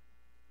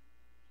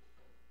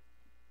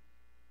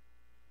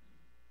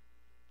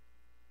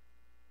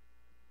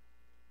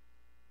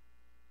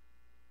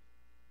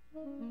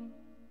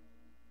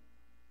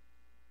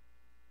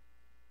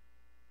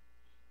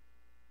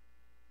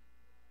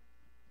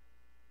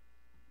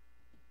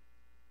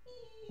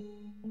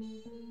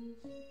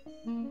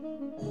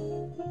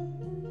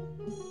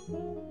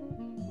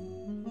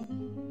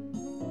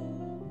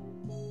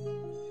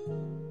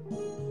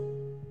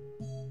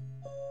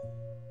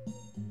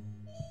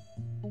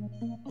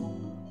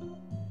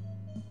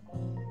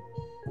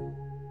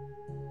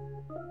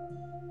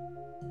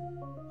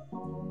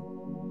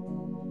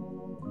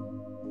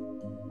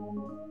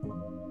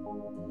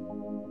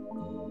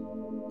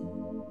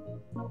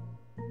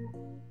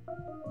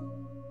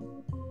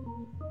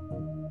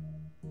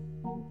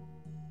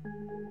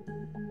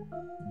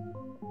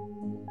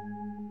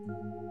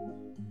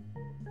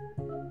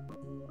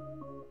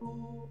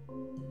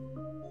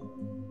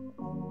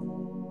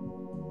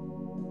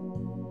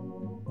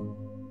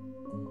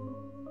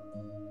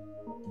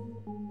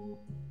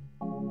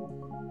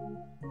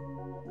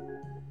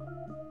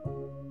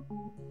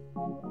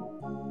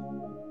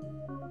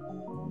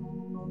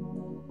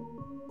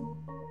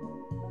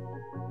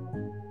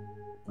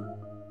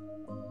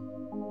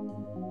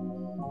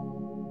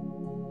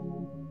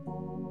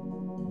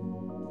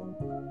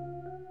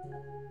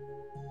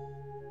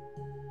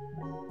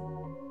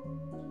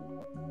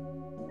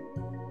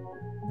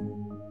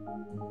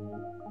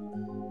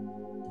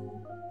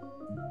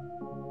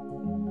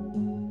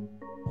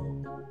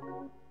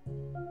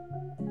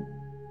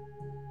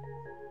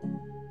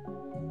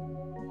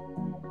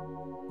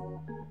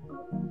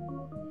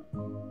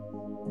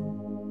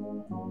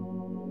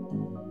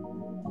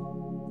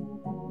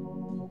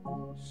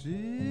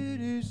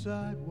 City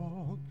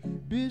sidewalk,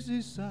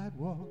 busy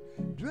sidewalk,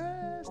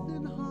 dressed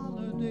in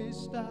holiday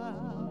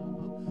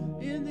style.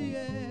 In the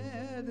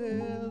air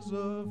there's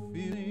a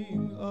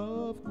feeling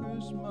of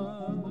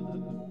Christmas.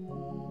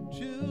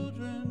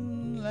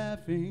 Children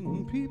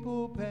laughing,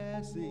 people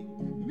passing,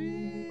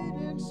 meet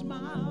and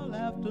smile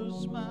after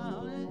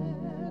smile.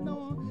 And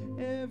on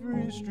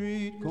every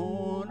street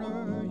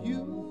corner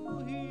you'll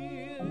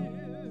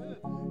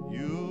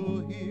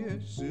hear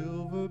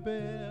silver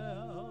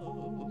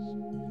bells,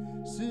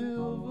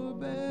 silver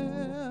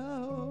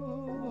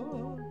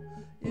bells.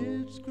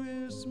 It's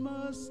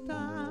Christmas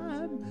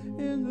time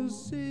in the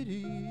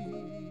city.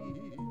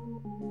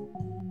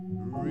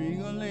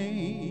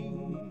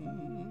 Ring-a-ling,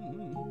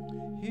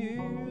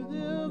 hear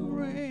them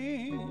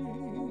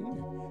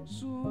ring.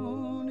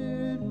 Soon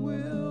it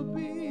will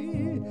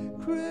be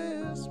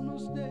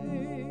Christmas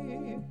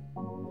Day.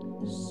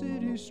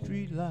 City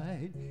street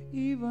light,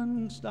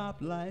 even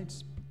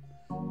stoplights,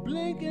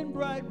 blinking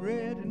bright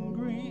red and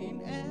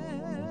green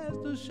as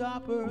the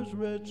shoppers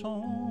reach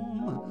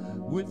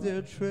home with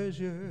their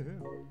treasure.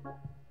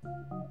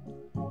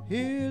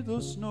 Hear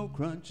the snow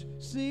crunch,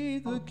 see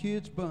the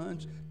kids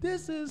bunch.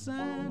 This is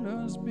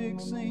Santa's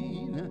big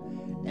scene,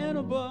 and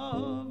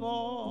above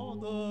all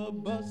the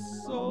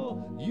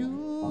bustle,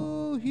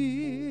 you'll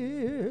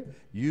hear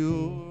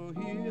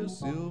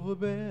silver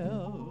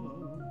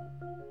bells,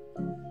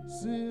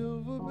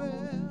 silver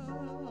bells.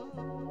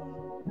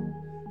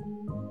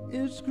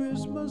 It's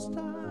Christmas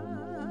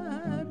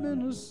time in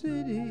the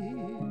city.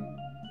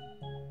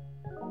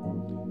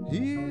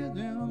 Hear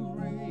them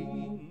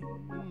ring,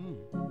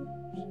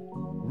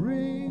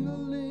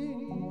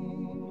 ring-a-ling.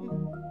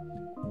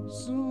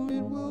 Soon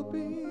it will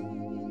be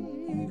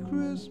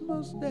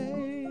Christmas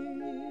Day.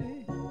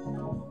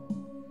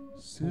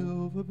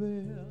 Silver Silver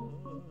bell,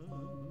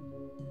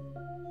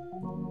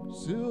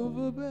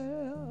 silver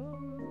bell,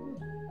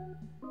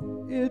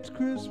 it's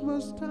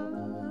Christmas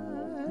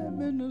time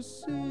in the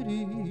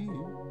city.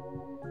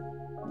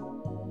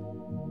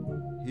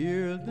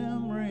 Hear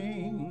them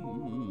ring,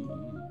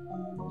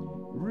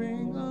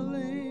 ring-a-ling,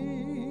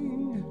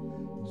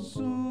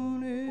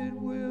 soon it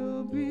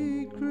will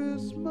be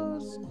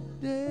Christmas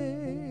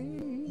Day.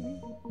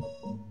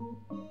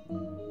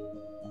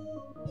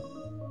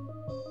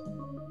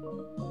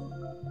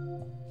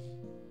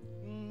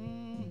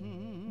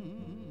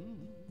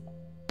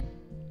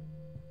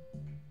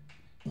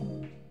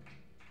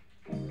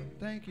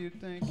 Thank you,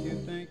 thank you,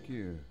 thank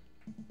you.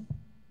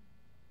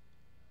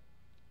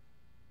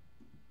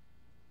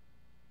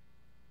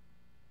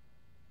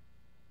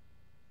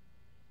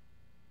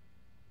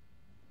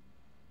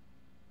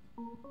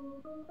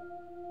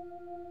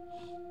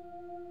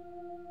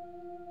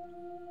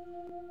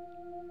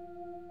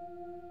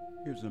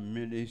 Here's a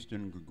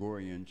Mid-Eastern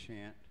Gregorian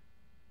chant.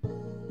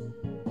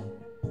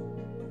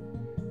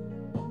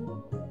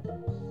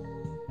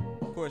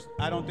 Of course,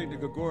 I don't think the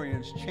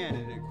Gregorians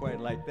chanted it quite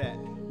like that.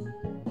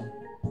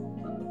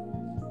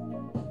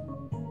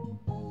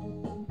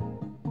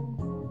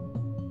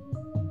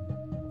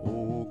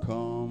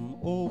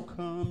 O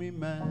come,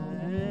 Emmanuel,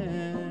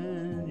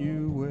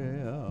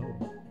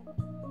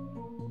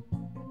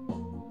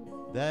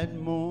 that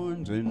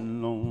mourns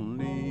in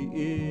lonely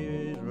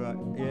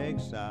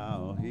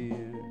exile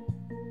here,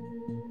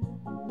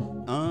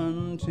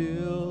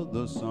 until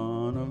the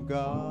Son of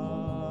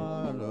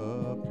God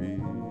appear.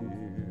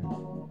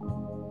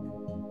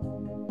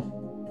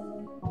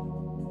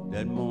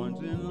 That mourns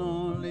in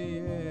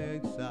lonely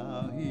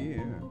exile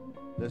here.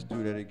 Let's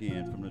do that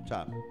again from the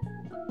top.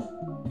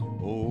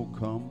 O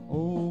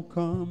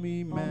come,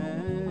 Emmanuel,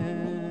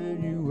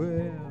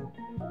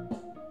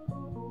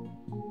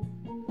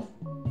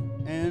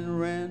 and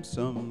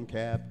ransom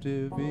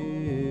captive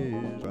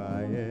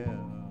Israel,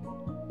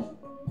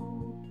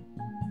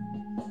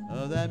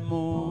 that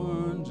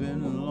mourns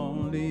in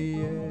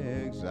lonely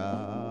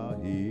exile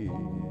here,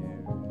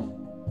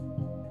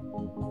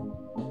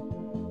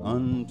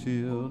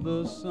 until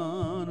the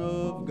Son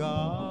of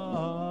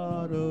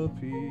God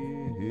appear.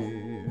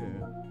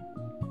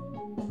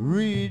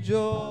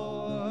 Rejoice,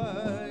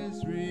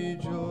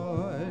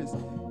 rejoice,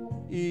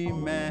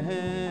 Emmanuel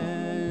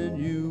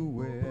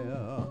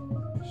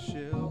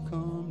shall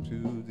come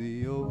to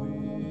thee, O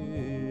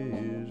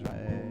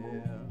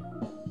Israel.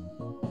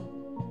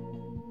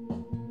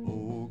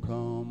 O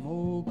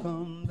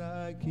come,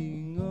 thy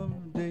King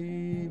of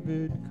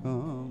David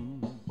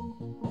come,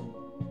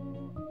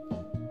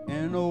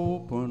 and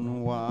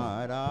open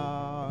wide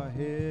our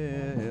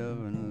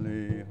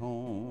heavenly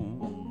home.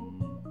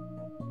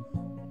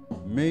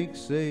 Make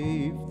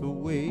safe the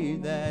way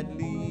that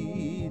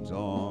leads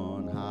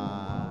on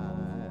high,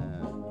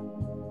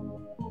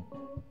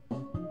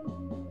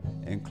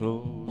 and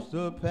close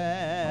the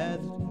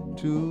path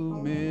to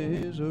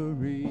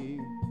misery.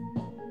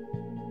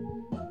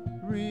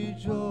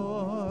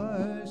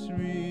 Rejoice,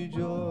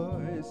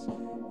 rejoice,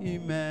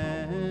 Emmanuel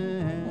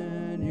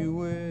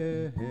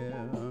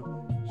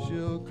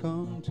shall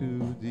come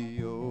to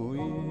thee, O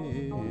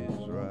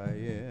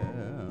Israel.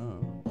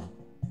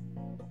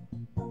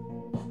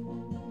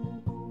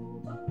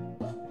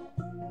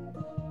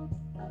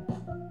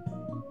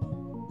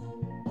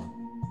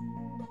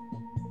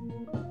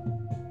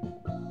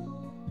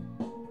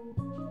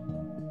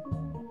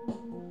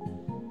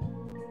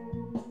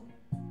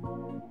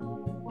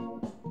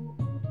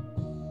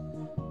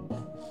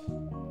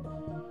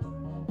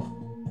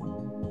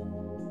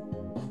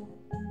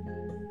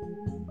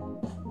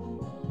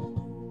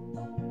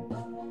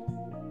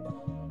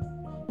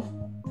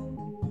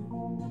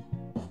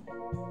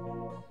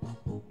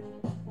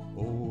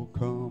 O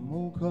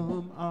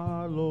come,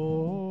 our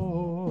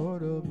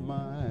Lord of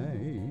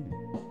might,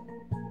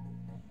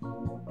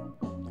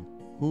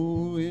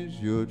 who is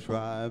your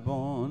tribe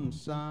on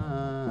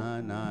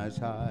Sinai's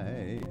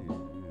height?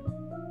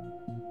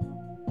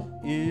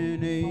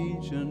 In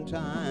ancient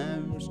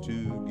times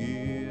to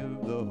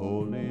give the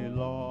holy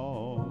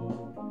law,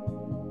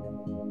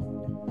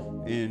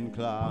 in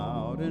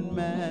cloud and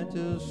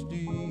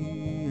majesty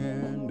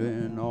and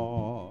in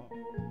awe.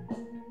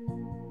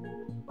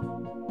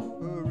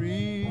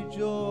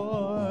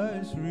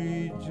 Rejoice,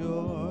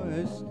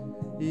 rejoice,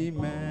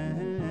 Emmanuel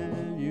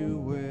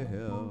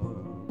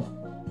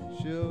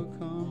shall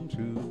come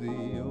to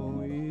thee,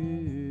 O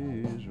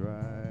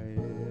Israel.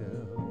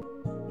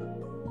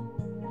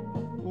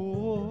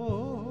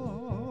 Oh,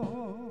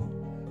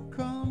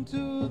 come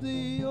to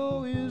thee,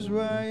 O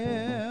Israel.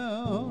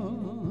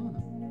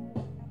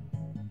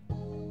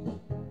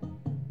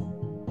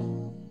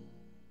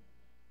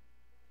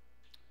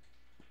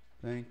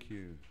 Thank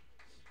you.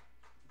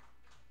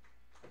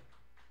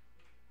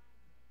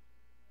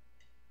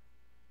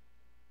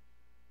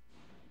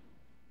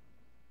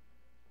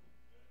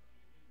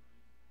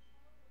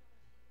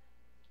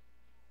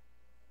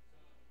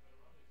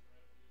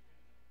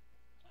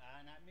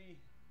 Not me,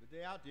 but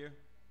they're out there.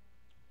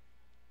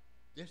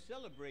 They're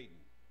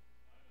celebrating.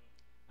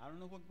 I don't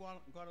know what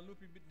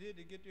Guadalupe did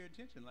to get their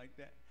attention like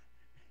that.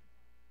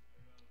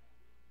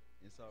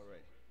 It's all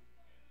right.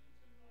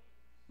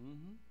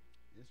 Mm-hmm.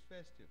 It's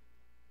festive.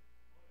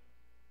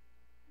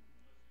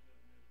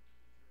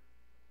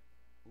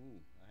 Ooh,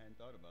 I hadn't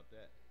thought about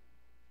that.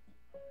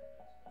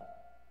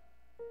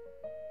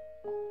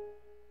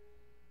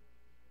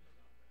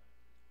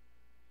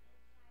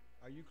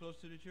 Are you close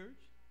to the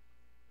church?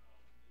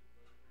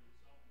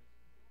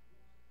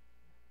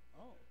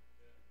 Oh,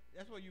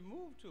 that's where you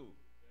moved to.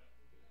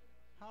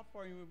 How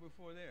far you moved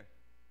before there?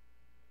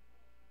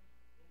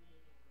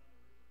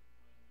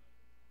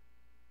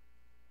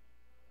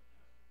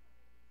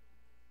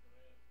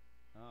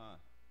 Ah,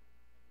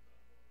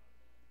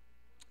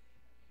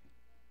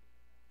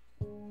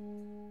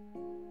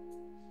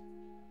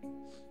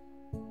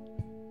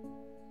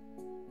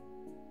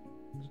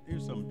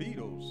 here's some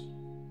Beatles.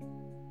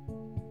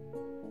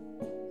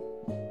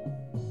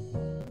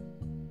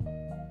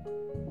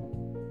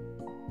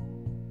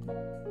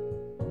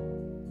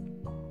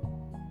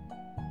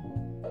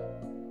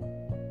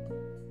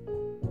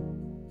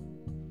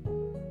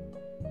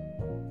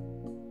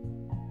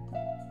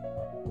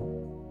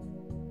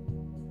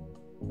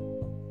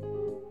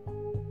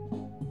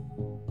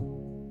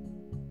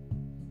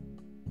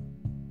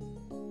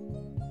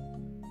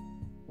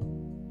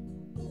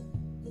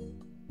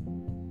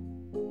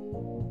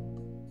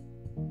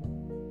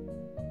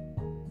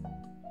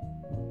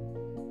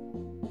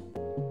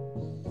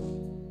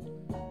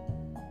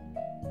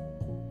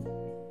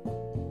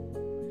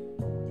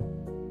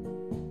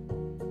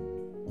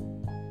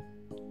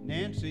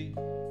 Nancy,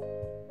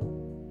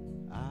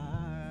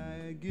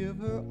 I give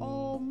her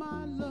all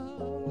my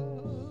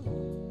love.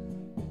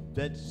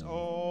 That's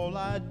all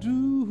I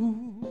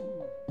do.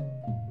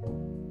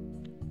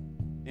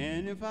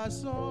 And if I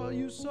saw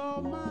you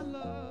saw my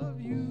love,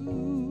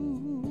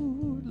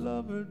 you'd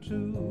love her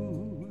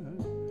too,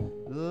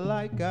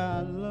 like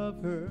I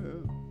love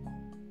her.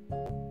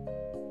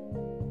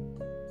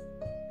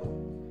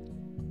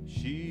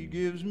 She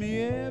gives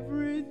me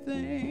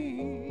everything,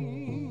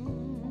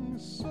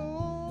 so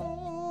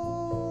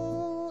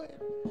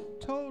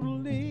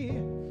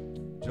totally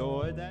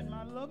joy that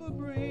my lover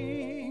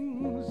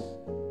brings.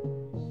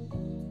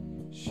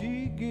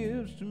 She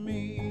gives to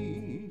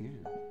me,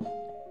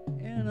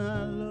 and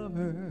I love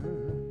her.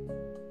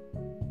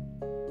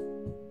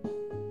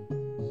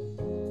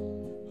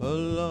 A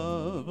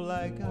love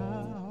like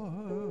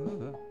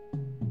ours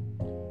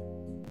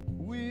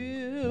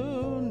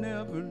will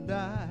never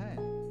die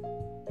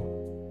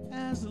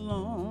as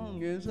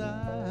long as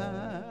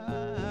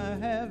I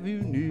have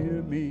you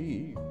near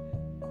me.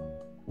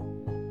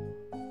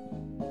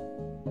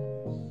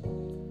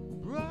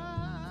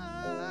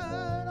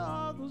 Bright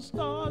are the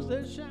stars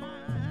that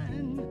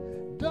shine,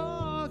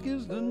 dark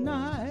is the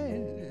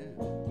night.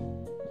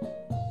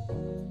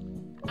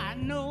 I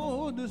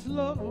know this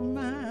love of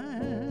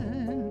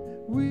mine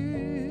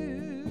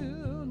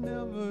will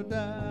never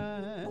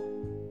die,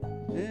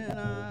 and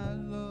I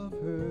love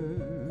her.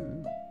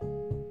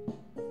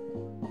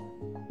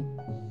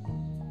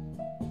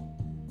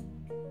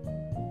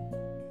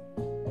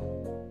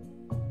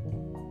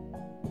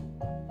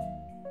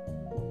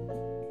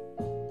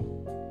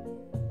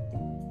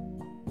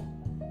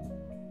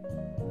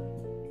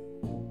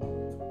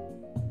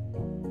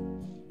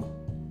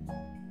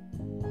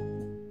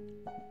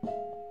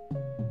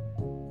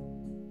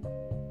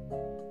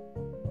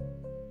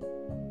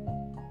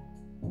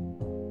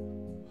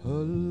 A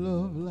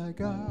love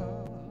like ours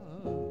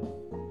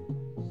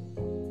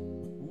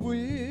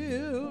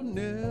will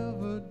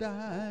never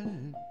die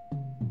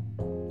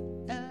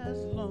as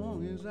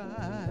long as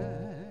I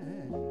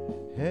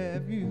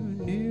have you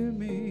near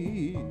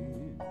me.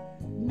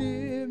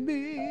 Near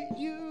me,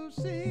 you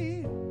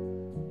see,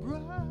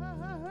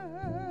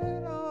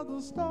 bright are the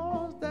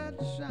stars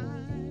that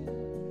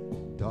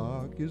shine,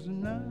 dark is the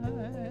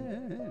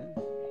night.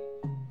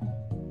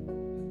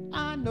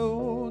 I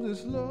know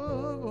this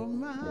love of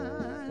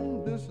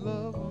mine, this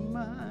love of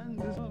mine,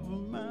 this love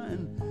of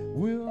mine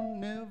will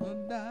never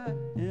die,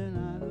 and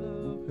I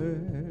love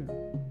her.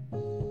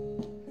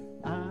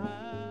 I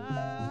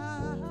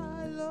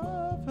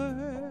love her.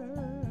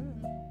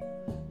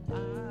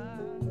 I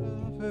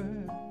love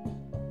her.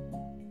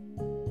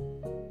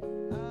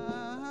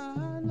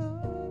 I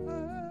love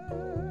her.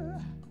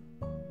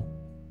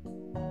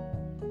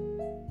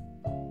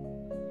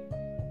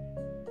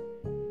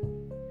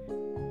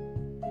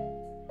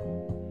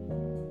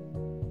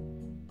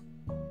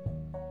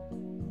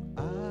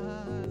 I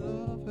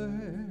love her.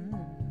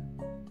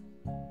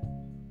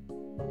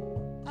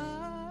 I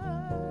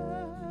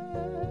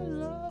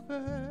love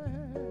her.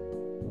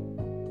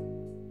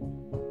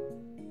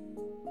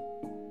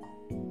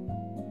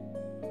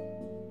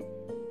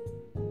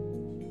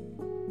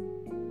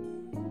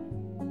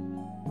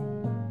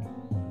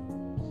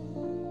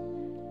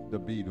 The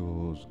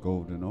Beatles'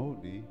 golden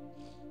oldie.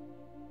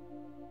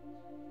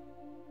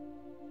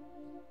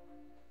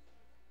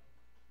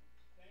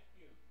 Thank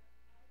you.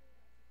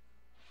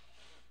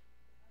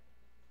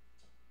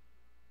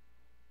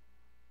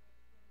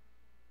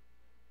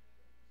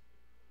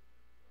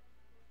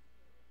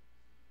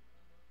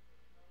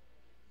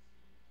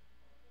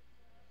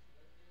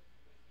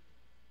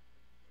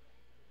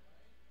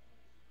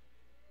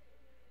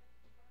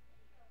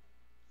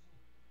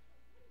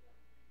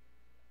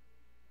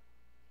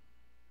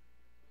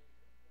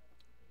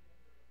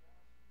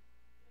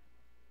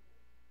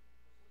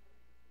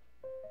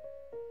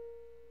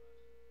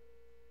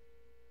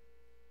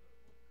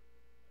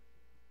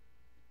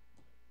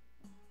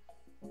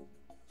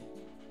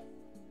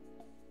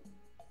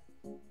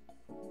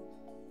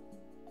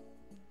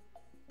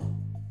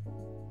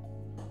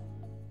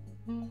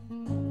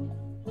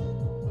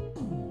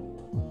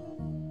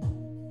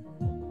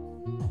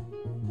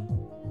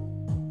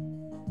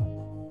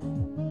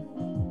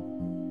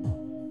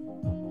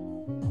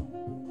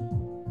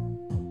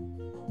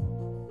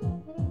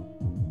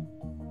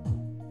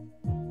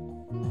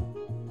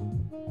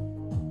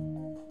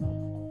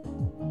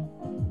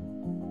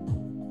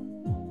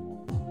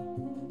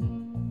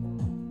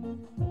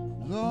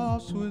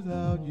 lost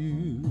without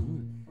you,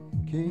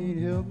 can't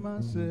help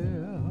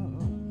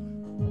myself.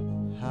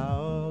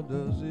 How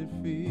does it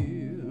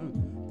feel?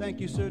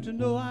 Thank you, sir, to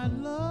know I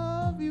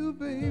love you,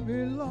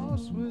 baby.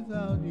 Lost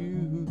without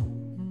you,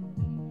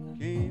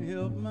 can't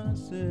help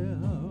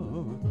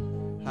myself.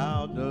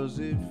 How does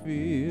it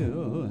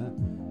feel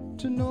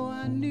to know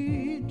I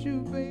need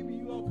you, baby?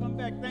 You all come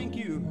back, thank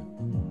you.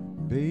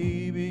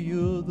 Baby,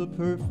 you're the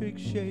perfect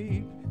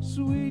shape.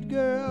 Sweet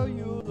girl,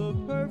 you're the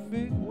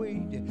perfect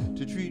weight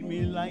to treat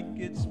me like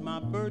it's my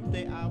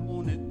birthday. I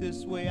want it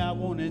this way, I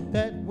want it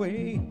that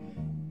way.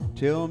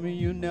 Tell me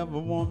you never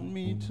want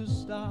me to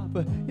stop.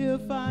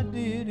 If I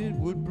did, it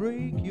would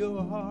break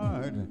your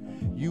heart.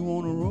 You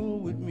wanna roll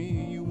with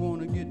me, you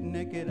wanna get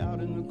naked out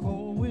in the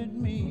cold with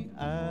me.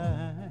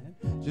 I'd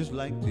just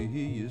like to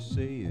hear you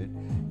say it.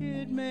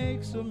 It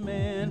makes a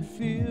man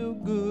feel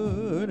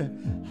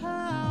good.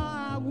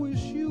 How I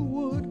wish you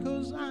would,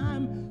 'cause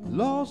I'm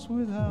lost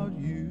without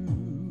you.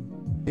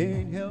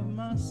 Can't help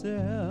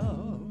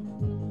myself.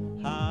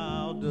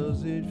 How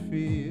does it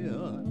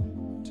feel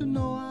to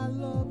know I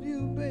love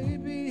you,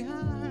 baby?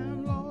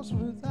 I'm lost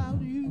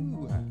without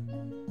you.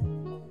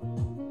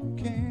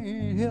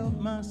 Can't help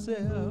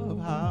myself.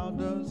 How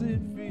does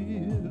it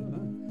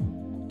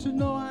feel to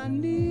know I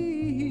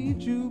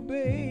need you,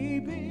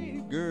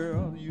 baby?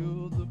 Girl,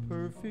 you're the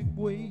perfect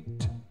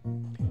weight.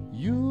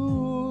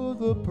 You're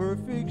the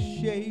perfect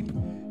shape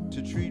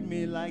to treat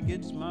me like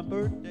it's my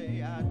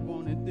birthday. I'd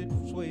want it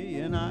this way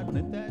and I'd want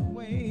it that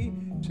way.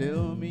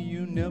 Tell me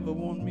you never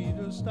want me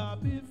to stop.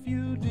 If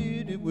you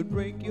did, it would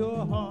break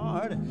your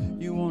heart.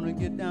 You want to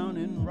get down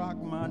and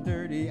rock my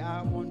dirty.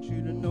 I want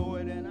you to know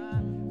it, and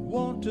I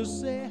want to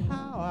say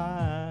how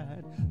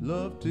I'd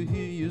love to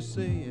hear you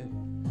say it.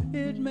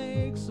 It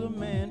makes a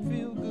man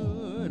feel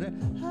good.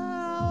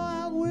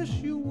 How I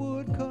wish you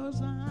would,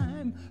 'cause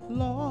I'm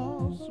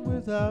lost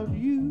without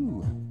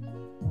you.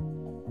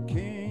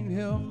 Can't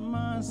help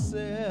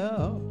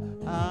myself.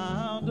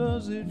 How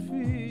does it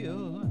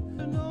feel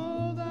to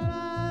know that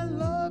I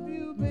love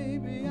you,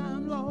 baby?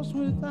 I'm lost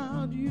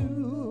without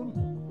you.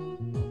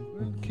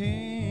 But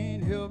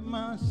can't help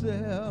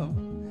myself.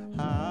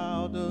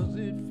 How does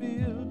it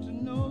feel to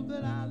know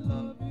that I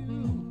love you?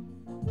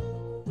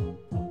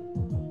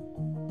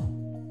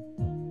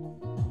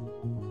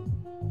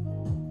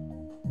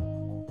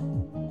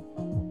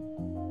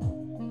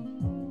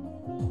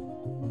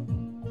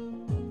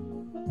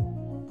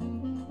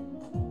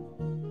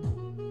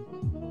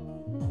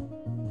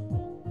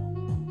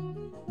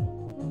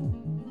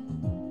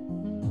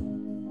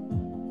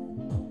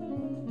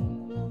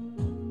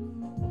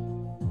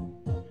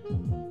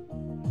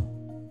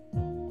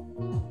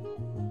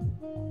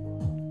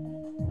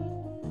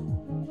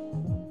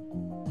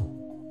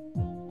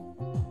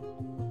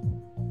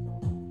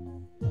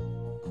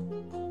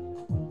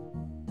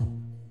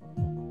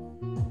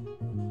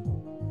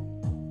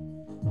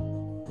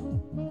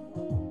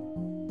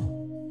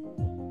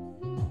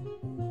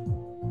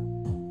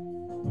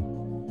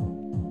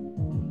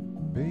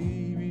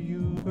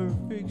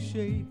 Perfect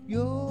shape,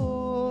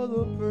 you're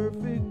the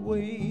perfect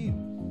way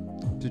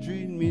to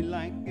treat me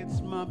like it's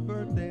my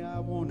birthday. I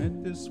want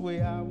it this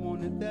way, I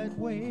want it that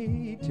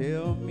way.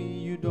 Tell me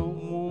you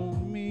don't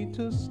want me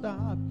to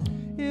stop.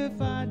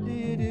 If I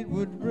did, it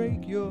would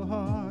break your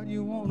heart.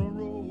 You wanna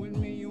roll with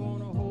me, you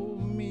wanna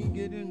hold me,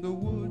 get in the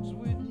woods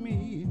with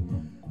me.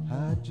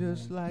 I'd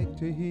just like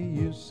to hear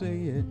you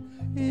say it.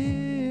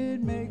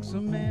 It makes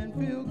a man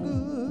feel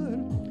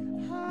good.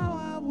 How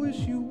I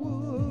wish you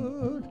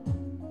would,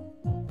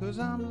 'cause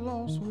I'm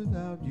lost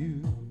without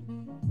you.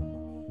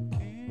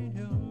 Can't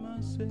help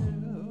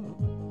myself.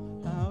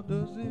 How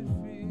does it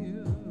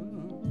feel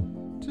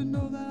to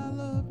know that I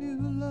love you,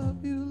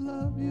 love you,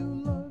 love you,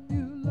 love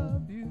you,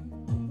 love you?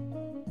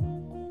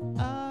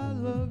 I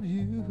love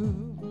you.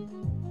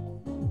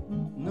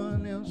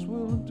 None else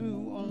will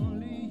do,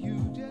 only you,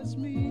 just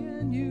me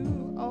and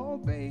you. Oh,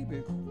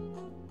 baby.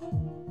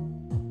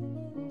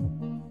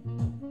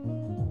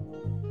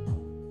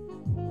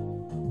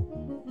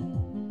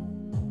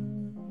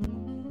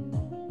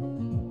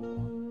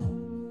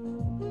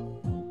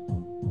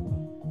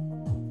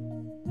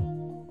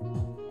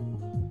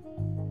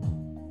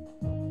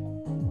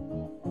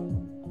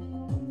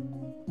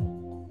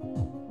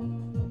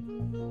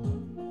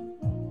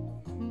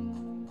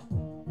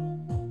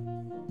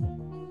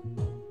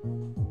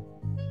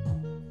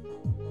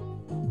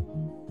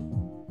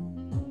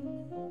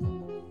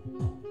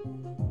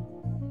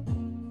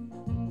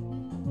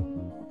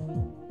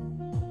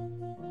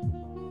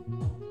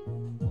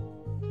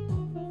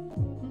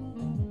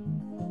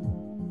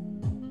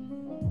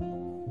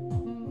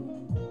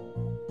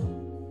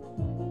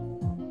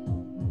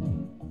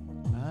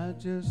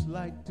 Just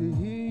like to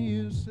hear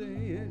you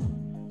say it.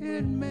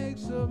 It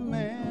makes a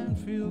man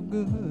feel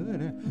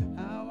good.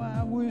 How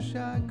I wish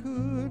I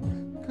could,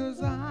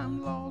 'cause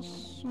I'm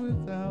lost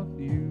without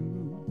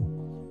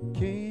you.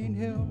 Can't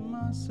help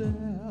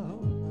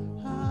myself.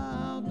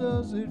 How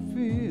does it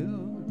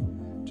feel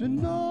to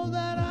know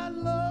that I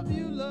love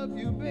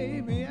you,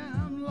 baby?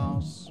 I'm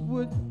lost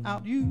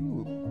without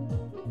you.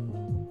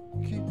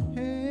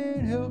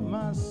 help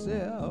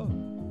myself.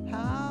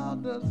 How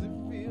does it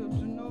feel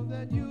to know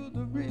that you're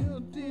the real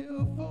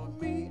deal? For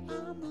me,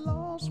 I'm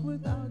lost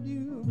without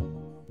you.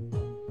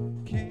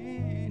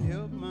 Can't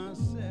help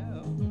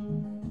myself.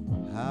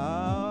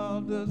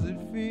 How does it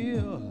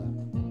feel?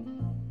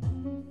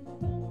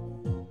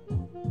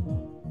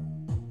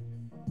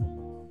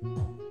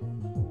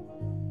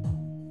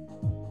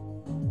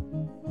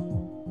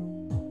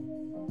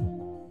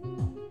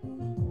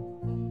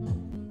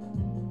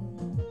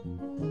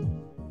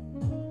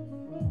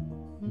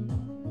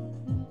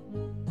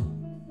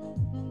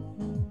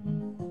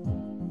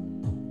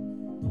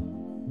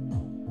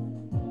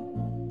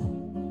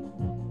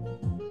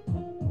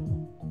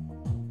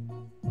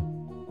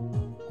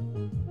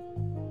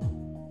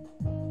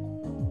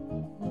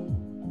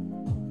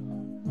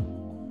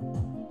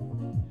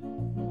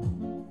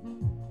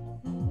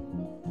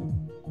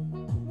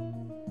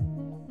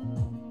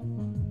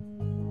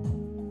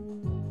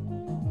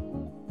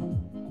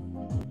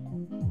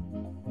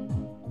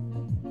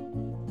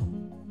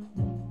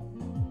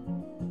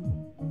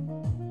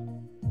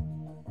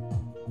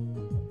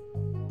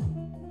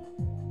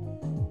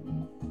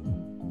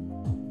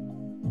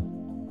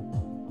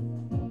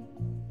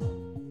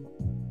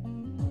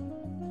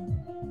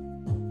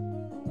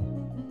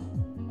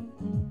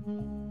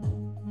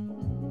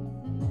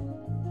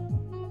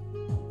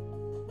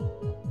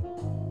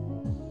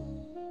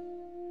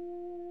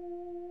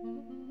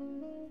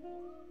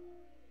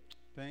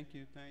 Thank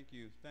you, thank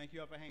you. Thank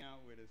you all for hanging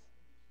out with us.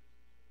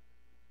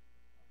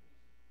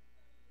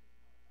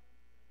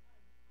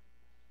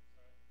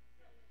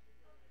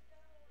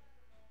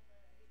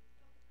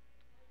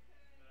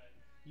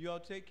 You all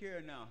take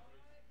care now.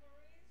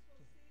 Maurice,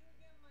 we'll see you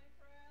again, my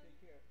friend. Take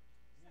care.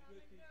 Be Sounded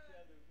good to each good.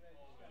 other. Glad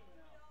you're stepping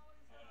We out.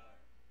 always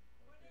are.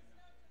 Buenas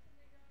noches,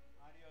 amigos.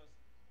 Adios.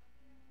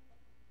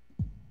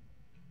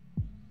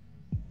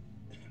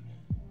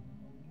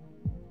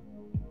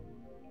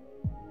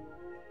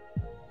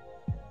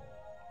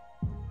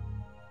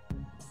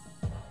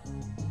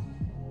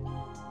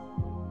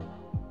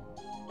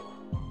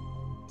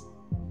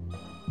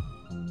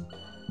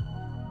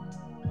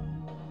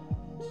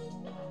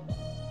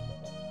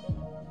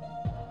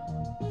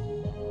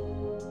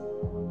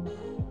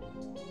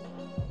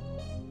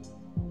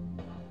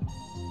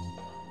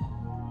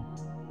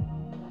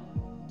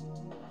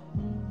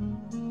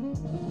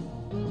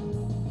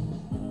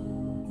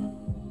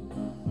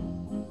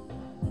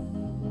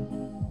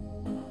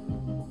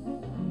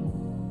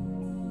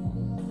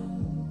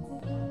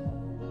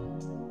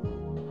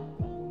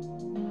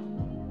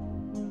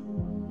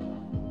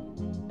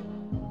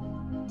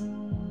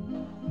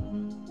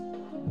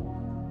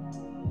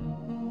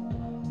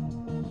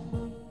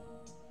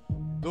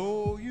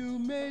 Though you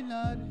may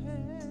not have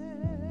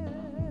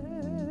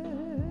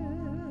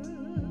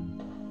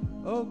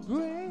a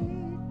great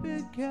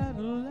big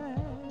Cadillac,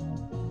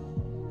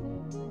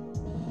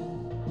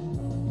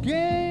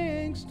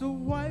 gangsta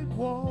white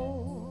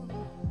wall,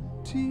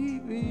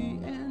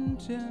 TV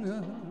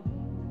antenna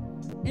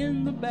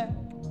in the back.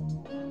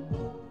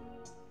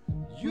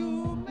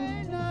 You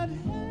may not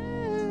have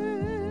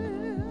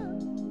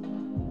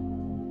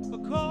a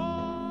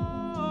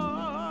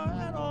car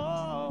at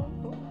all.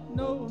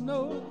 No,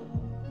 no.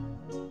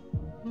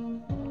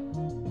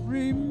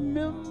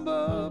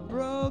 Remember,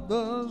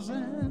 brothers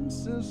and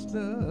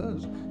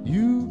sisters,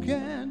 you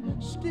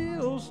can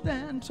still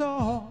stand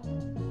tall.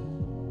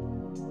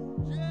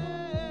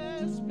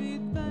 Just be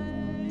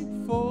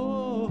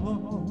thankful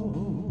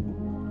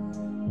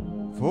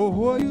for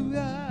what you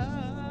got.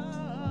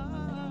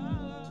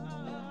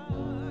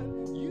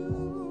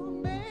 You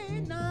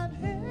may not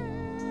have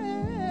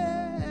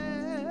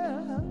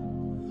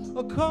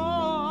a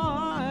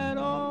car at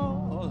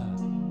all,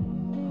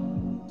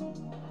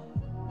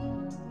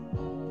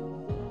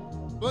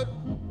 but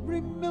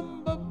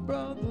remember,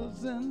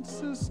 brothers and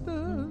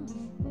sisters,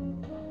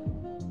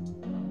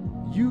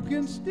 you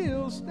can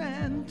still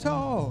stand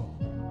tall.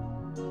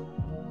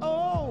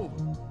 Oh,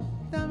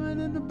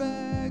 diamond in the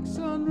back,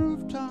 sun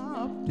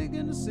rooftop,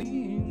 digging the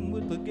scene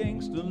with the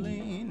gangster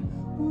lean.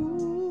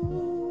 Ooh,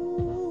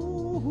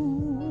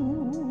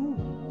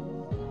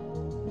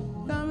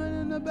 diamond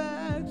in the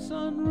back,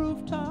 sun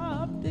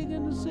rooftop,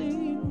 digging the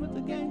scene with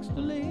the gangster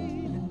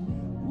lean.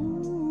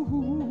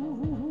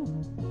 Ooh.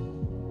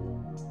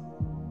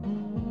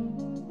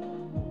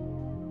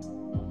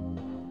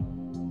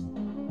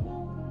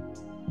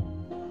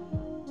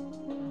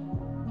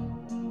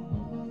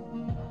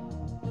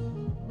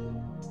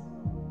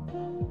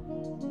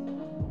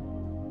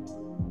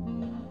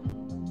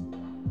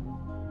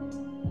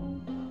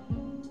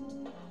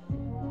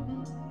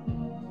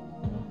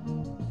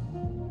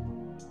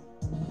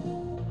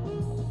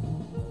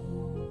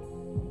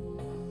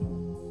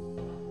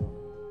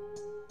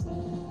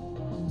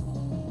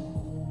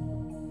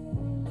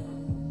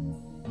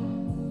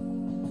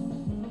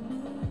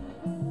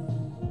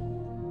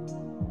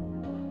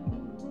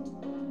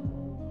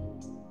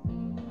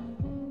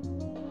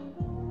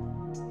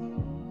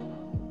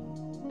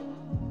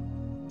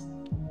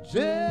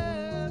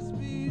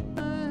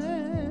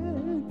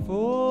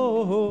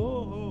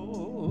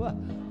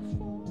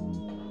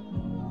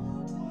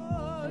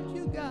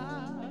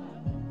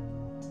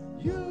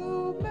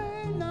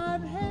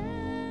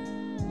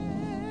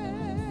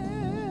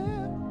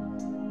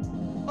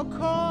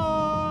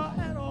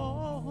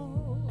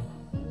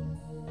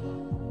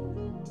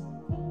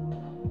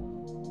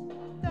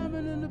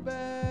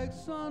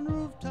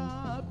 sunroof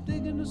top,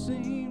 digging the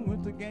scene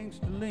with the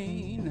gangster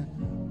lean.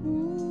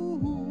 Ooh,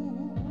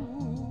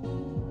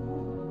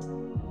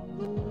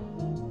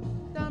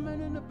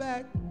 diamond in the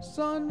back,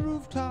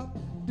 sunroof top,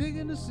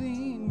 digging the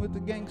scene with the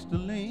gangster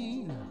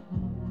lean.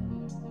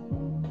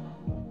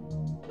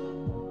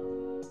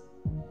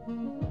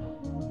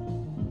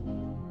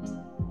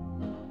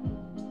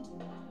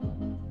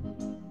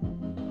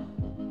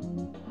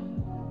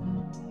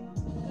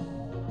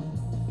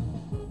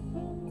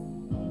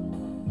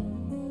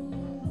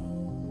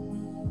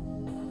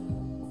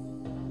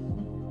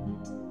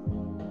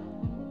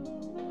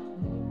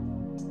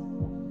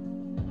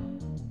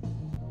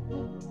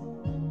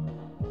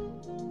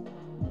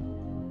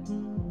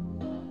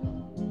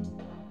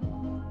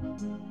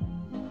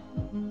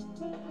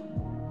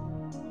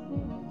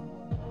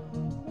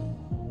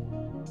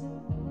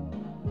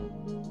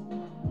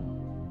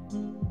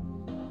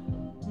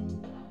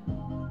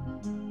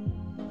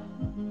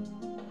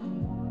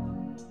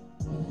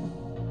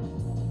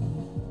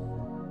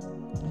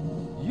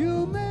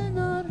 You may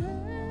not have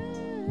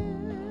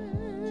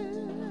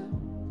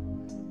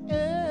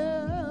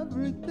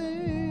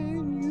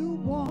everything you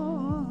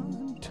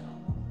want,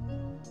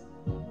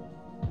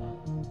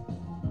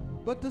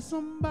 but to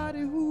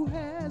somebody who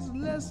has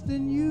less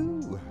than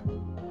you,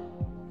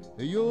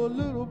 your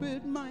little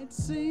bit might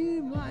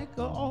seem like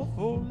an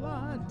awful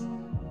lot.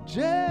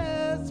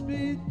 Just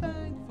be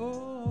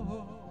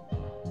thankful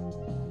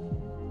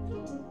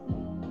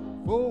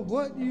for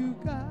what you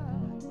got.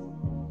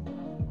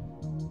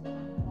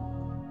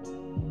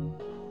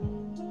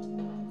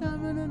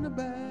 Diamond in the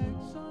bag,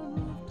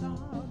 sunroof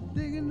top,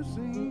 digging the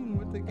scene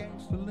with the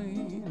gangster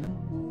lean.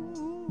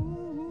 Ooh,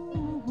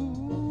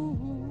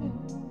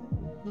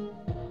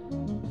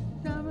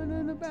 diamond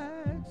in the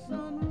bag,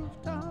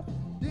 sunroof top,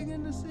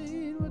 digging the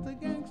scene with the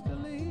gangster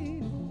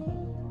lean.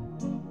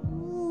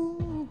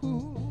 Ooh,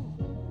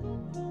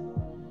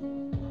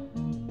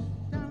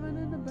 diamond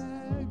in the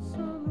bag,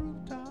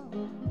 sunroof top,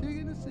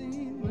 digging the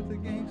scene with the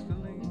gangster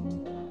lean.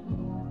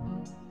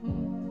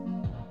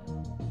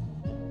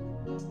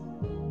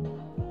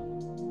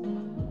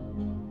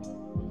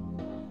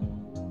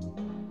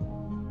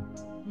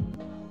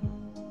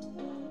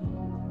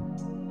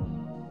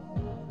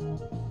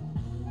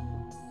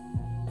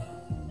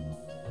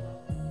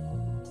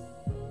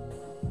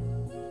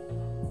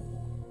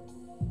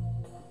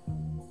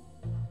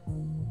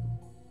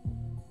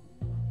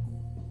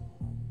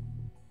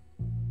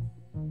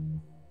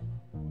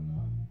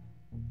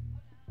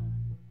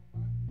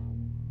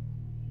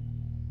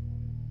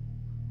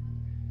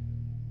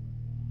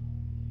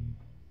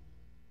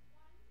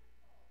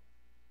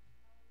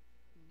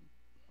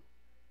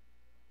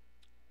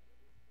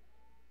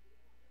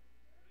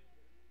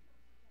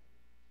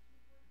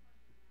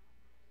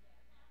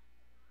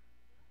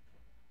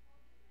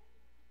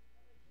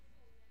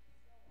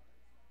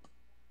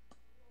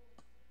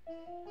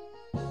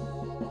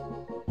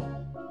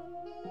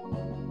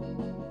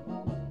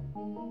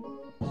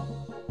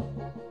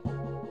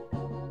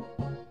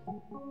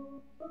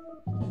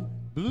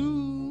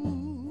 Blue,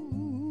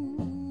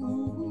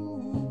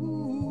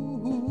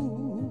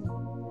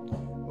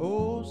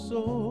 oh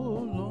so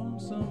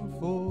lonesome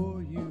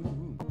for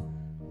you.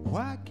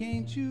 Why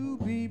can't you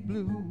be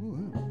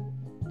blue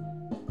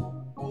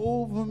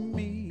over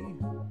me?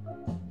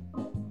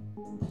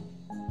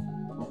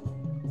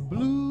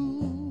 Blue,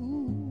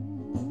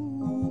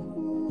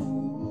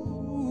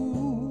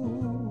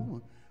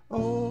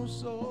 oh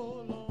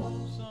so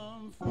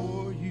lonesome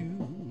for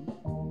you.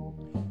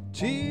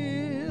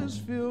 Tears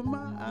fill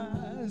my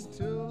eyes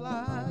till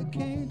I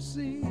can't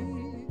see.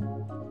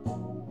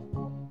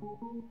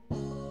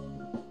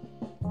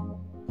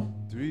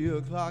 3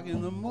 o'clock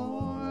in the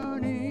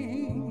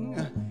morning,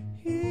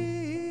 here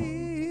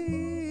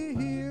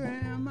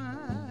am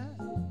I,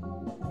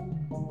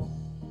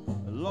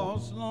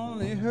 lost,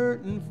 lonely,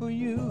 hurting for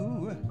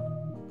you,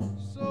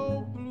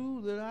 so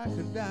blue that I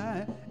could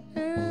die,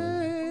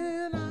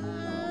 and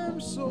I'm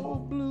so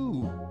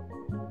blue.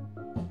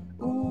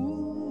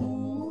 Ooh,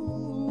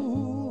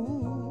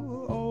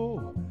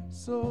 oh,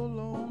 so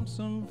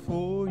lonesome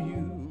for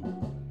you.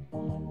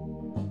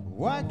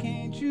 Why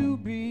can't you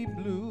be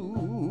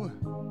blue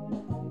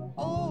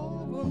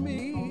over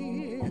me?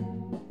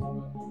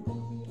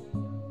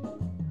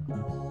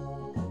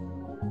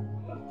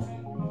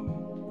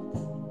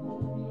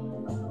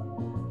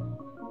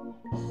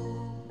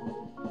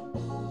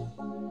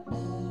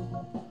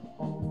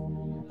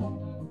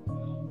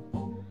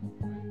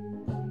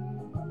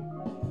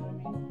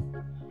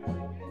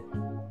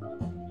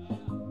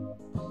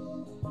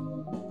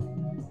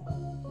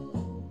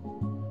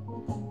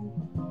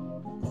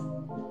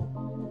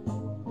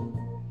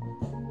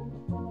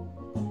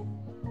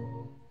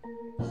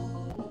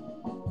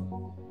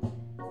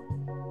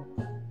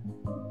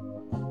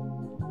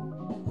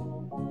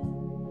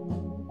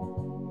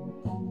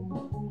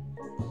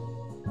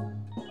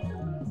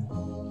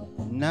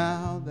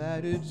 Now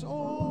that it's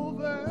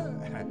over,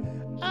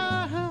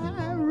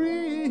 I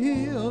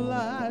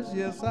realize realize,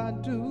 yes I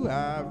do,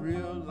 I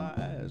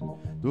realize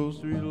those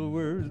three little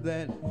words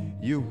that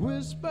you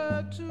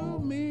whispered to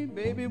me,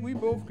 baby, we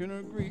both can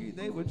agree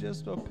they were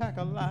just a pack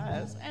of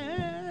lies.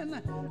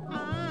 And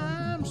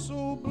I'm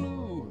so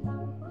blue,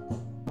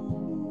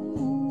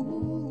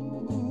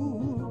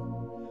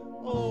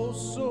 oh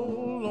so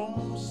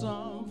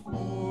lonesome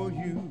for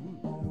you.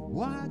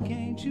 Why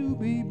can't you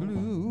be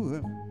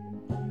blue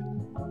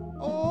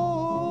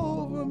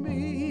over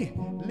me?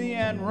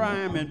 Leanne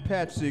Rhyme and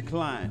Patsy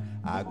Cline.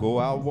 I go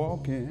out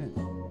walking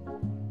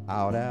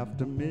out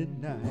after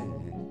midnight,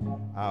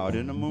 out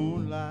in the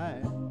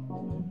moonlight,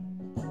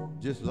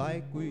 just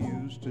like we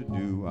used to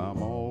do.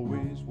 I'm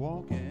always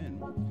walking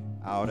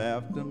out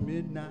after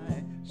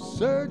midnight,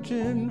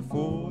 searching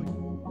for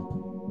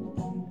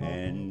you.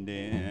 And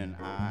then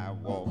I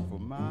walk for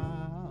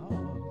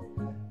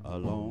miles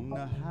along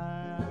the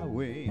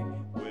highway.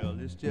 Well,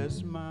 it's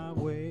just my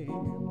way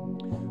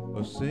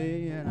of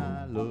saying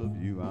I love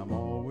you. I'm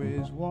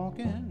always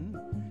walking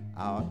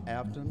out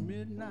after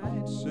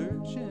midnight,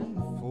 searching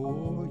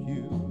for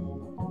you.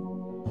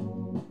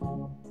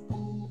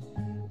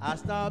 I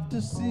stopped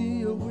to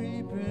see a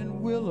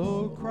weeping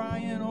willow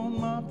crying on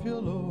my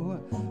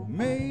pillow.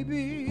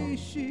 Maybe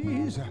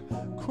she's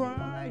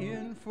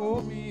crying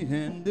for me.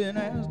 And then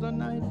as the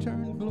night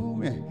turned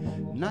gloomy,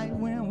 night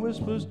wind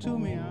whispers to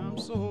me, I'm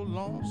so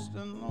lost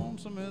and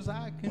lonesome as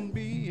I can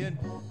be. And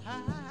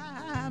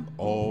I'm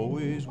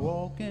always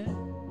walking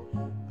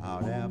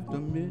out after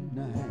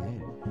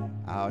midnight,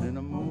 out in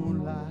the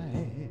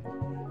moonlight,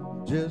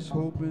 just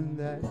hoping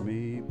that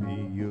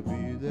maybe you'll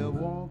be there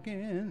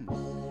walking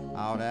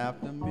out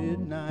after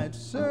midnight,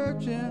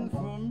 searching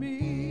for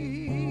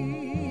me.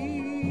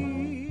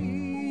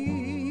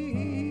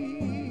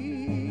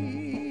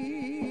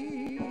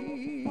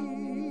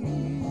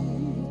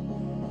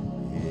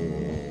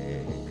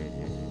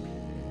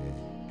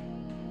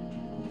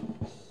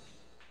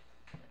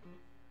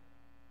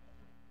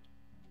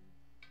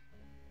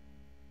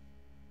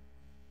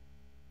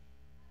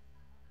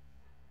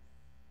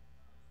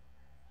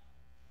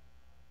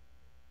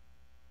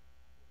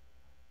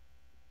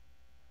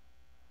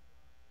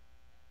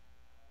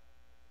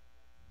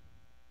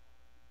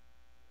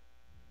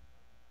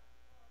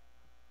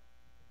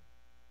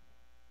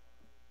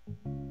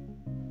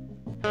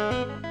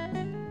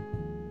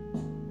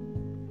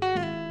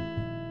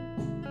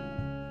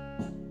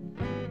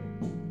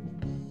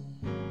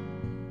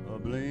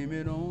 Blame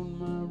it on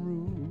my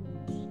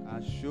roots. I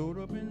showed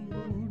up in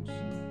boots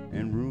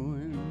and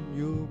ruined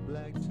your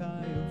black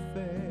tie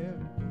affair.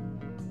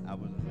 I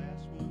was the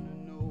last one to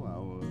know, I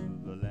was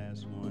the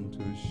last one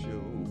to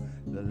show,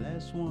 the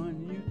last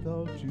one you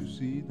thought you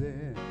see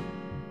there.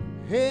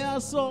 Hey, I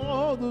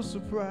saw the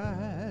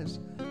surprise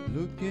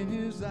look in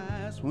his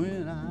eyes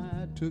when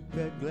I took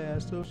that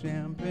glass of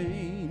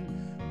champagne.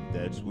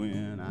 That's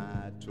when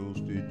I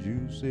toasted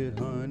you, said,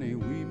 honey,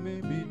 we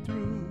may be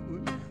through.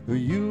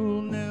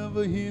 You'll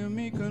never hear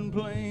me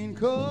complain,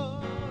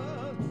 'cause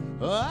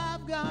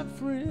I've got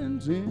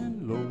friends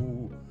in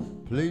low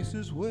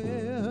places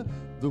where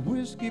the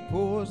whiskey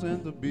pours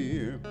and the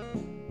beer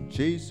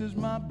chases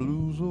my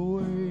blues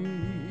away.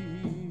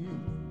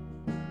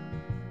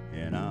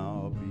 And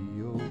I'll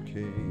be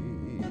okay.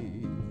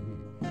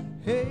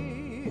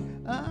 Hey,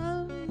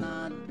 I'm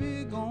not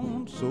big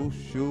on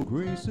social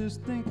graces.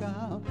 Think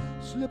I'll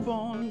slip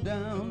on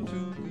down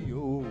to the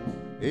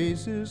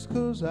Oasis,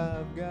 'cause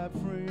I've got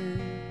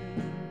friends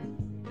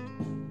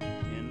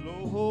in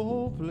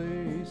low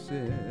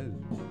places.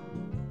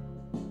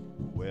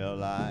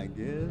 Well, I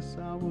guess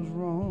I was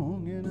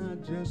wrong and I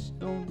just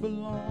don't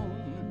belong.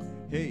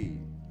 Hey,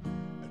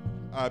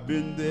 I've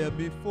been there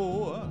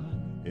before.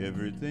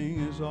 Everything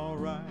is all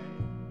right,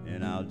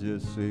 and I'll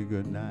just say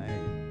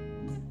goodnight.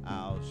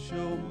 I'll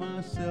show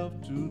myself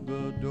to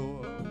the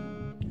door.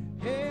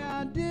 Hey,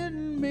 I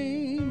didn't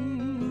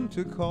mean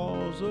to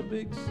cause a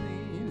big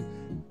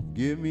scene.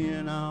 Give me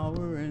an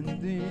hour and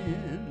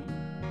then,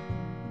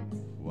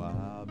 well,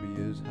 I'll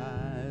be as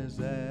high as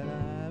that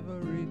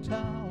ivory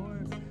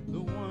tower,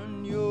 the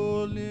one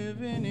you're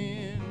living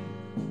in.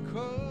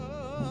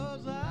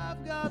 'Cause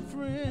I've got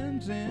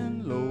friends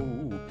in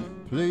low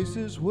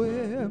places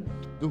where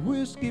the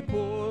whiskey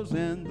pours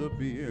and the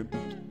beer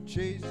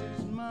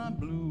chases my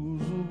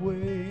blues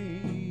away.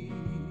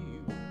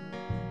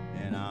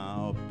 And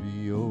I'll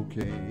be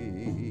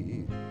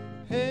okay.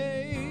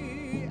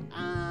 Hey,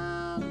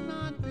 I'm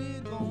not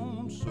big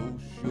on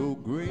social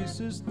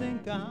graces.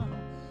 Think I'll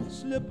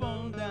slip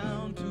on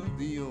down to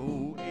the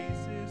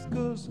Oasis,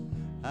 'cause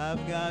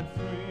I've got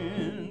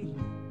friends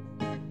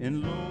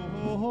in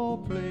low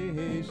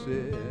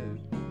places.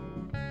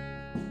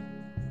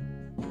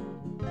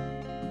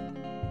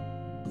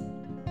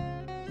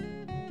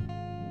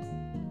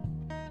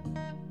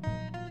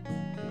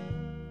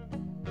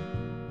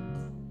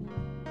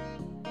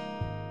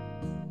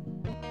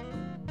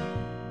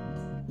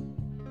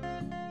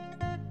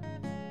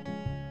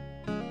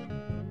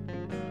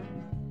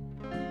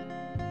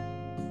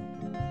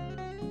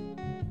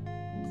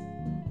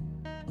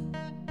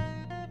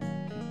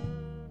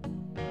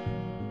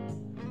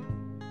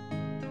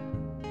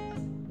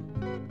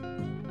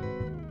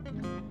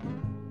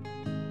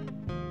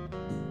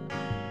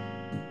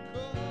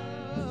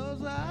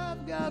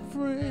 got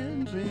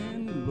friends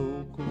in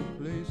local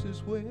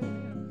places where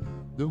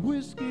the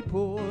whiskey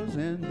pours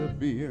and the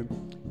beer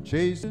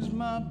chases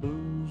my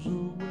blues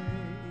away.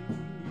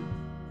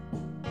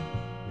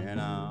 And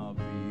I'll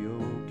be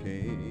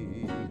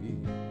okay.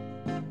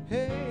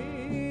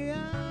 Hey,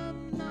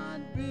 I'm not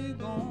big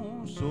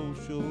on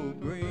social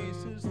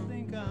graces.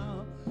 Think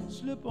I'll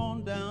slip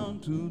on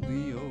down to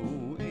the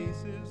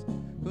Oasis,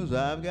 'cause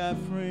I've got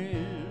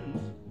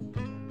friends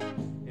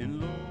in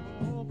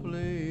low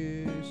places.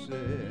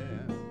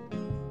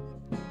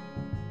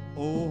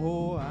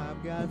 Oh,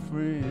 I've got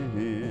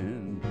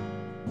friends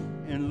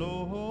in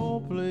low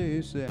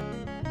places.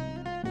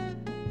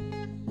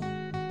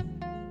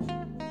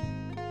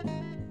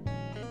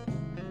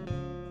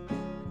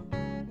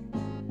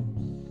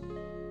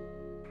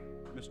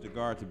 Mr.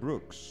 Garth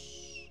Brooks.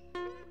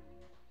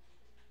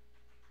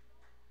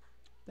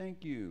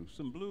 Thank you.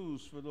 Some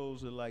blues for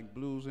those that like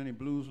blues. Any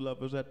blues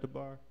lovers at the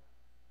bar?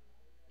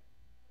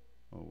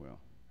 Oh,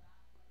 well.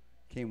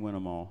 Can't win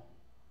them all.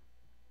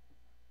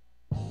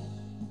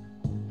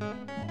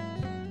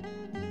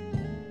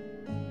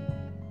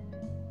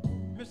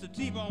 Mr.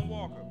 T-Bone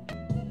Walker.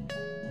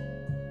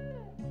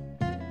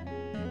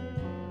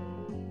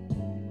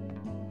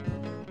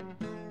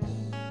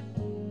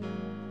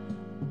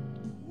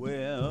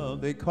 Well,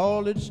 they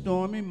call it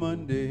Stormy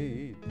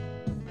Monday.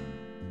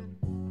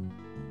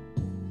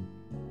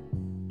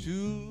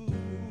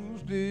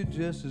 Tuesday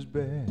just as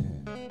bad.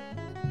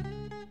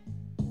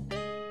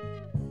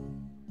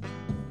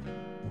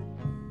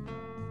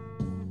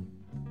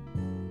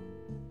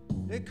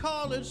 They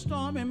call it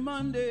Stormy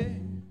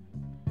Monday.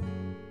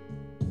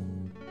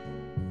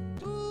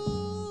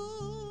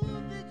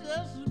 Tuesday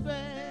just as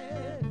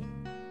bad.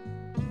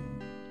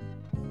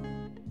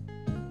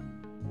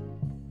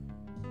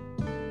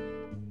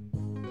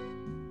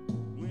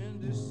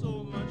 Wednesday's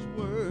so much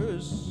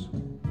worse.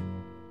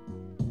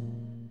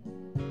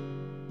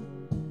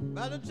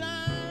 By the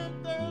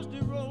time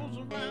Thursday rolls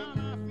around,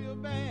 I feel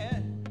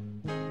bad.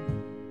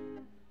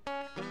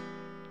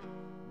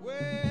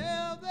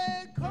 Well,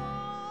 they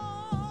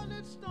call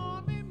it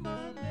Stormy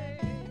Monday.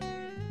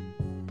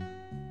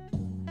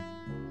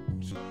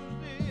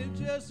 Tuesday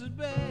just as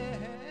bad.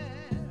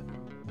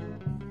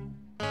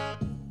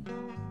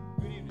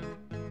 Good evening.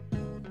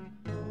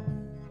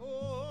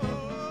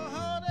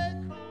 Oh, they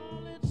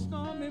call it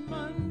Stormy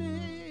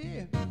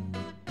Monday.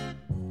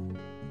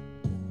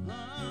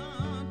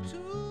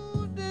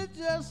 Tuesday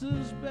just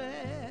as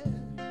bad.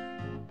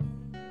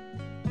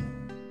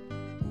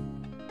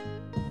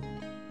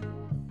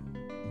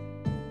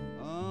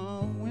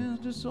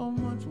 Wednesday so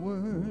much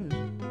worse.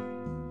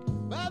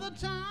 By the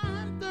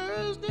time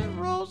Thursday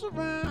rolls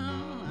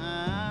around,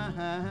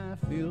 I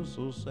feel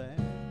so sad.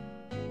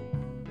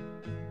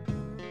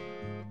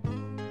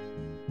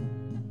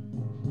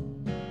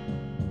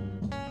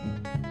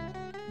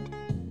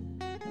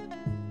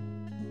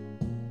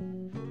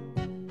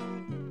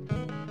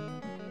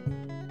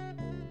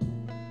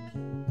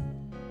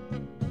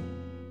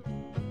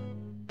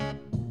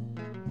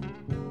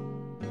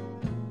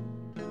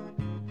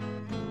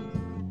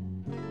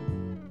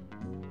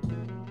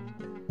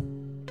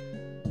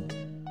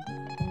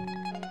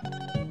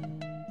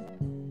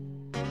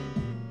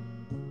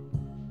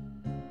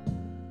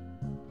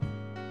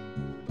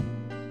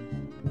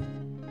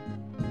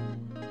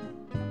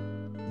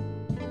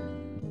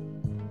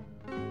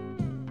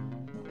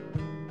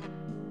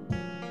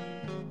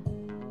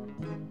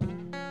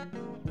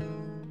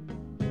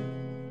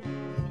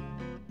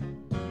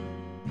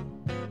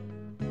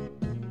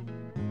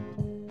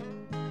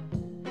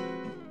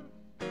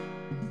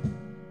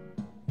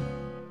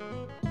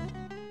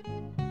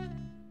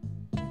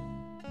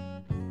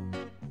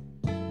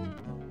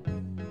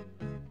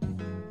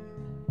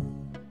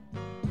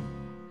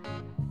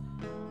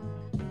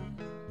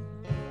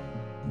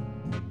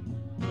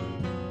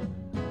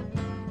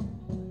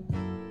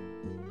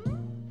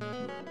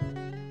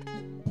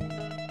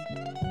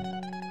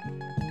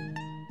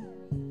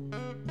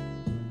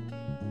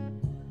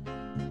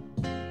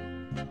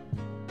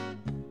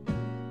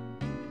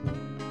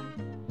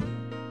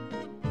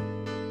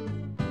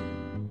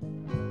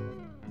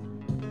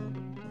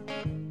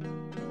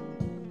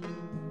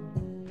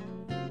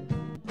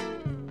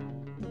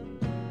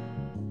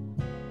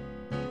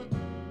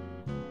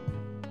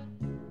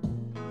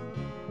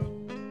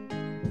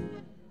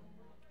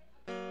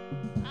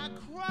 I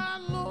cry,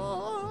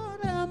 Lord,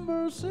 have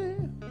mercy.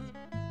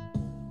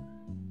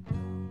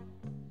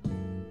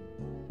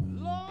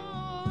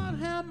 Lord,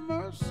 have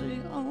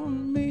mercy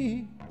on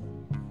me.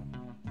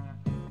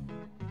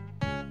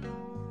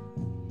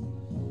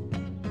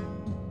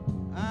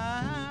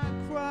 I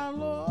cry,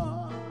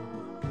 Lord,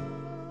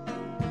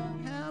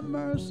 have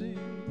mercy.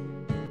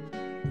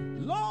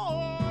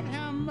 Lord,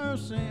 have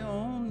mercy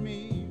on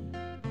me.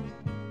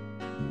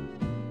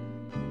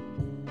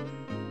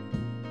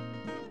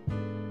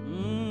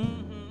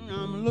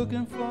 I'm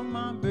looking for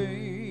my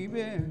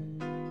baby,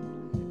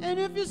 and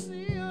if you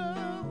see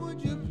her,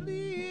 would you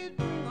please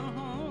bring her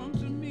home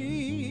to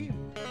me?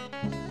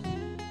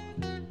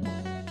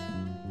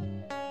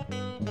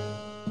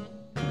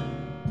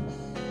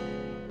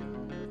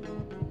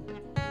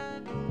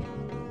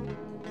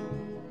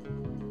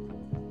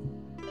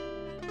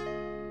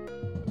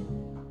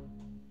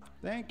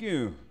 Thank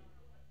you.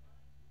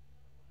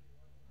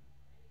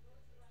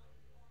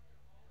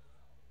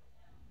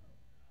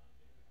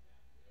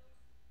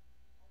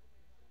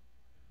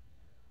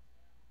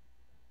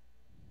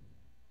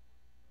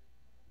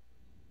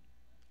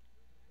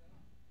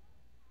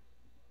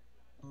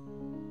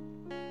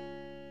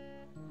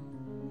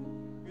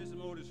 Here's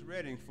some Otis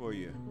Redding for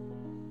you.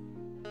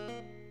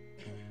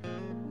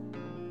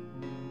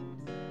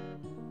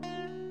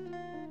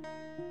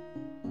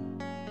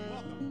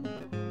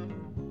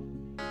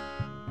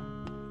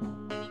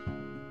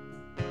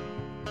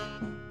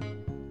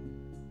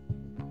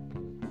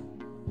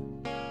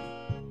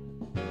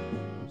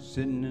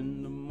 Sitting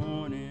in the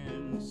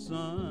morning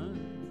sun,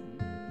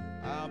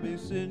 I'll be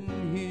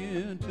sitting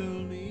here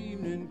till the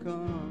evening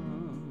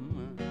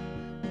come,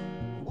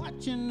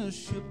 watching the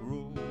ship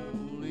roll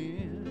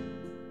in,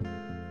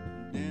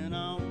 then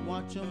I'll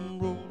watch them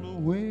roll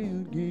away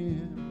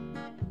again.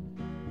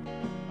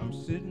 I'm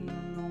sitting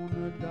on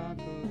the dock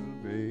of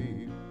the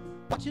bay,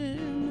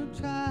 watching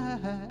the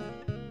tide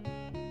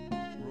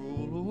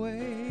roll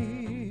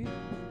away.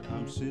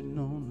 I'm sitting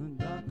on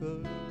the dock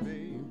of the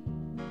bay,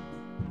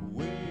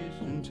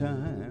 wasting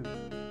time.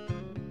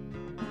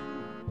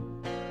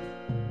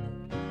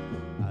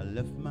 I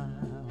left my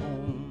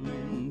home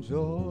in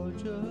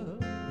Georgia,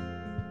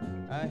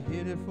 I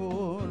headed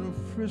for the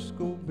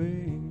Frisco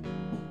Bay.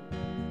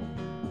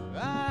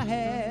 I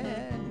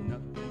had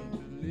nothing to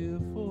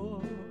live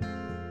for,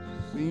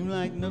 seemed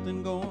like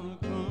nothing gonna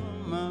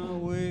come my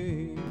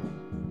way.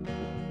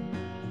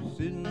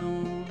 Sitting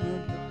on the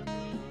dock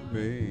of the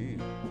bay,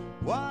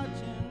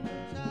 watching the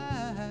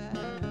tide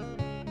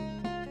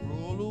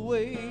roll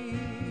away.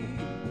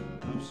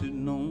 I'm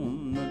sitting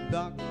on the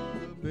dock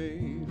of the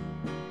bay,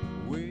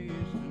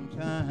 wasting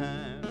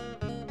time.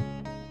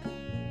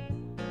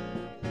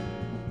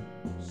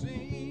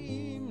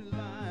 Seems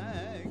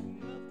like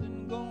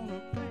nothing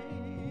gonna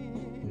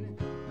pain.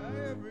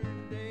 Every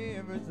day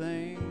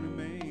everything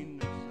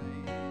remains the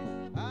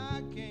same.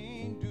 I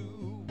can't do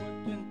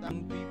what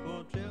 10,000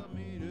 people tell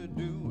me to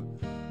do.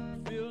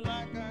 Feel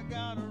like I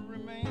gotta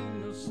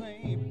remain the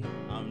same.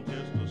 I'm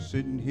just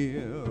sitting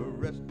here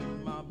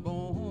resting my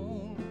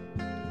bone.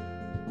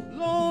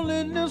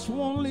 Loneliness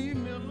won't leave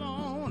me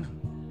alone.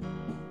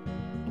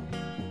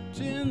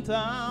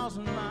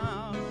 10,000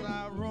 miles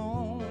I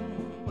roam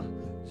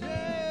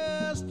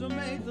just to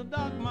make the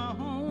dock my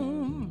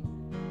home.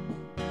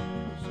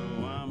 So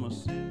I'm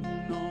sitting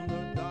on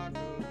the dock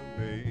of the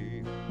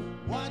bay,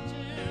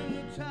 watching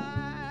the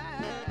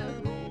tide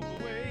roll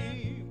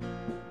away.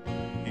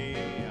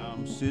 Hey,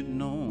 I'm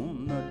sitting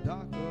on the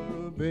dock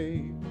of the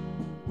bay,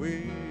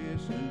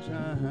 wasting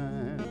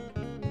time.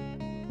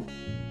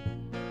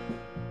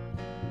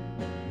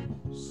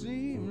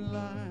 Seems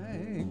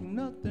like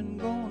nothing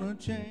gonna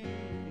change.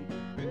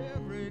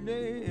 Every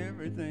day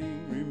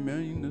everything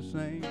remains the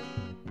same.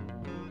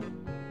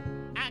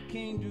 I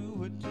can't do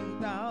what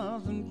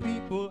 10,000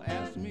 people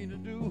ask me to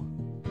do.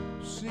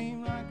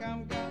 Seems like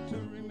I've got to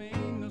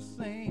remain the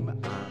same.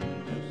 I'm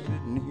just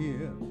sitting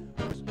here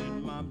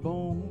resting my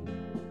bone.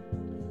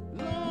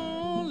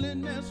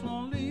 Loneliness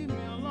won't leave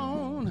me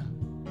alone.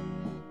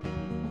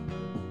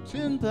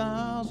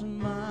 10,000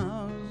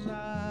 miles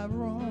I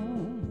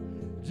roam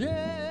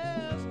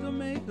just to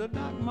make the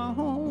dock my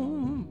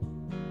home.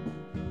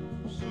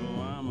 So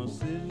I'm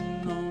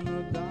sitting on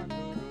the dock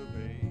of the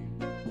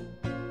bay,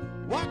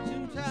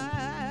 watching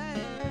tide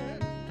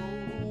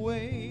roll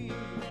away.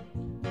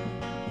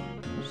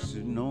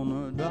 Sitting on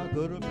the dock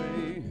of the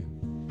bay,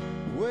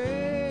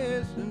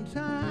 wasting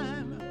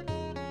time.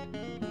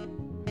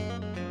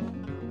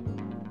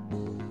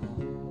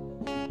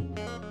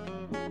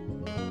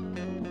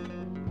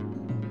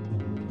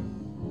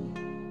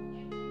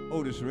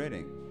 Otis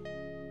Redding.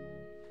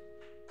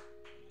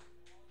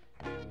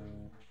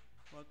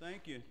 Well,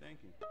 thank you, thank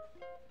you.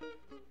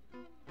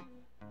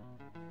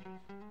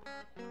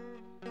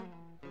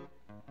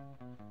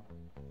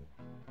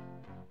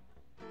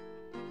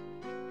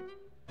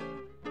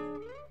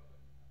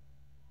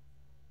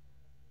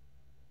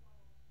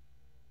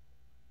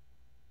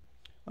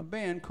 A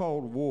band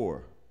called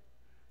War,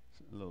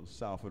 a little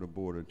south of the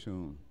border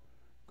tune,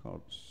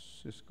 called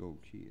Cisco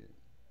Kid.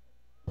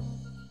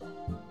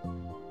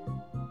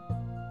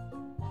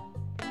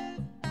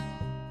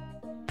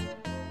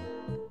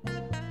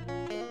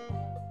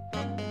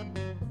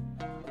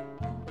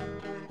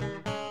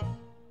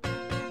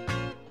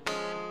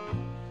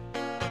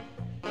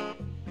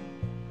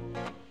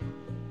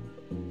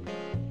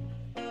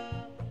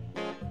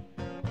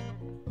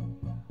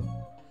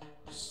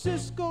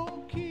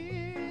 Cisco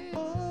Kid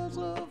was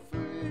a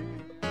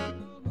friend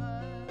of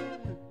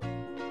mine.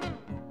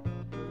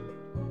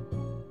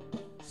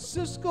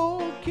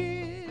 Cisco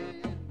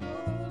Kid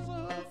was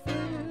a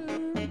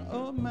friend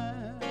of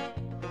mine.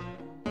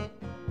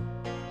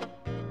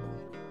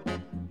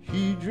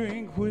 He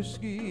drink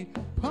whiskey,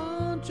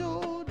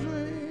 Pancho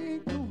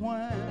drink the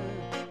wine.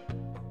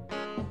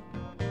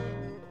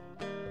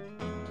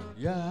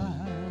 Yeah,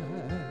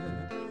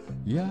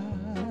 yeah,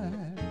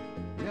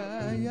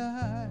 yeah,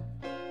 yeah.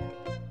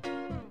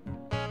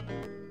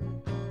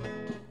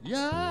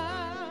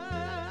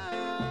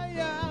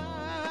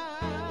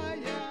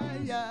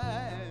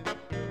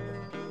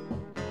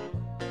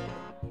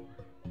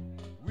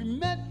 We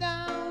met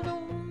down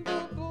on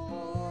the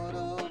border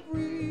of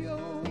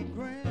Rio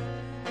Grande.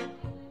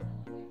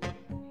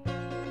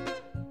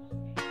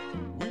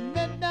 We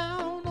met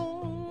down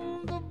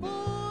on the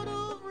border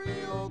of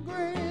Rio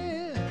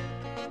Grande,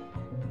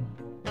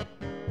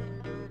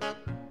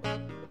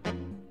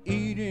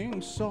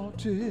 eating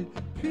salted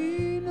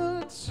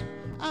peanuts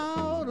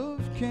out of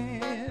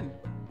can.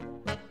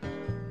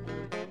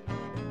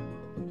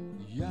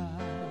 Yeah,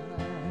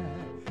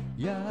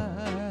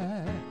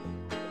 yeah,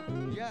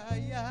 yeah,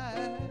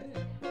 yeah.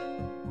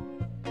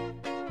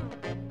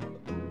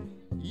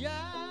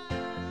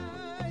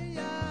 Yeah,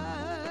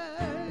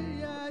 yeah,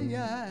 yeah,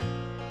 yeah.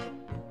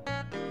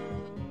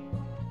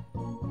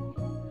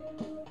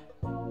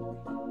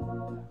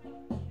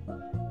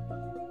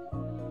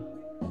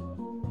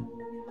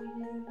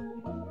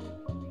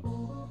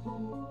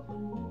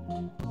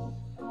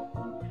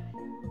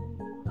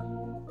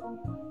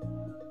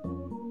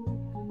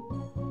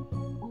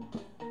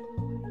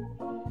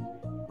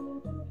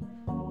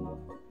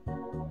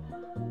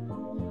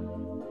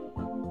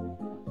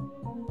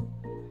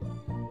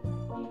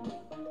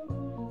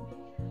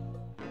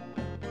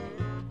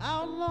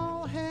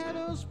 Outlaw had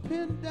us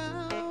pinned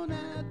down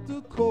at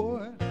the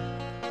court.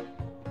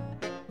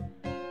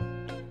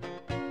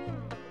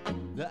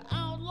 The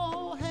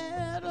outlaw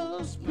had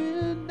us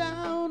pinned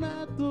down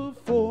at the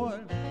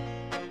fort.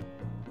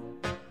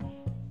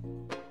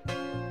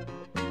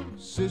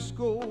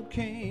 Cisco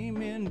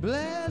came in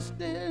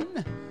blasting,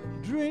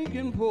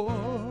 drinking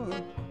port.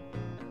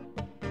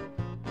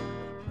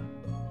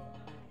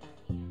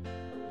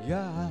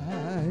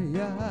 Yeah,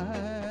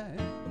 yeah,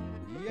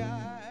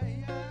 yeah.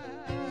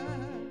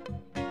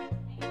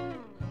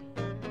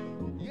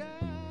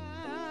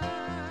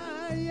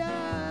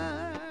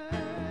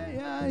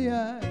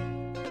 Yeah.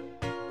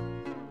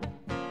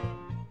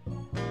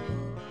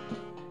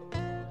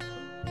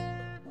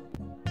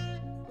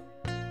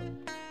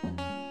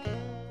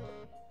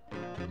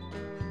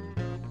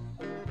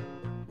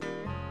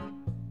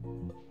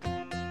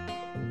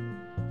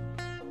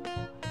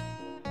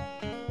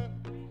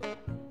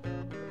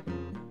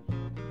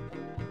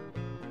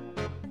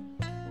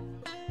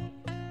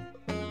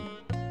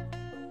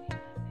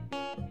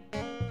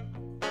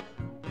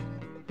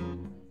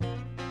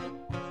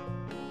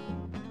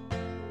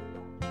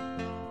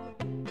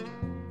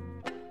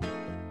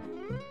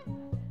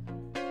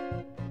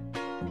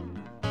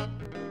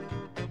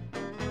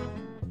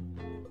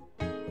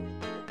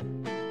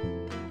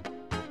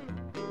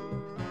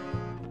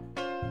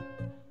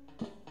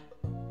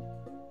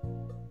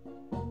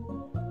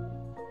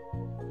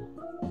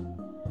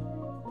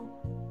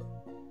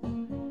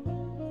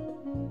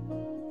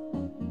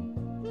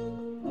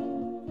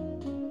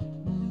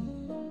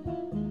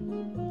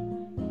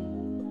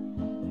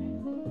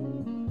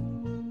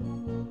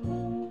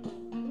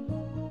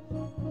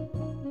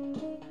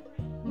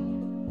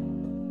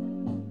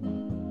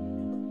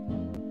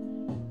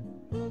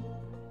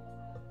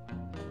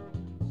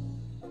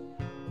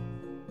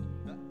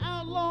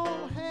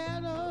 Outlaw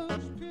had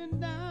us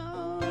pinned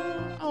down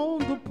on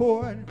the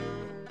port.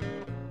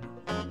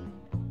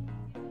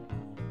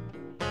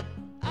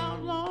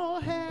 Outlaw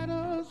had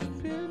us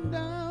pinned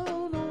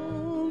down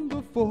on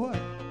the fort.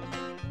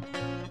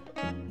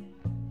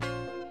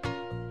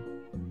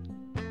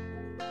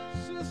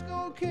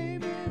 Cisco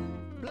came in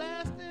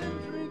blasting,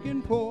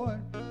 drinking port.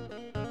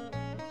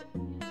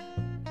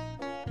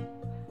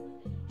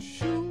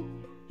 Shoot,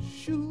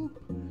 shoot,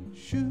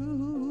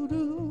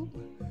 shoot-oop.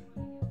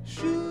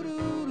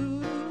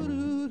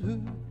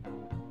 Shoo-doo-doo-doo-doo.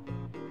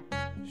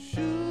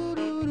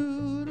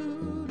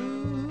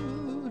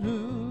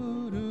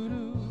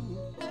 Shoo-doo-doo-doo-doo-doo-doo.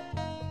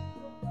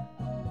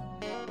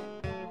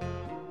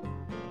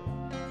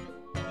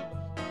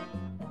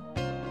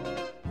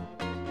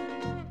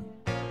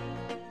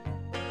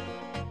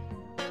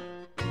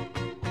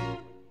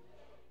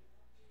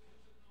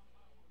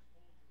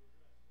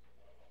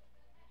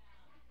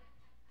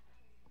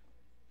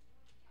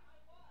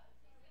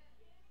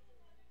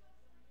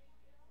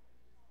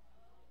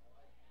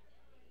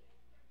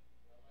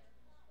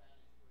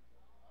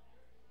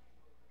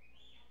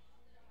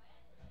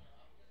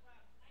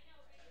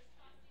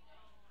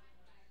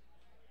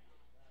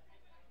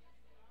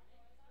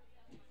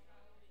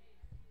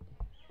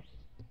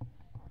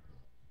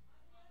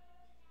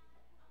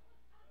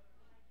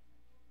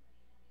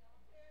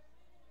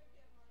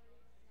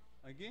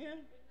 Again?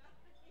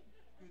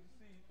 Good to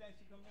see you. Thanks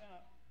for coming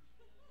out.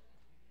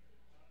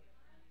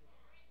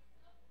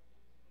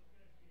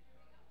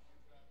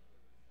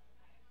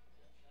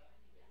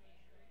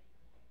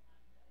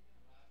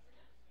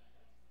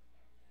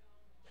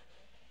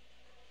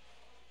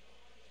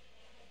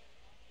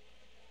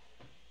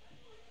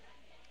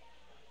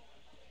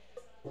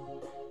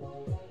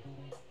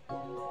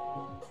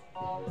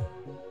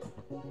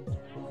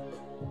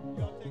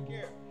 Y'all take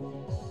care.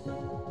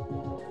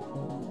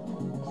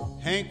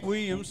 Hank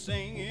Williams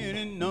sang it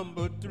and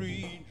number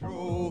 3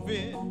 drove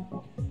it.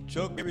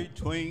 Chuck Berry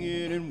twang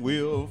it and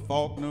Will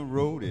Faulkner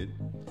wrote it.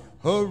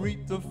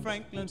 Aretha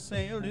Franklin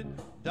sailed it,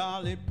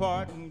 Dolly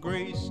Parton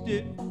graced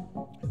it.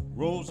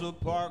 Rosa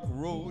Park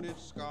Road,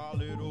 it's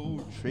scarlet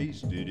old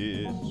traced it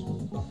is.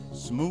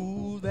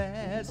 Smooth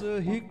as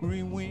a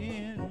hickory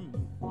wind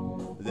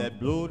that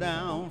blow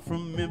down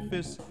from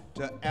Memphis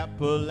to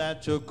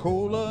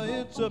Apalachicola.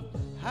 It's a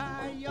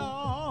how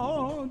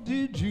y'all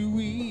did you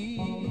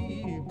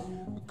eat?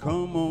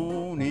 Come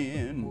on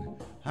in.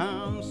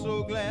 I'm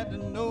so glad to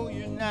know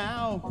you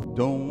now.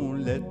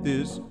 Don't let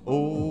this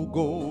old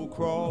gold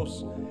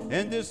cross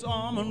and this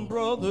Almond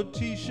Brother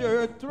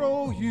t-shirt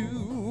throw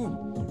you.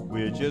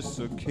 We're just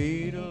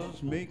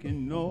cicadas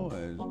making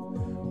noise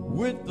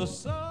with the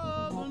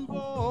Southern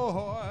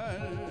boys.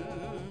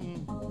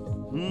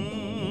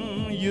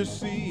 You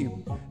see,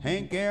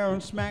 Hank Aaron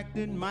smacked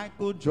it,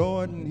 Michael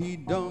Jordan, he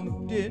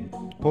dunked it,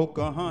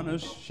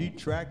 Pocahontas, she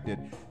tracked it,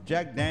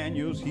 Jack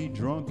Daniels, he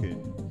drunk it,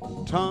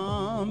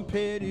 Tom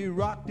Petty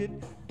rocked it,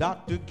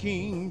 Dr.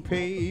 King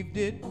paved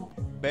it,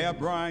 Bear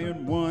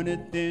Bryant won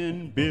it,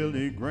 then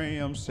Billy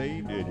Graham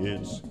saved it.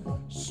 It's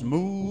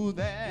smooth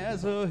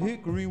as a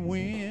hickory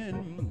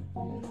wind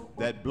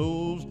that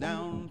blows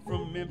down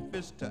from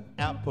Memphis to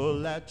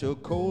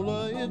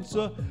Apalachicola. It's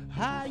a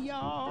how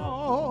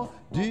y'all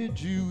did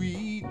you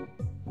eat?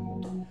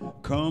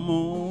 Come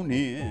on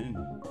in.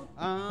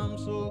 I'm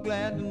so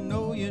glad to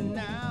know you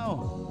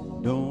now.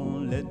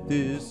 Don't let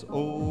this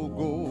old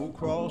gold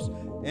cross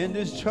and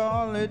this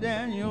Charlie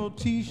Daniel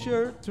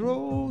t-shirt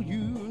throw you.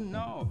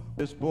 No,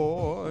 this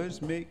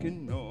boy's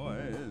making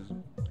noise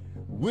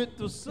with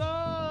the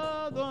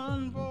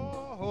Southern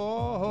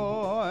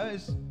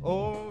voice.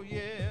 Oh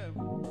yeah,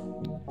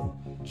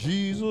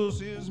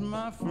 Jesus is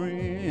my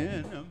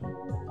friend.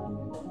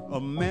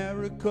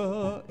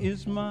 America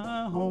is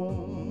my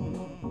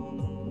home.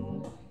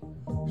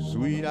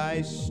 Sweet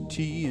iced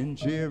tea and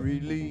Jerry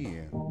Lee.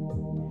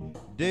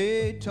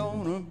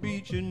 Daytona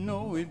Beach, you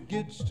know it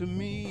gets to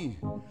me.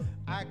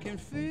 I can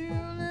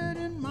feel it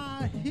in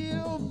my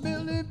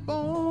hillbilly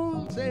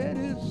bones. And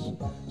it's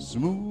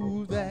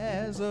smooth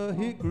as a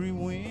hickory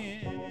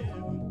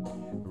wind.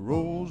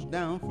 Rolls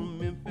down from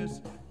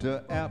Memphis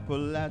to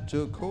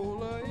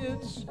Apalachicola.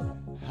 It's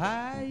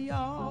how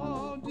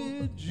y'all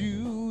did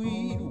you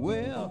eat?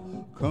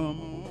 Well,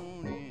 come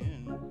on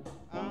in.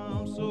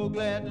 I'm so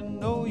glad to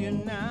know you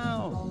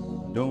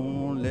now.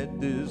 Don't let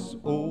this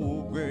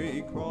old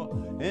gray cross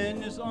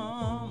and this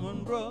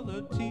Almond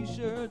Brother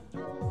t-shirt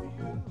throw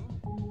you.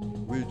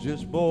 We're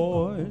just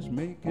boys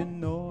making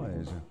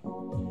noise.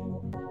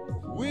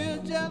 We're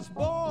just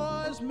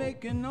boys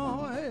making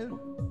noise.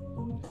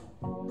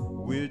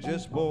 We're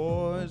just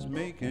boys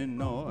making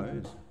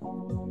noise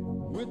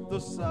with the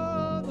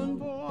Southern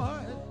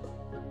boys.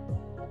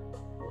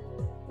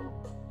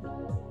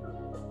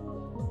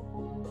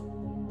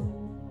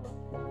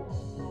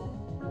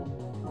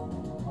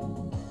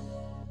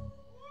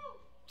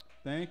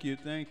 Thank you,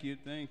 thank you,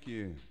 thank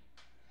you.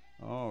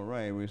 All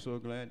right, we're so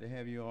glad to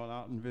have you all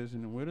out and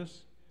visiting with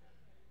us.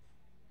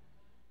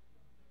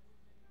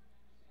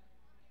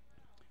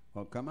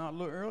 Well, come out a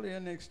little earlier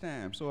next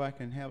time so I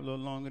can have a little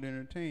longer to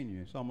entertain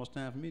you. It's almost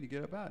time for me to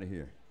get up out of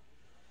here.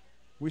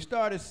 We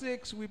start at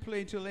 6, we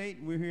play till 8,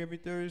 and we're here every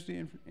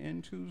Thursday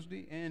and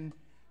Tuesday. And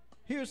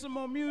here's some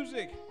more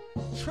music.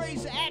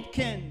 Trace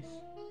Atkins.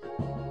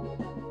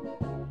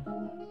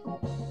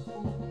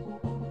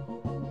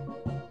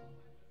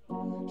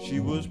 She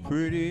was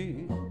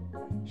pretty,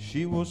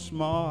 she was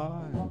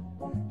smart,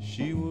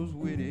 she was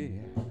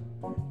witty,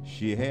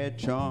 she had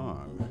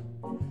charm.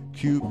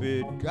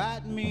 Cupid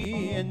got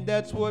me, and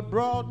that's what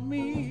brought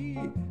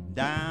me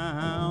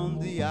down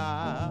the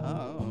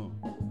aisle.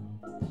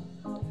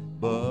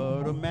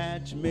 But a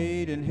match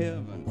made in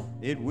heaven,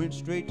 it went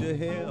straight to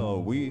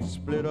hell. We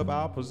split up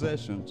our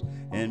possessions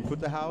and put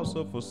the house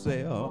up for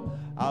sale.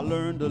 I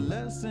learned a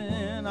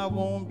lesson I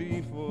won't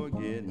be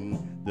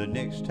forgetting the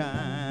next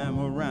time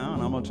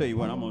around. I'm gonna tell you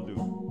what I'm gonna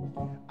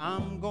do.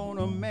 I'm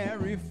gonna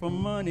marry for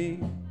money.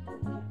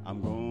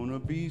 I'm gonna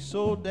be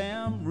so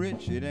damn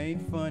rich it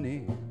ain't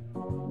funny.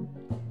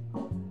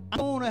 I'm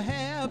gonna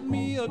have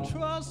me a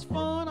trust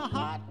fund, a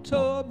hot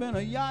tub, and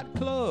a yacht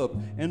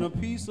club, and a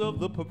piece of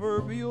the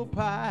proverbial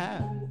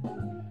pie.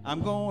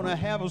 I'm gonna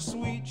have a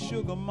sweet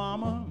sugar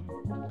mama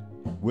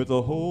with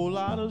a whole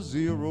lot of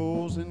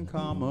zeros and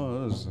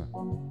commas.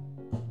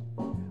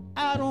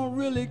 I don't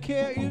really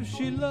care if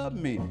she love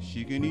me.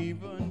 She can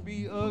even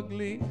be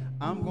ugly.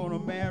 I'm gonna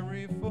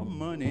marry for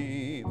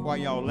money. Why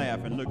y'all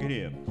laughing? Look at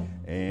here.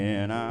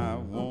 And I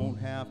won't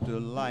have to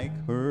like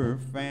her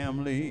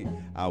family.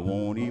 I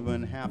won't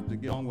even have to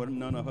get on with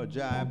none of her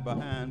jive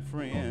behind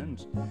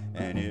friends.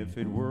 And if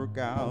it work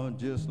out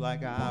just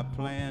like I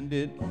planned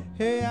it,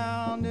 hey,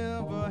 I'll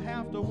never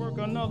have to work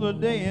another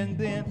day. And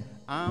then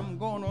I'm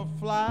gonna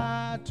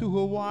fly to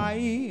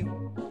Hawaii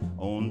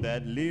on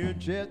that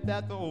Learjet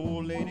that the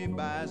old lady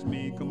buys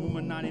me.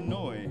 Kamumanani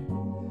Noi.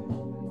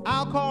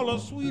 I'll call her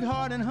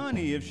sweetheart and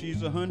honey. If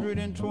she's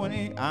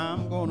 120,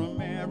 I'm gonna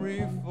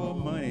marry for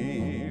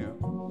money.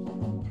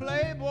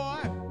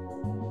 Playboy.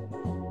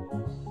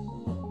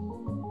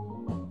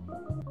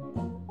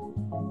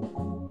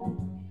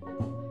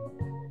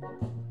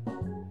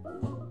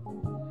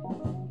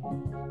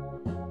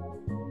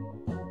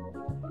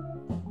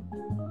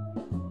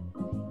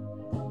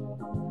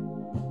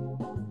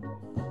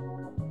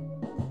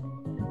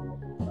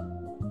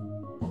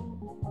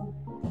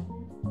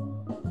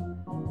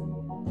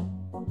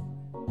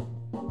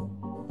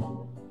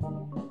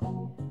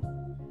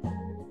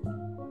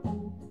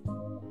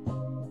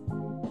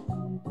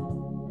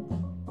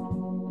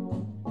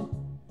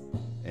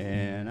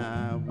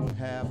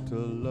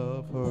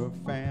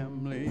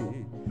 family,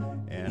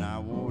 and I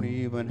won't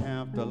even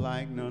have to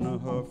like none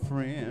of her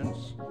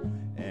friends.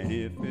 And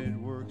if it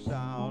works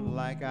out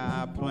like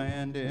I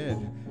planned it,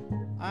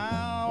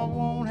 I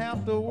won't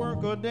have to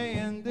work a day,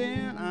 and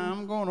then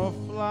I'm gonna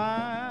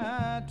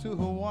fly to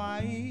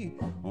Hawaii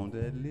on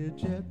that little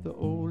jet the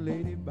old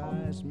lady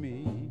buys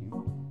me.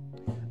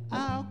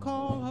 I'll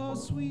call her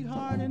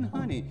sweetheart and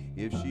honey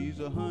if she's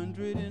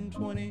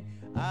 120.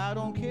 I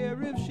don't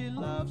care if she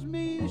loves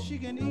me, she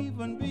can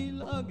even be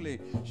ugly.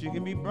 She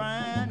can be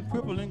blind,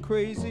 crippled, and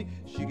crazy.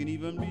 She can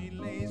even be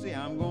lazy.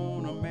 I'm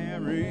gonna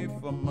marry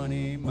for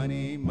money,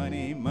 money,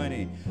 money,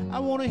 money. I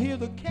wanna hear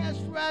the cash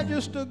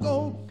register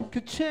go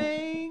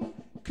ka-ching,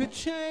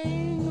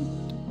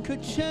 ka-ching,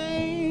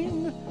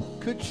 ka-ching,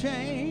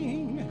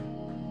 ka-ching.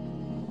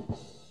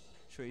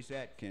 Trace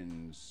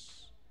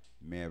Atkins,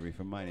 marry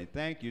for money.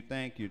 Thank you,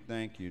 thank you,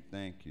 thank you,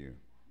 thank you.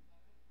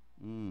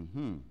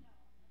 Mm-hmm.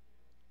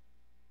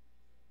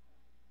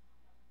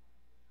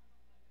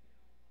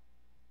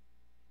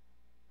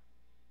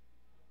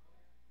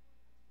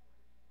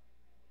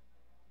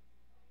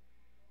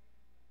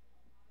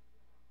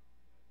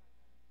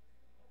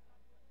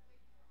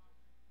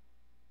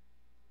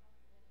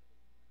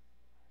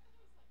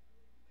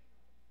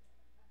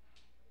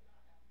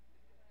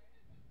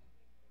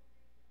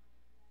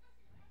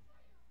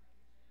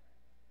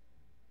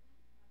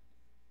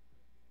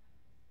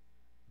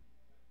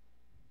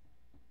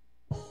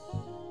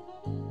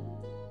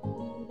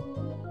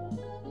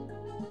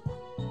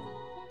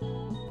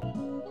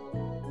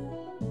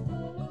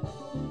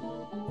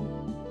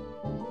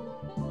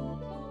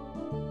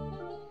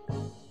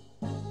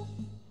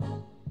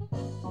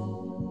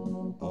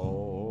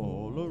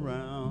 All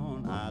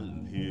around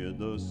I'll hear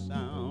the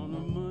sound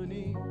of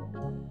money,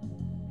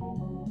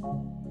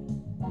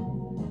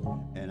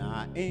 and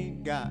I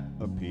ain't got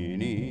a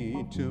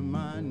penny to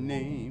my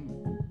name.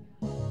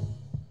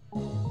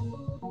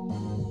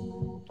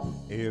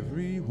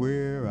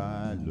 Everywhere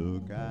I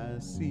look I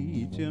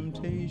see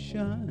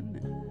temptation.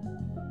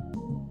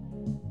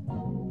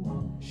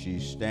 She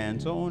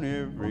stands on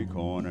every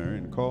corner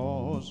and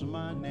calls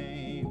my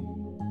name.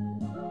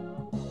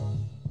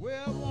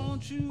 Well,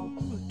 won't you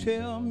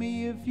tell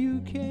me if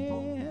you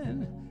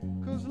can,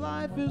 'cause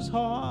life is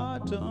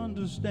hard to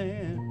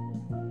understand.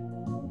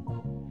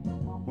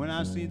 When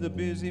I see the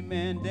busy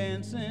man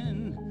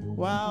dancing,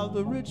 while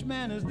the rich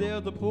man is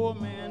there, the poor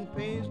man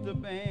pays the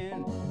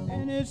band.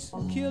 And it's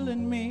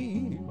killing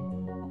me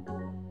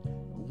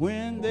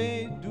when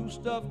they do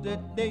stuff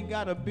that they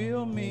gotta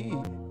bill me.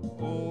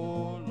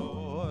 Oh,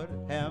 Lord,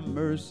 have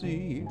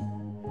mercy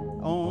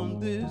on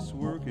this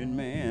working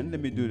man.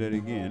 Let me do that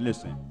again,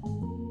 listen.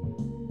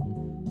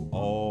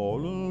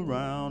 All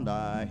around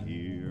I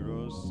hear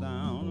a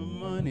sound of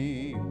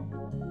money,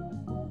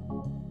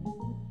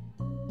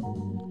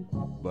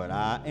 but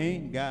I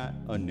ain't got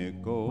a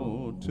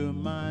nickel to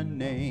my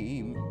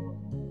name.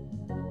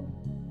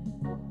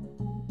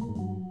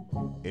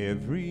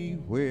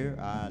 Everywhere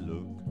I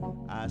look,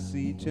 I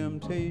see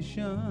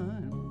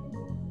temptation.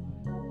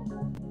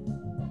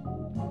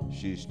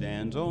 She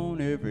stands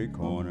on every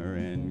corner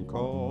and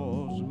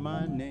calls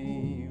my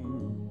name.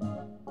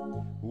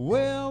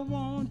 Well,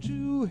 won't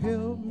you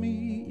help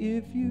me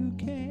if you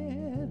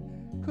can,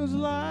 'cause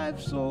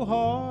life's so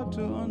hard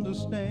to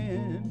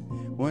understand.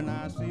 When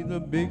I see the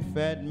big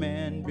fat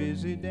man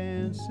busy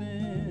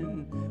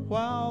dancing,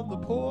 while the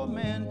poor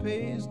man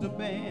pays the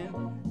band.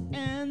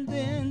 And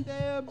then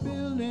they're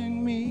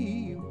billing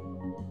me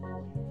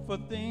for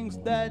things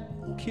that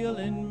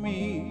killing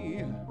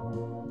me.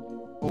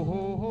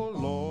 Oh,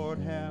 Lord,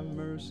 have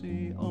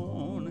mercy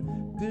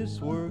on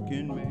this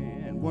working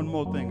man. One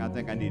more thing I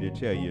think I need to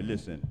tell you,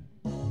 listen.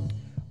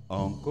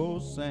 Uncle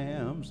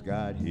Sam's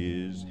got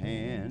his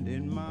hand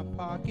in my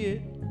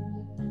pocket.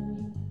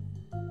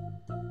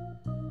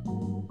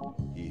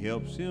 He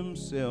helps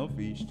himself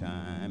each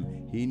time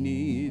he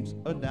needs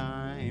a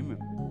dime.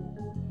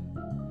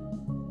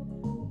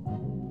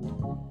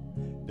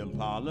 Them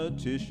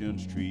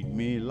politicians treat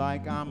me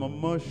like I'm a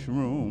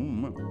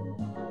mushroom.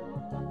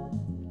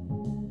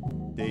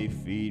 They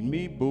feed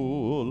me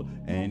bull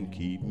and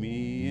keep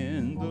me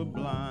in the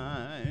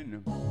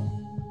blind.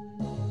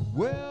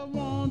 Well,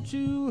 won't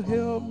you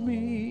help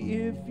me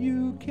if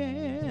you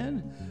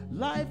can?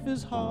 Life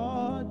is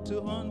hard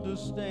to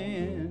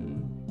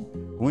understand.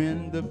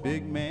 When the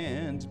big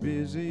man's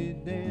busy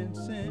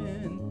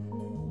dancing,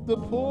 the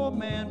poor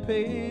man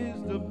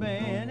pays the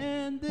band.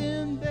 And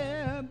then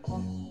they're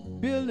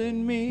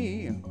billing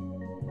me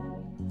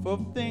for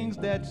things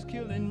that's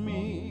killing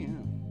me.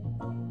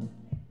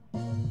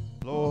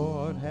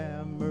 Lord,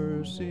 have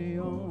mercy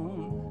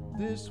on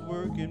this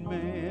working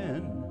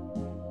man.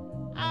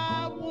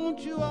 I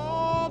want you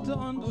all to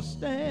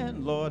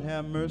understand. Lord,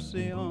 have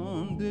mercy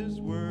on this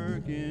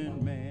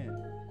working man.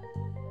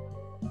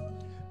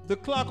 The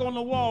clock on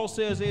the wall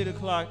says 8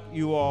 o'clock,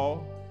 you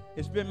all.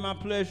 It's been my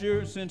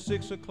pleasure since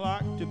 6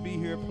 o'clock to be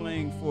here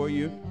playing for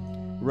you.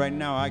 Right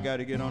now, I got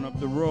to get on up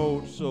the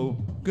road. So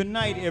good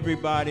night,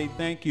 everybody.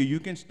 Thank you.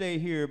 You can stay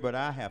here, but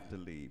I have to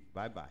leave.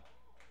 Bye-bye.